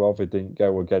everything as well. They didn't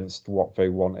go against what they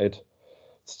wanted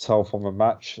to tell from the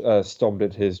match. Storm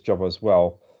did his job as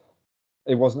well.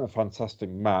 It wasn't a fantastic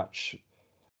match,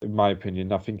 in my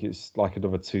opinion. I think it's like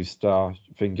another 2-star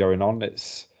thing going on.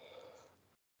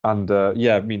 I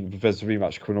mean, there's a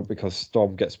rematch coming up because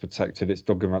Storm gets protected. It's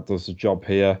Duggan that does the job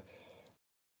here.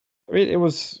 I mean, it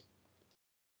was.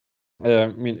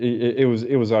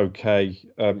 It was okay.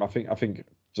 I think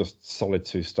just solid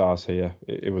 2 stars here.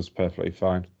 It was perfectly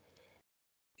fine.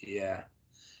 Yeah.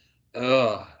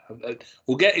 We'll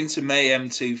get into Mayhem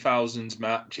 2000s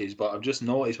matches, but I've just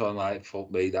noticed one like, fuck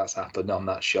me, that's happened on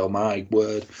that show. My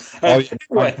word.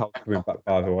 Anyway. Coming back,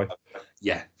 by the way.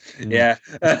 Yeah.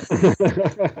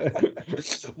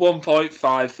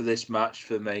 1.5 for this match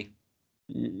for me.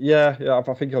 Yeah.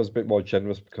 I think I was a bit more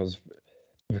generous because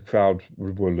the crowd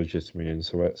were legitimately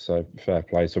into it, so fair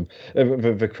play. So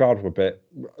the crowd were a bit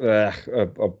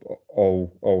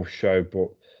all show, but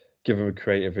given the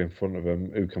creative in front of them,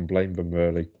 who can blame them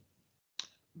really?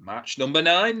 Match number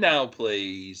 9 now,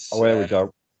 please. Oh, here we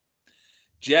go.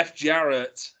 Jeff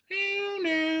Jarrett.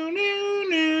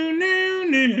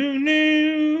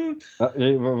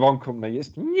 Wrong company.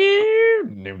 It's no,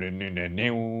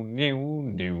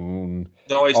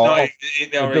 it's not.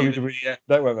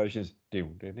 That way versions.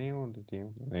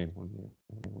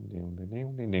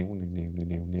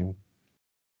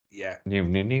 Yeah.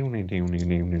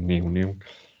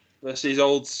 Versus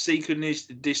old Seek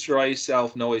and Destroy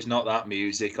Yourself. No, it's not that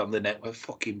music on the network.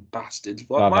 Fucking bastards.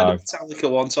 Why do Metallica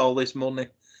want all this money?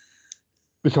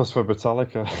 Because for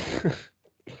Metallica.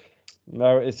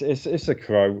 No, it's a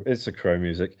crow. It's a crow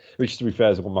music, which to be fair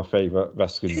is one of my favourite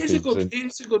wrestling themes.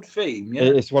 It's a good theme, yeah.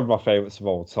 It's one of my favourites of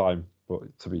all time,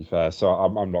 but to be fair, so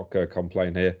I'm not going to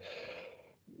complain here.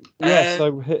 Yeah,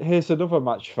 so here's another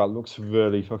match that looks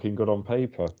really fucking good on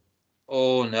paper.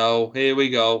 Oh no, here we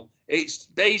go. It's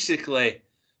basically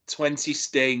 20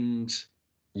 Stings.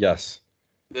 Yes.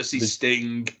 Versus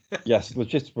Sting. Yes,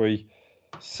 legitimately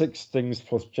 6 Stings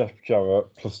plus Jeff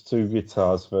Jarrett plus 2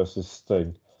 guitars versus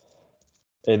Sting.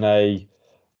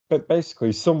 But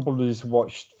basically somebody's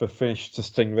watched the finish to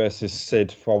Sting versus Sid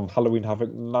from Halloween Havoc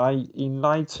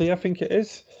 1990, I think it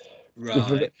is.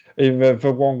 Right.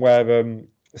 The one where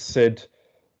Sid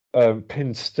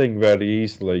pinned Sting really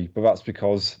easily, but that's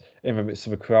because in the midst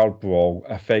of a crowd brawl,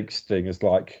 a fake Sting is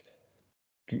like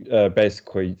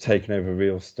basically taking over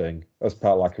real Sting as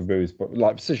part of like a ruse, but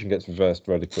like position gets reversed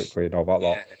really quickly and all that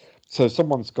lot. So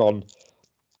someone's gone,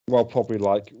 well, probably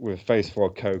like with a face full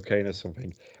of cocaine or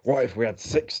something. What if we had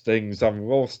 6 Stings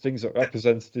and all Stings that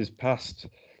represented his past?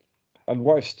 And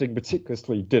what if Sting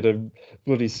meticulously did a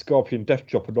bloody scorpion death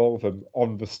drop on all of them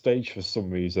on the stage for some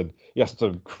reason? He has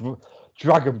to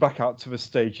drag them back out to the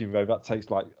staging row. That takes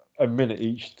like a minute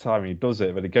each time he does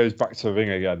it, but he goes back to the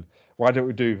ring again. Why don't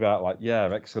we do that? Like, yeah,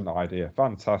 excellent idea.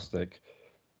 Fantastic.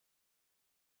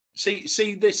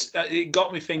 See this, it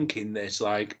got me thinking this,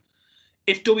 like,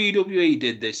 if WWE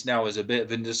did this now as a bit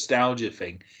of a nostalgia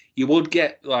thing, you would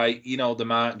get, like, you know, the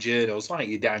Mark Journals, like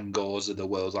your Dan Gores of the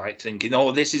world, like thinking,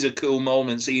 oh, this is a cool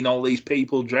moment, seeing all these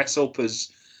people dress up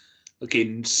as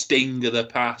looking Sting of the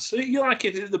past. You like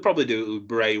it? They'll probably do it with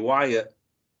Bray Wyatt.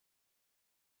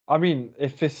 I mean,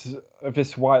 if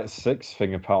this White Six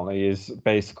thing apparently is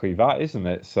basically that, isn't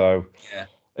it? So Yeah.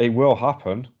 it will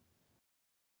happen.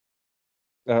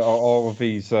 All of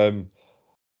these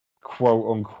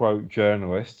quote unquote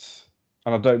journalists,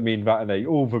 and I don't mean that in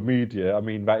the media. I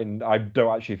mean that in I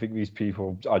don't actually think these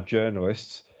people are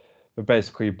journalists. But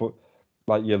basically, but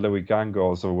like your Louis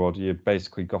Gangors of the world, you're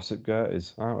basically gossip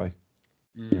gerties, aren't we?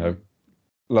 You know,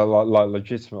 like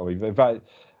legitimately.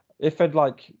 If they'd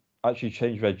like actually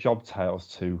change their job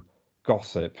titles to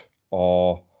gossip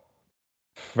or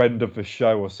friend of the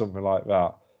show or something like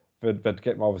that, they'd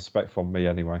get more respect from me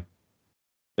anyway.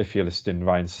 If you're listening,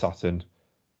 Ryan Satin,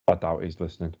 I doubt he's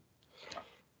listening.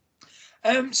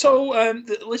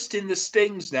 Listing the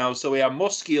Stings now. So we have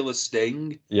Muscular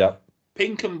Sting, Yeah,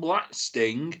 Pink and Black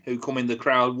Sting, who come in the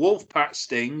crowd, Wolfpack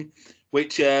Sting,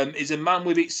 which is a man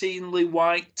with exceedingly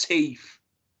white teeth.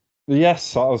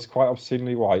 yes, that was quite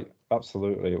obscenely white.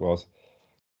 Absolutely, it was.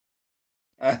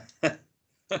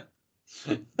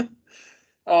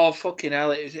 Oh, fucking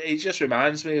hell. It just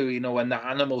reminds me of, you know, when that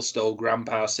animal stole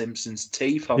Grandpa Simpson's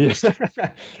teeth on Yeah,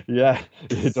 the yeah,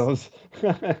 it does.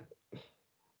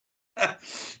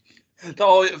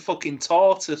 Oh, it fucking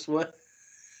tortoise were.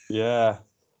 Yeah,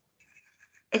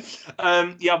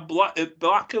 Yeah,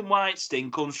 black and white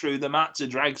Sting comes through the mat to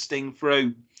drag Sting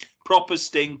through. Proper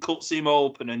Sting cuts him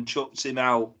open and chucks him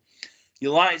out.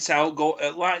 Your lights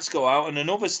go out, and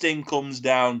another Sting comes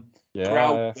down.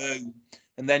 Crowd yeah. boo,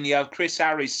 and then you have Chris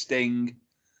Harris Sting.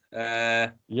 Who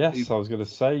Yes, I was going to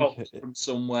say. pops from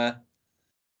somewhere.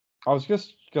 I was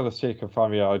just going to see if I can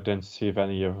find the identity of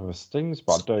any of the Stings,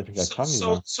 but I don't think I can, you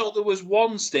know. So there was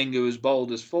one Sting who was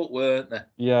bald as fuck, weren't there?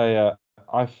 Yeah, yeah.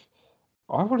 I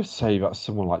want to say that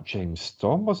someone like James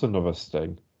Storm was another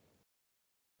Sting,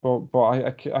 but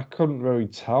I couldn't really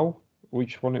tell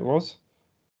which one it was.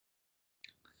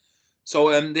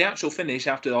 So the actual finish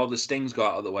after all the Stings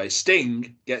got out of the way,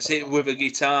 Sting gets hit with a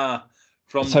guitar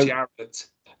from So Jarrett.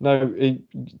 no,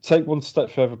 take one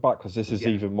step further back because this is Yeah,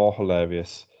 even more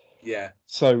hilarious. yeah,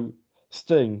 So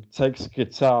Sting takes a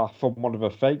guitar from one of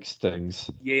the fake Stings.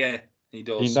 yeah. He He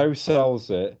does. no sells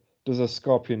it, does a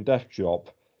scorpion death drop,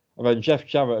 and then Jeff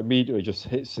Jarrett immediately just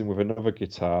hits him with another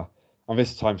guitar, and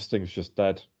this time Sting's just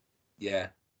dead. Yeah.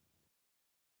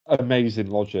 Amazing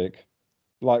logic.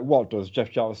 Like, what does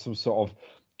Jeff Jarrett some sort of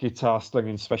guitar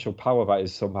slinging special power that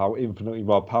is somehow infinitely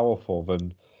more powerful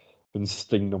than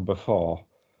Sting number 4?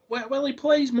 Well, he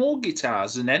plays more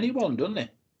guitars than anyone, doesn't he?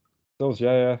 Does,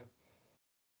 yeah, yeah.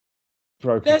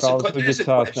 Broke There's a 1,000 there's a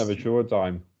guitars, never question. drew a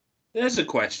dime. There's a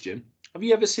question. Have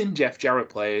you ever seen Jeff Jarrett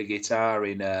play a guitar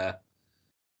in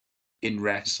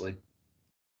wrestling?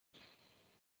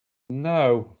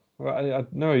 No,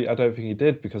 no, I don't think he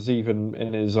did because even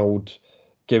in his old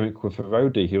gimmick with the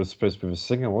roadie, he was supposed to be a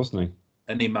singer, wasn't he?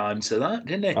 And he mimed to that,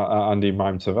 didn't he? And he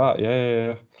mimed to that.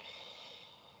 Yeah, yeah,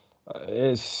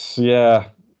 yeah. Yeah.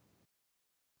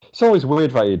 It's always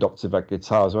weird that he adopted that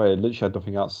guitar as well. It literally had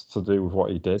nothing else to do with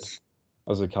what he did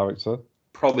as a character.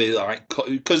 Probably like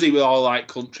because he was all like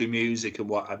country music and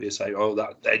what have you. Say, oh,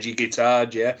 that edgy guitar,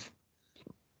 Jeff.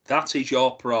 That is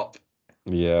your prop.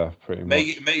 Yeah, pretty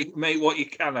much. Make what you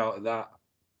can out of that.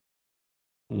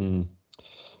 Mm.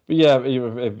 But yeah,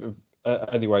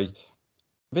 anyway,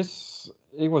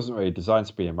 it wasn't really designed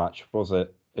to be a match, was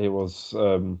it? It was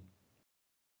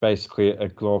basically a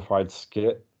glorified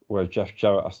skit where Jeff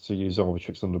Jarrett has to use all the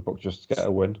tricks on the book just to get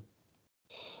a win.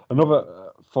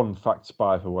 Another fun fact,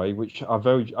 by the way, which I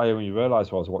only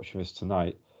realised while I was watching this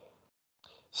tonight.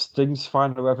 Sting's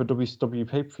final ever WCW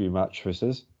pay-per-view match. This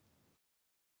is.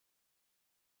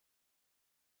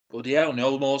 Bloody hell,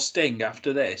 no more Sting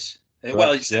after this. Well,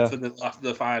 Correct, except yeah. for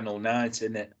the final night,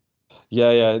 isn't it?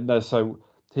 Yeah, yeah. No, so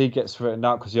he gets written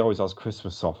out because he always has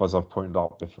Christmas off, as I've pointed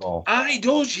out before. Ah, he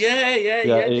does, yeah.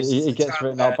 He gets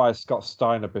written out by Scott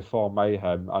Steiner before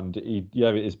Mayhem, and it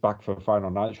is back for Final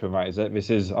Nitro, mate. Is it? This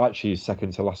is actually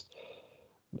second to last.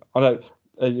 I know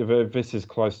this is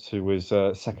close to his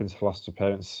second to last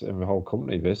appearance in the whole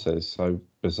company. This is so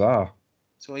bizarre.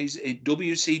 So he's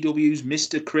WCW's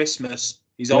Mr. Christmas.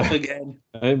 He's off again.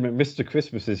 Mr.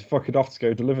 Christmas is fucking off to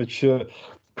go deliver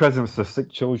presents to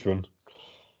sick children.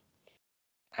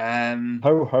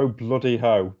 Ho ho bloody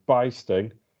ho! Bye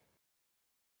Sting.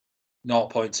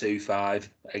 0.25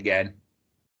 again.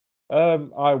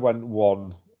 I went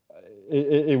 1.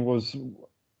 It was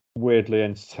weirdly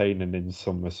entertaining in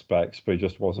some respects, but it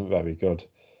just wasn't very good.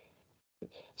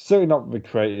 Certainly not the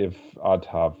creative I'd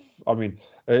have. I mean,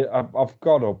 I've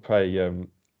got up a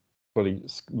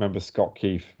remember Scott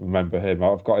Keith. Remember him?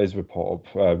 I've got his report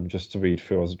up just to read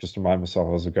through, just to remind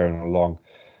myself as I'm going along.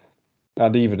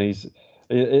 And even it's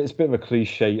a bit of a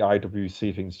cliche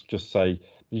IWC thing to just say.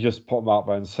 You just put them out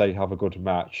there and say have a good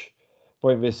match. But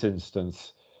in this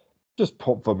instance, just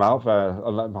put them out there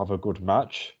and let them have a good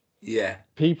match. Yeah.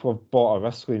 People have bought a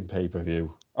wrestling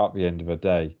pay-per-view at the end of the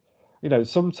day. You know,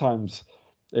 sometimes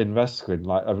in wrestling,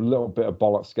 like a little bit of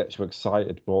bollocks gets you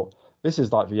excited, but this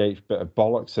is like the 8th bit of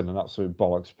bollocks in an absolute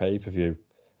bollocks pay-per-view.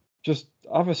 Just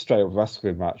have a straight-up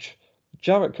wrestling match.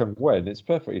 Jarrett can win. It's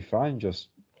perfectly fine. It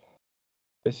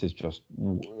was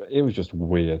just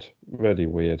weird. Really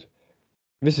weird.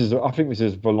 I think this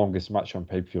is the longest match on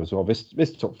pay-per-view as well.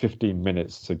 This took 15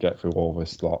 minutes to get through all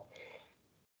this lot.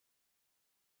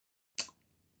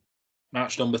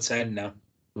 Match number 10 now.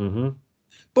 Mm-hmm.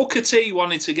 Booker T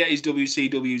wanted to get his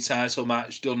WCW title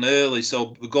match done early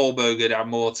so Goldberg would have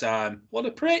more time. What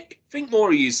a prick. Think more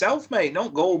of yourself, mate,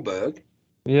 not Goldberg.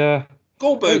 Yeah.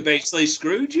 Goldberg basically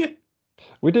screwed you.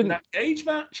 We didn't. In that cage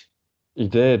match. He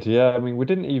did, yeah. I mean, we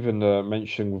didn't even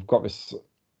mention we've got this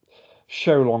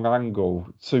show long angle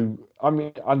to. I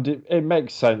mean, and it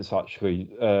makes sense actually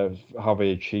how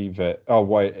they achieve it. Oh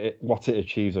wait, what it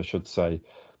achieves, I should say.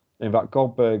 In fact,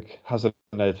 Goldberg has a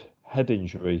head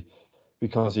injury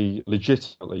because he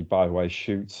legitimately, by the way,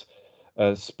 speared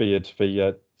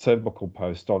the turnbuckle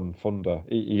post on Thunder.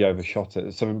 He overshot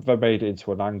it, so they made it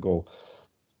into an angle,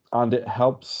 and it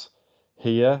helps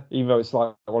here, even though it's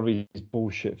like one of these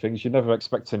bullshit things. You're never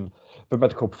expecting the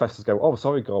medical professors to go, "Oh,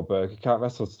 sorry, Goldberg, you can't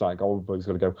wrestle tonight." Goldberg's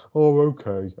going to go, "Oh,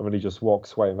 okay," and then he just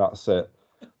walks away, and that's it.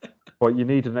 But you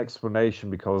need an explanation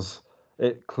because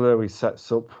it clearly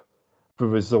sets up the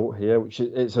result here, which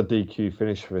it's a DQ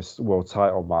finish for this world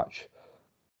title match.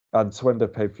 And to end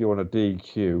up if you on a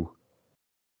DQ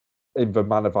in the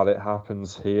manner that it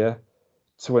happens here,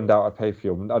 to end out a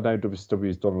pay-per-view. I know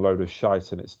WCW's done a load of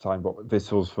shite in its time, but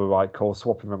this was the right call,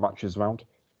 swapping the matches around.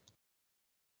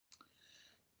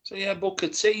 So yeah, Booker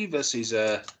T versus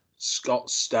Scott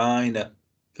Steiner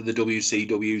for the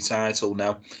WCW title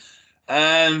now.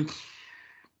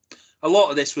 A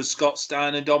lot of this was Scott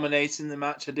Steiner dominating the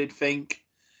match, I did think.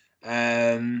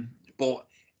 But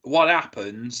what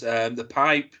happens, the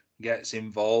pipe gets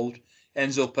involved,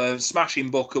 ends up smashing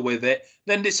Booker with it,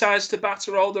 then decides to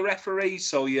batter all the referees.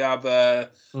 So you have,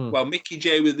 Mickey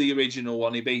J with the original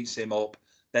one, he beats him up.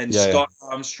 Then Scott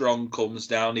Armstrong comes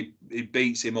down, he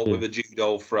beats him up with a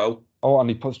judo throw. Oh, and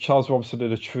he puts Charles Robinson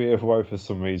in a tree of woe for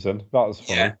some reason. That was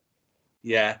funny.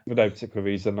 Yeah. For no particular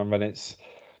reason. And then it's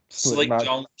Slick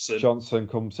Johnson. Johnson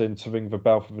comes in to ring the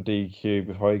bell for the DQ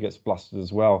before he gets blasted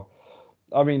as well.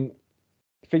 I mean,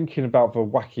 thinking about the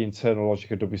wacky internal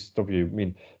logic of WCW, I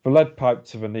mean, the lead pipe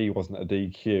to the knee wasn't a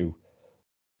DQ.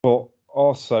 But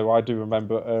also, I do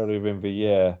remember earlier in the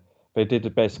year, they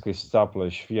did basically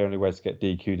establish the only way to get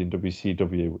DQ'd in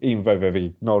WCW, even though they've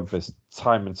ignored this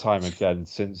time and time again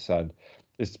since then,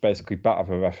 is to basically batter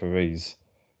the referees.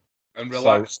 And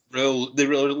relax the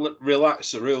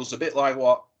rules, a bit like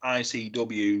what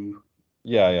ICW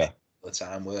at the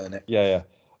time, weren't it? Yeah.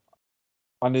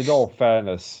 And in all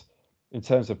fairness, in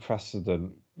terms of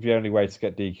precedent, the only way to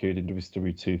get DQ'd in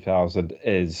WCW 2000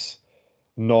 is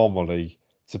normally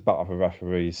to batter the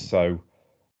referees. So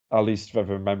at least they've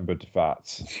remembered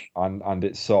that, and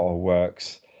it sort of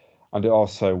works. And it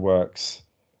also works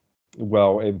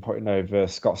well in putting over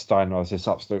Scott Steiner as this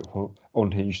absolute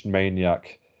unhinged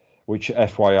maniac, which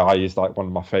FYI is like one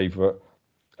of my favourite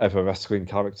ever wrestling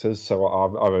characters. So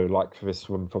I really like this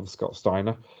one from Scott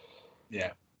Steiner.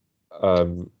 Yeah.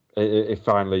 It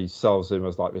finally sells him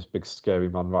as like this big scary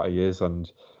man that he is,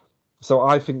 and so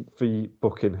I think the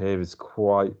booking here is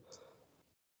quite.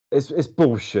 It's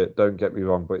bullshit. Don't get me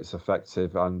wrong, but it's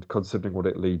effective, and considering what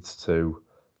it leads to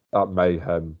at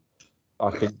Mayhem,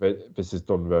 I think that this is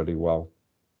done really well.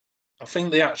 I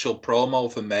think the actual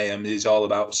promo for Mayhem is all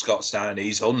about Scott Steiner.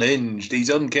 He's unhinged, he's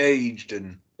uncaged,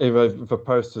 and The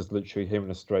poster's literally him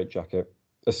in a straitjacket,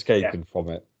 escaping from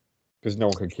it, because no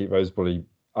one can keep those bloody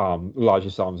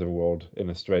largest arms in the world in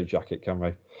a straitjacket, can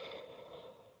they?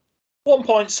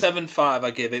 1.75 I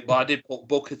give it, but I did put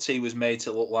Booker T was made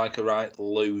to look like a right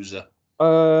loser.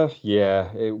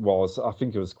 Yeah, it was. I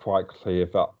think it was quite clear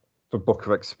that the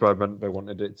Booker experiment, they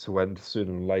wanted it to end sooner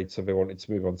than later. They wanted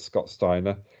to move on to Scott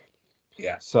Steiner.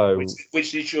 Yeah. So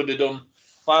which they should have done,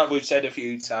 like we've said a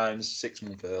few times, 6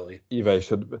 months earlier.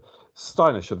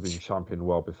 Steiner should have been champion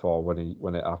well before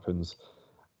when it happens.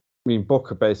 I mean,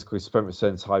 Booker basically spent the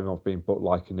same time of being booked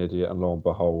like an idiot, and lo and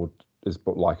behold, is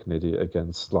booked like an idiot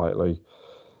again slightly.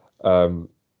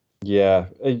 Yeah,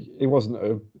 it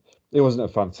wasn't a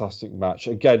fantastic match.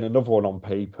 Again, another one on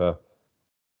paper.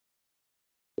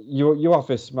 You have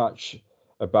this match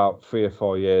about 3 or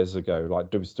 4 years ago,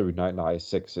 like WCW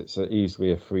 1996. It's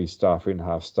easily a 3-star,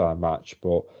 3.5-star match,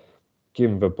 but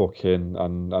given the booking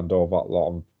and all that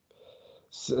lot,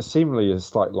 seemingly a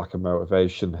slight lack of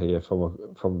motivation here from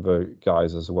the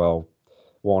guys as well.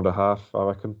 1.5, I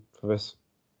reckon, for this.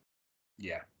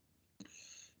 Yeah.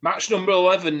 Match number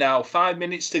 11 now. 5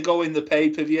 minutes to go in the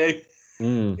pay-per-view.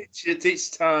 It's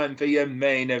time for your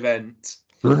main event.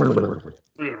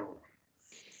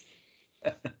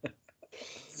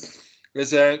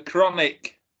 There's a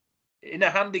Chronic in a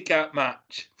handicap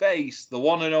match. Face the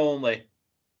one and only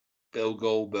Bill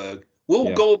Goldberg.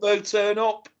 Will Goldberg turn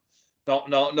up? Knock,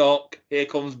 knock, knock. Here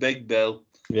comes Big Bill.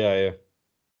 Yeah.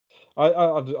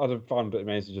 I'd have found it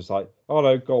amazing, just like, oh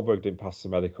no, Goldberg didn't pass the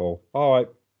medical. All right,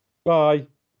 bye.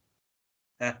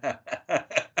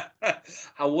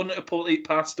 I wouldn't have put it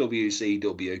past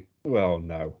WCW. Well,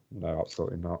 no,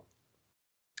 absolutely not.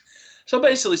 So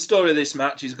basically, the story of this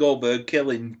match is Goldberg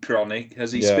killing Chronic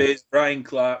as he spears Brian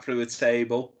Clark through a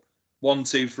table. 1,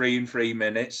 2, 3 in 3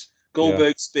 minutes.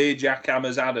 Goldberg spear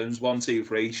jackhammers Adams. 1, 2,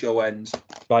 3. Show ends.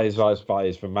 That is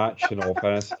the match. In all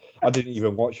fairness, I didn't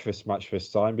even watch this match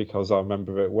this time because I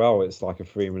remember it well. It's like a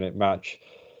 3-minute match,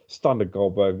 standard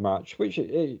Goldberg match, which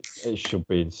it should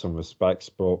be in some respects,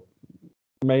 but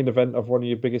main event of one of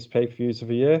your biggest pay-per-views of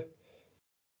the year.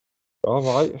 All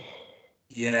right.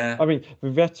 Yeah. I mean,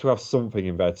 we've had to have something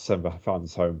in there to send the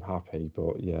fans home happy,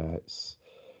 but yeah, it's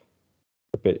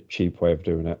a bit cheap way of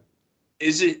doing it.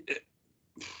 Is it?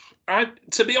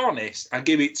 To be honest, I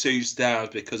give it 2 stars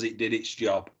because it did its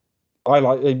job.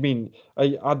 Going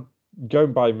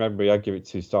by memory, I give it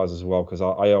 2 stars as well because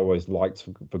I always liked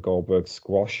the Goldberg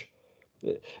squash.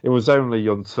 It was only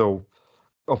up until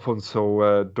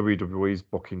WWE's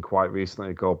booking quite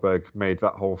recently, Goldberg made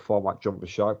that whole format jump the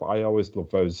shark. But I always love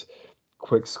those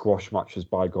quick squash matches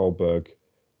by Goldberg.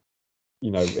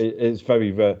 You know, it's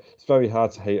very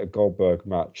hard to hate a Goldberg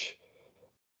match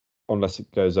unless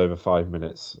it goes over 5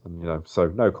 minutes, and so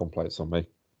no complaints on me.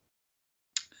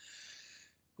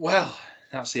 Well,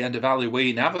 that's the end of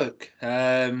Halloween Havoc.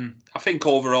 I think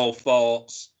overall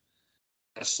thoughts,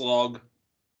 a slog.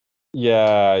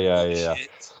 Yeah.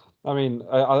 I mean,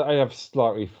 I have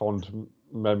slightly fond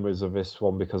memories of this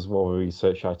one because of all the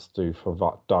research I had to do for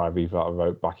that diary that I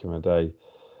wrote back in the day.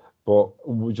 But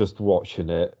just watching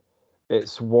it,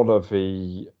 it's one of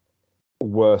the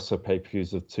worst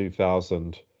pay-per-views of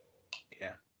 2000.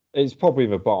 Yeah. It's probably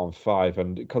the bottom 5,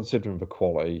 and considering the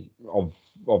quality of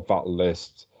that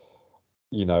list,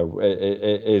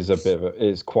 it is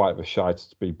it's quite a shite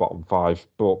to be bottom 5.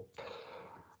 But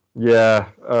yeah,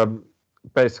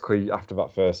 basically after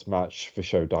that first match, the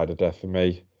show died a death for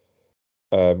me.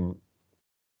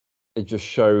 It just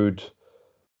showed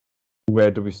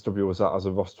where WCW was at as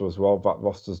a roster as well. That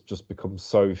roster's just become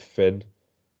so thin,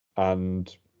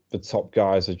 and the top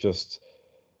guys are just.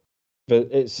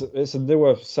 It's a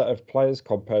newer set of players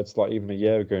compared to like even a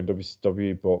year ago in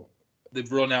WCW, but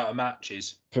they've run out of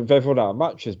matches. They've run out of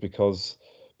matches because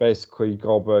basically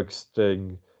Goldberg,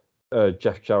 Sting,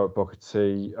 Jeff Jarrett, Booker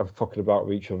T are fucking about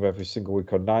with each other every single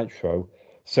week on Nitro.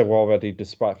 So already,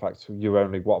 despite the fact you're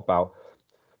only about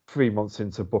 3 months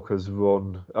into Booker's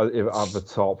run at the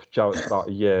top, Jarrett's about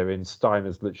a year in,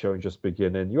 Steiner's literally just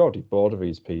beginning. You're already bored of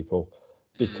these people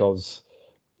because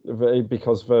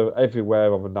they're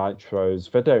everywhere on the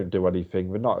Nitros. They don't do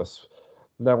anything. They're not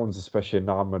no one's especially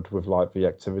enamored with like the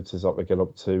activities that they get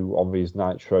up to on these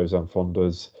Nitros and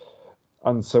Thunders.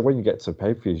 And so when you get to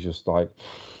pay-per-view, it's just like,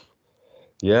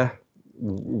 yeah,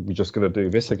 we're just going to do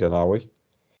this again, are we?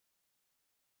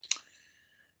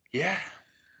 Yeah.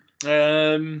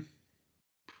 For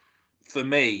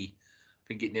me, I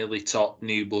think it nearly topped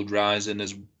New Blood Rising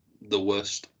as the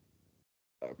worst.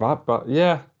 But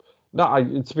yeah.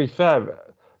 No, to be fair,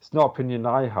 It's not an opinion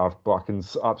I have, but I can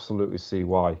absolutely see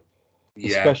why.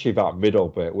 Yeah. Especially that middle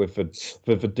bit with the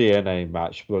DNA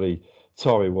match, bloody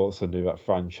Tori Wilson knew that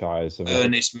franchise. And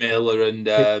Ernest Miller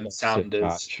and Sanders.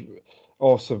 Match.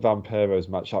 Also, Vampiro's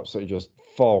match absolutely just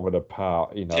falling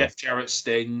apart. Jeff Jarrett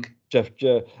Sting.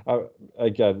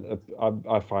 Again,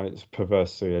 I find it's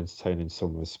perversely entertaining in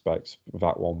some respects,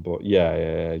 that one. But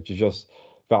yeah. Just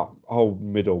that whole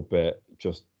middle bit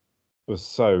just was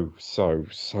so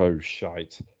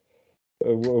shite.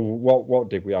 What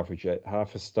did we average it?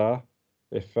 Half a star,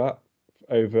 if that,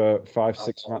 over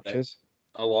 5-6 matches.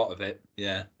 A lot of it,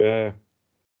 yeah. Yeah.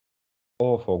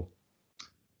 Awful.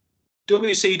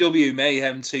 WCW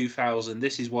Mayhem 2000.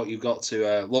 This is what you've got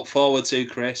to look forward to,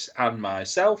 Chris and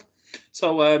myself.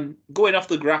 So, going off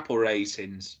the grapple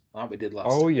ratings, like we did last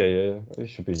time. Oh, yeah. It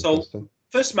should be interesting.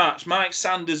 First match, Mike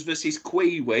Sanders versus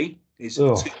Kiwi is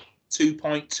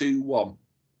 2.21.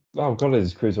 Oh, God,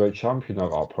 he's Cruiserweight champion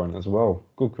at that point as well.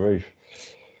 Good grief.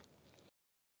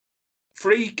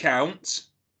 3 count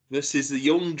versus the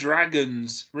Young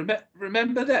Dragons.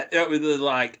 Remember that? It was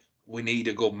like, we need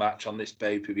a good match on this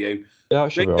pay-per-view. Yeah,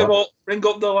 Bring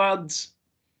up the lads.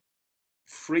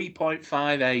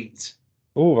 3.58.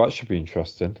 Oh, that should be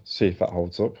interesting. See if that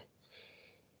holds up.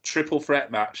 Triple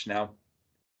threat match now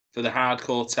for the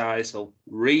hardcore title.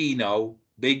 Reno,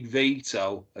 Big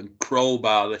Vito, and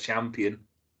Crowbar, the champion.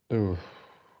 Oh,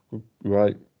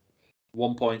 right.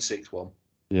 1.61.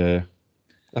 Yeah.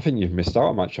 I think you've missed out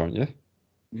a match, haven't you?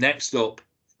 Next up,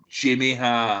 Jimmy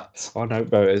Hart. Oh, no,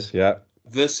 there it is, yeah.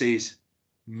 Versus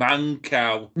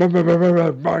Mancow.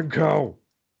 Mancow!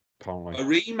 Apparently. A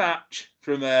rematch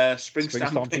from Spring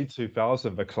Stampede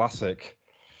 2000, the classic.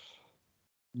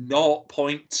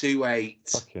 0.28.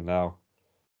 Fucking hell.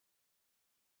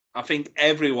 I think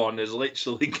everyone has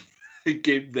literally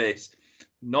given this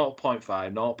 0.5,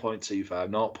 0.25, 0.25,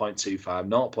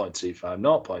 0.25, 0.25,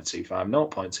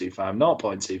 0.25,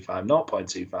 0.25,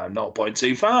 0.25,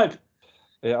 0.25.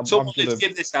 Yeah, Someone let's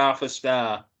give this half a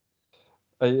star.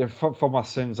 For my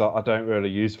sins, I don't really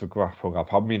use the grapple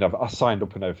app. I mean, I signed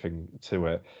up and everything to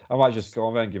it. I might just go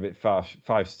on there and give it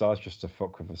 5 stars just to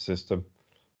fuck with the system.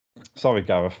 Sorry,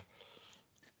 Gareth.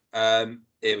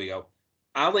 Here we go.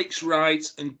 Alex Wright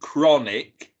and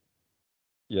Chronic.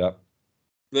 Yeah.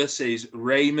 Versus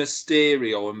Rey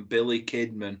Mysterio and Billy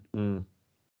Kidman. You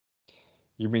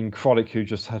mean Chronic, who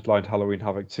just headlined Halloween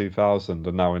Havoc 2000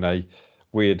 and now in a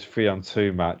weird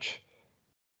 3-on-2 match?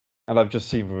 And I've just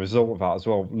seen the result of that as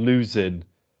well, losing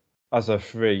as a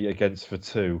 3 against the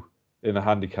 2 in a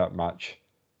handicap match.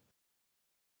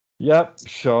 Yep,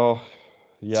 sure.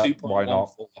 Yeah, why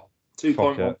not?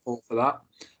 2.14 for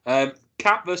that.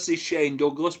 Cat versus Shane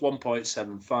Douglas,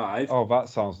 1.75. Oh, that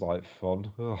sounds like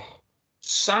fun. Ugh.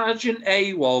 Sergeant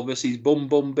AWOL versus Bum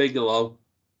Bum Bigelow.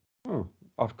 Oh,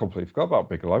 I've completely forgot about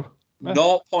Bigelow.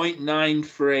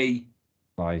 0.93.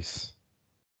 Nice.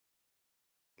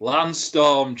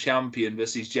 Landstorm champion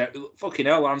versus fucking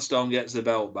hell, Landstorm gets the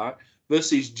belt back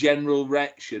versus General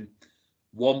Rection,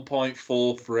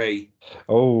 1.43.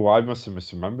 Oh, I must have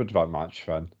misremembered that match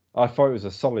then. I thought it was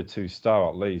a solid 2-star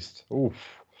at least. Oof.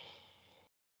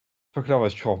 Fucking hell,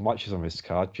 there's 12 matches on this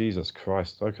card. Jesus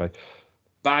Christ. Okay.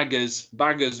 Baggers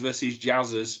versus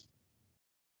Jazzers.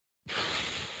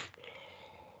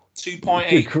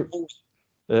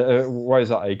 2.8. Why is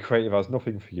that? A creative has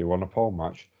nothing for you on a pole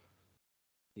match.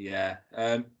 Yeah.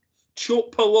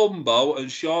 Chuck Palumbo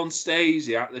and Sean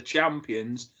Stasiak, the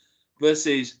champions,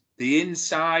 versus the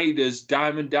Insiders,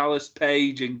 Diamond Dallas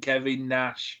Page and Kevin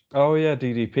Nash. Oh, yeah,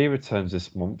 DDP returns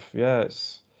this month. Yeah,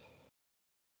 it's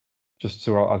just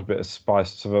to add a bit of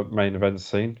spice to the main event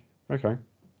scene. Okay.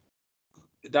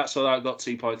 That's what I got,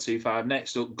 2.25.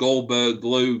 Next up, Goldberg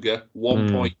Luger,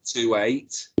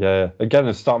 1.28. Yeah, again,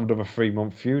 the start of another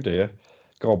 3-month feud here.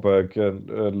 Goldberg and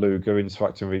Luger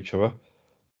interacting with each other.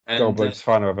 And, Goldberg's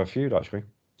final ever feud, actually.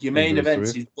 Your main event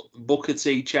is Booker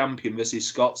T champion versus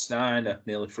Scott Steiner,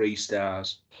 nearly 3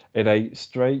 stars. In a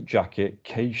straight jacket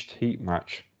caged heat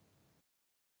match.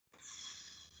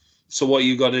 So what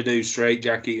you got to do, straight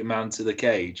jacket your man to the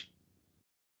cage?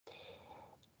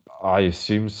 I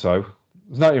assume so.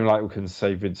 It's not even like we can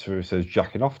say Vince Russo's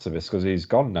jacking off to this because he's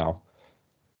gone now.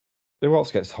 Who else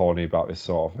gets horny about this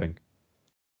sort of thing?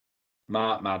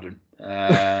 Mark Madden.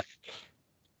 I'm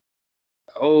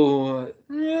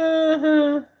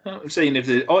seeing if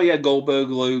there's... Oh, yeah, Goldberg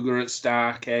Luger at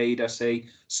Starrcade, I see.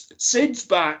 Sid's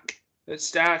back at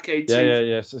Starrcade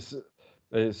too.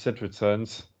 Yeah. Sid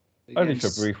returns. Only for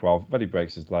a brief while. Then he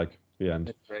breaks his leg. The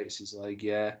end. Breaks his leg,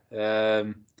 yeah.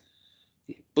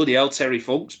 Bloody hell, Terry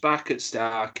Funk's back at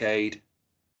Starrcade.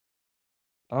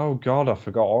 Oh, God, I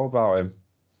forgot all about him.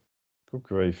 Good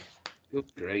grief.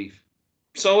 Good grief.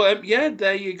 So, yeah,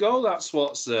 there you go. That's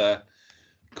what's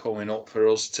coming up for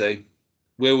us too.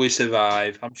 Will we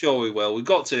survive? I'm sure we will. We've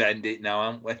got to end it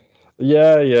now, haven't we?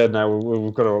 Yeah. No,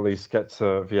 we've got to at least get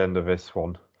to the end of this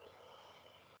one.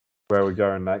 Where we're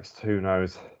going next, who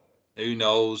knows? Who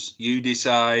knows? You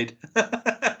decide.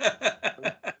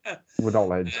 We're not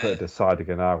letting Twitter decide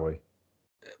again, are we?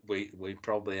 We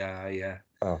probably are, yeah.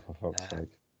 Oh, for fuck's sake.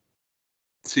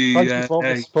 Thank you for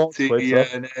the support, Twitter.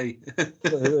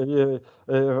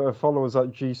 Follow us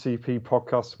at GCP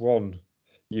Podcast 1.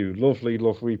 You lovely,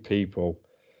 lovely people.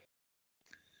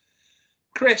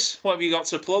 Chris, what have you got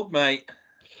to plug, mate?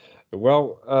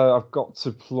 Well, I've got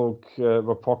to plug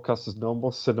my podcast as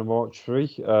normal,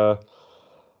 Cinemortuary.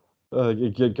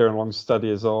 Going along steady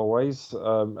as always.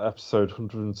 Episode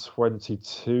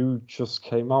 122 just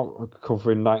came out,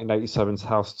 covering 1987's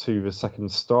House 2, the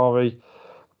second story.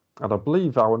 And I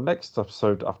believe our next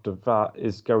episode after that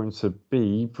is going to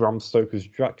be Bram Stoker's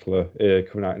Dracula,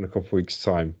 coming out in a couple of weeks'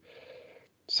 time.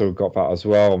 So we've got that as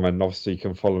well. And then obviously you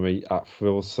can follow me at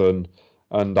Frilson.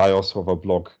 And I also have a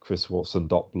blog,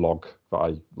 chriswatson.blog, that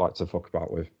I like to fuck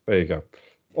about with. There you go.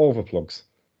 All the plugs.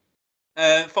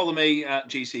 Follow me at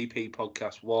GCP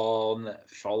Podcast 1.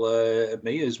 Follow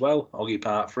me as well, Oggy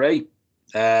Part 3.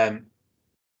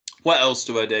 What else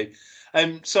do I do?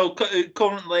 So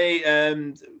currently,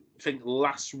 I think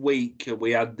last week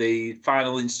we had the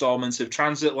final instalments of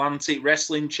Transatlantic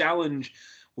Wrestling Challenge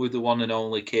with the one and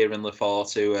only Kieran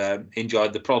Lafort, who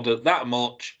enjoyed the product that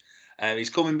much. He's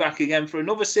coming back again for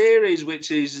another series,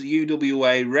 which is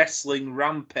UWA Wrestling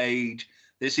Rampage.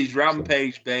 This is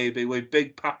Rampage, baby, with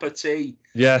Big Papa T.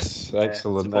 Yes,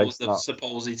 excellent. The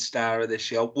supposed star of this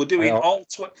show. We're doing all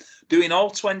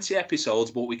 20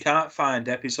 episodes, but we can't find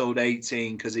episode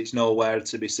 18 because it's nowhere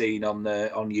to be seen on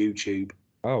YouTube.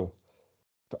 Oh,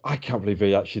 but I can't believe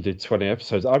he actually did 20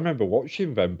 episodes. I remember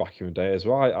watching them back in the day as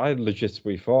well. I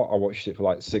legitimately thought I watched it for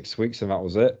like 6 weeks and that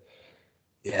was it.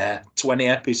 Yeah, 20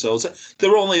 episodes.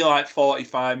 They're only like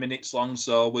 45 minutes long,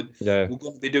 so we're going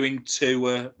to be doing two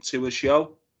a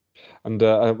show. And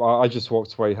I just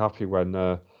walked away happy when,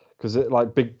 because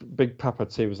like Big Papa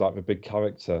T was like the big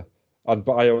character,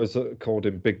 but I always called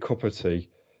him Big Cup of Tea.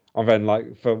 And then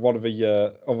like for one of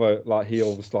the other like he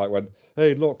always like went,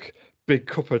 "Hey, look, Big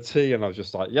Cup of Tea," and I was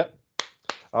just like, "Yep,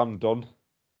 I'm done."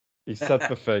 He said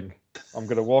the thing. I'm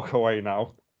gonna walk away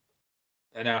now.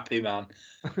 An happy man.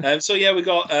 So yeah, we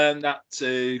got that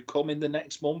to come in the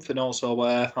next month, and also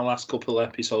our last couple of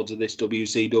episodes of this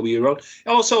WCW run.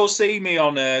 Also see me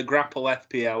on Grapple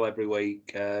FPL every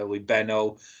week with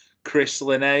Benno, Chris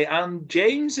Linney, and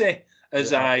Jamesy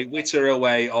as I witter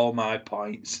away all my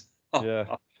points.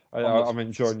 Yeah, I'm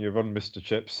enjoying your run, Mr.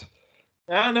 Chips.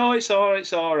 I know it's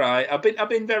all right. I've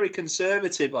been very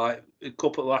conservative like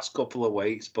last couple of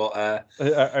weeks, but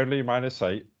only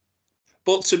 -8.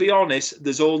 But to be honest,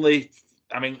 there's only,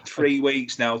 3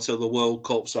 weeks now till the World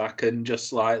Cup, so I can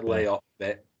just like lay off a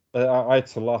bit. I had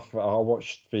to laugh. I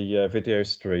watched the video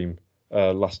stream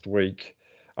last week,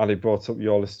 and he brought up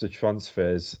your list of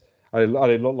transfers. And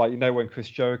it looked like, when Chris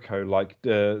Jericho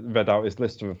read out his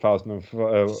list of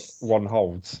 1,001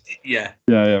 holds. Yeah.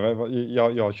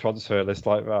 Your transfer list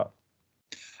like that.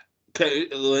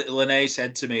 Linney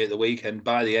said to me at the weekend,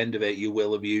 by the end of it, you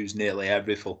will have used nearly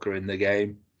every fucker in the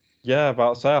game. Yeah,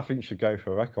 but I think you should go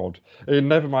for a record.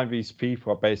 Never mind these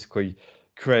people that basically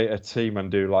create a team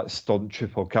and do like stunt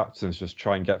triple captains, just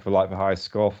try and get for like the highest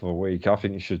score for the week. I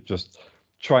think you should just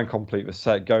try and complete the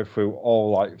set, go through all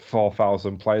like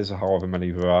 4,000 players or however many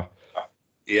there are.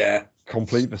 Yeah.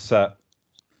 Complete the set.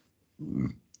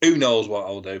 Who knows what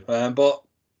I'll do. But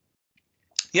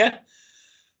yeah,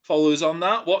 follow us on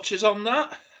that, watch us on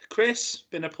that. Chris,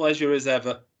 been a pleasure as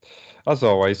ever. As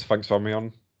always, thanks for having me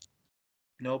on.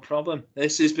 No problem.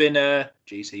 This has been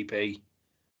GCP.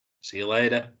 See you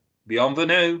later. Beyond the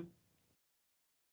New.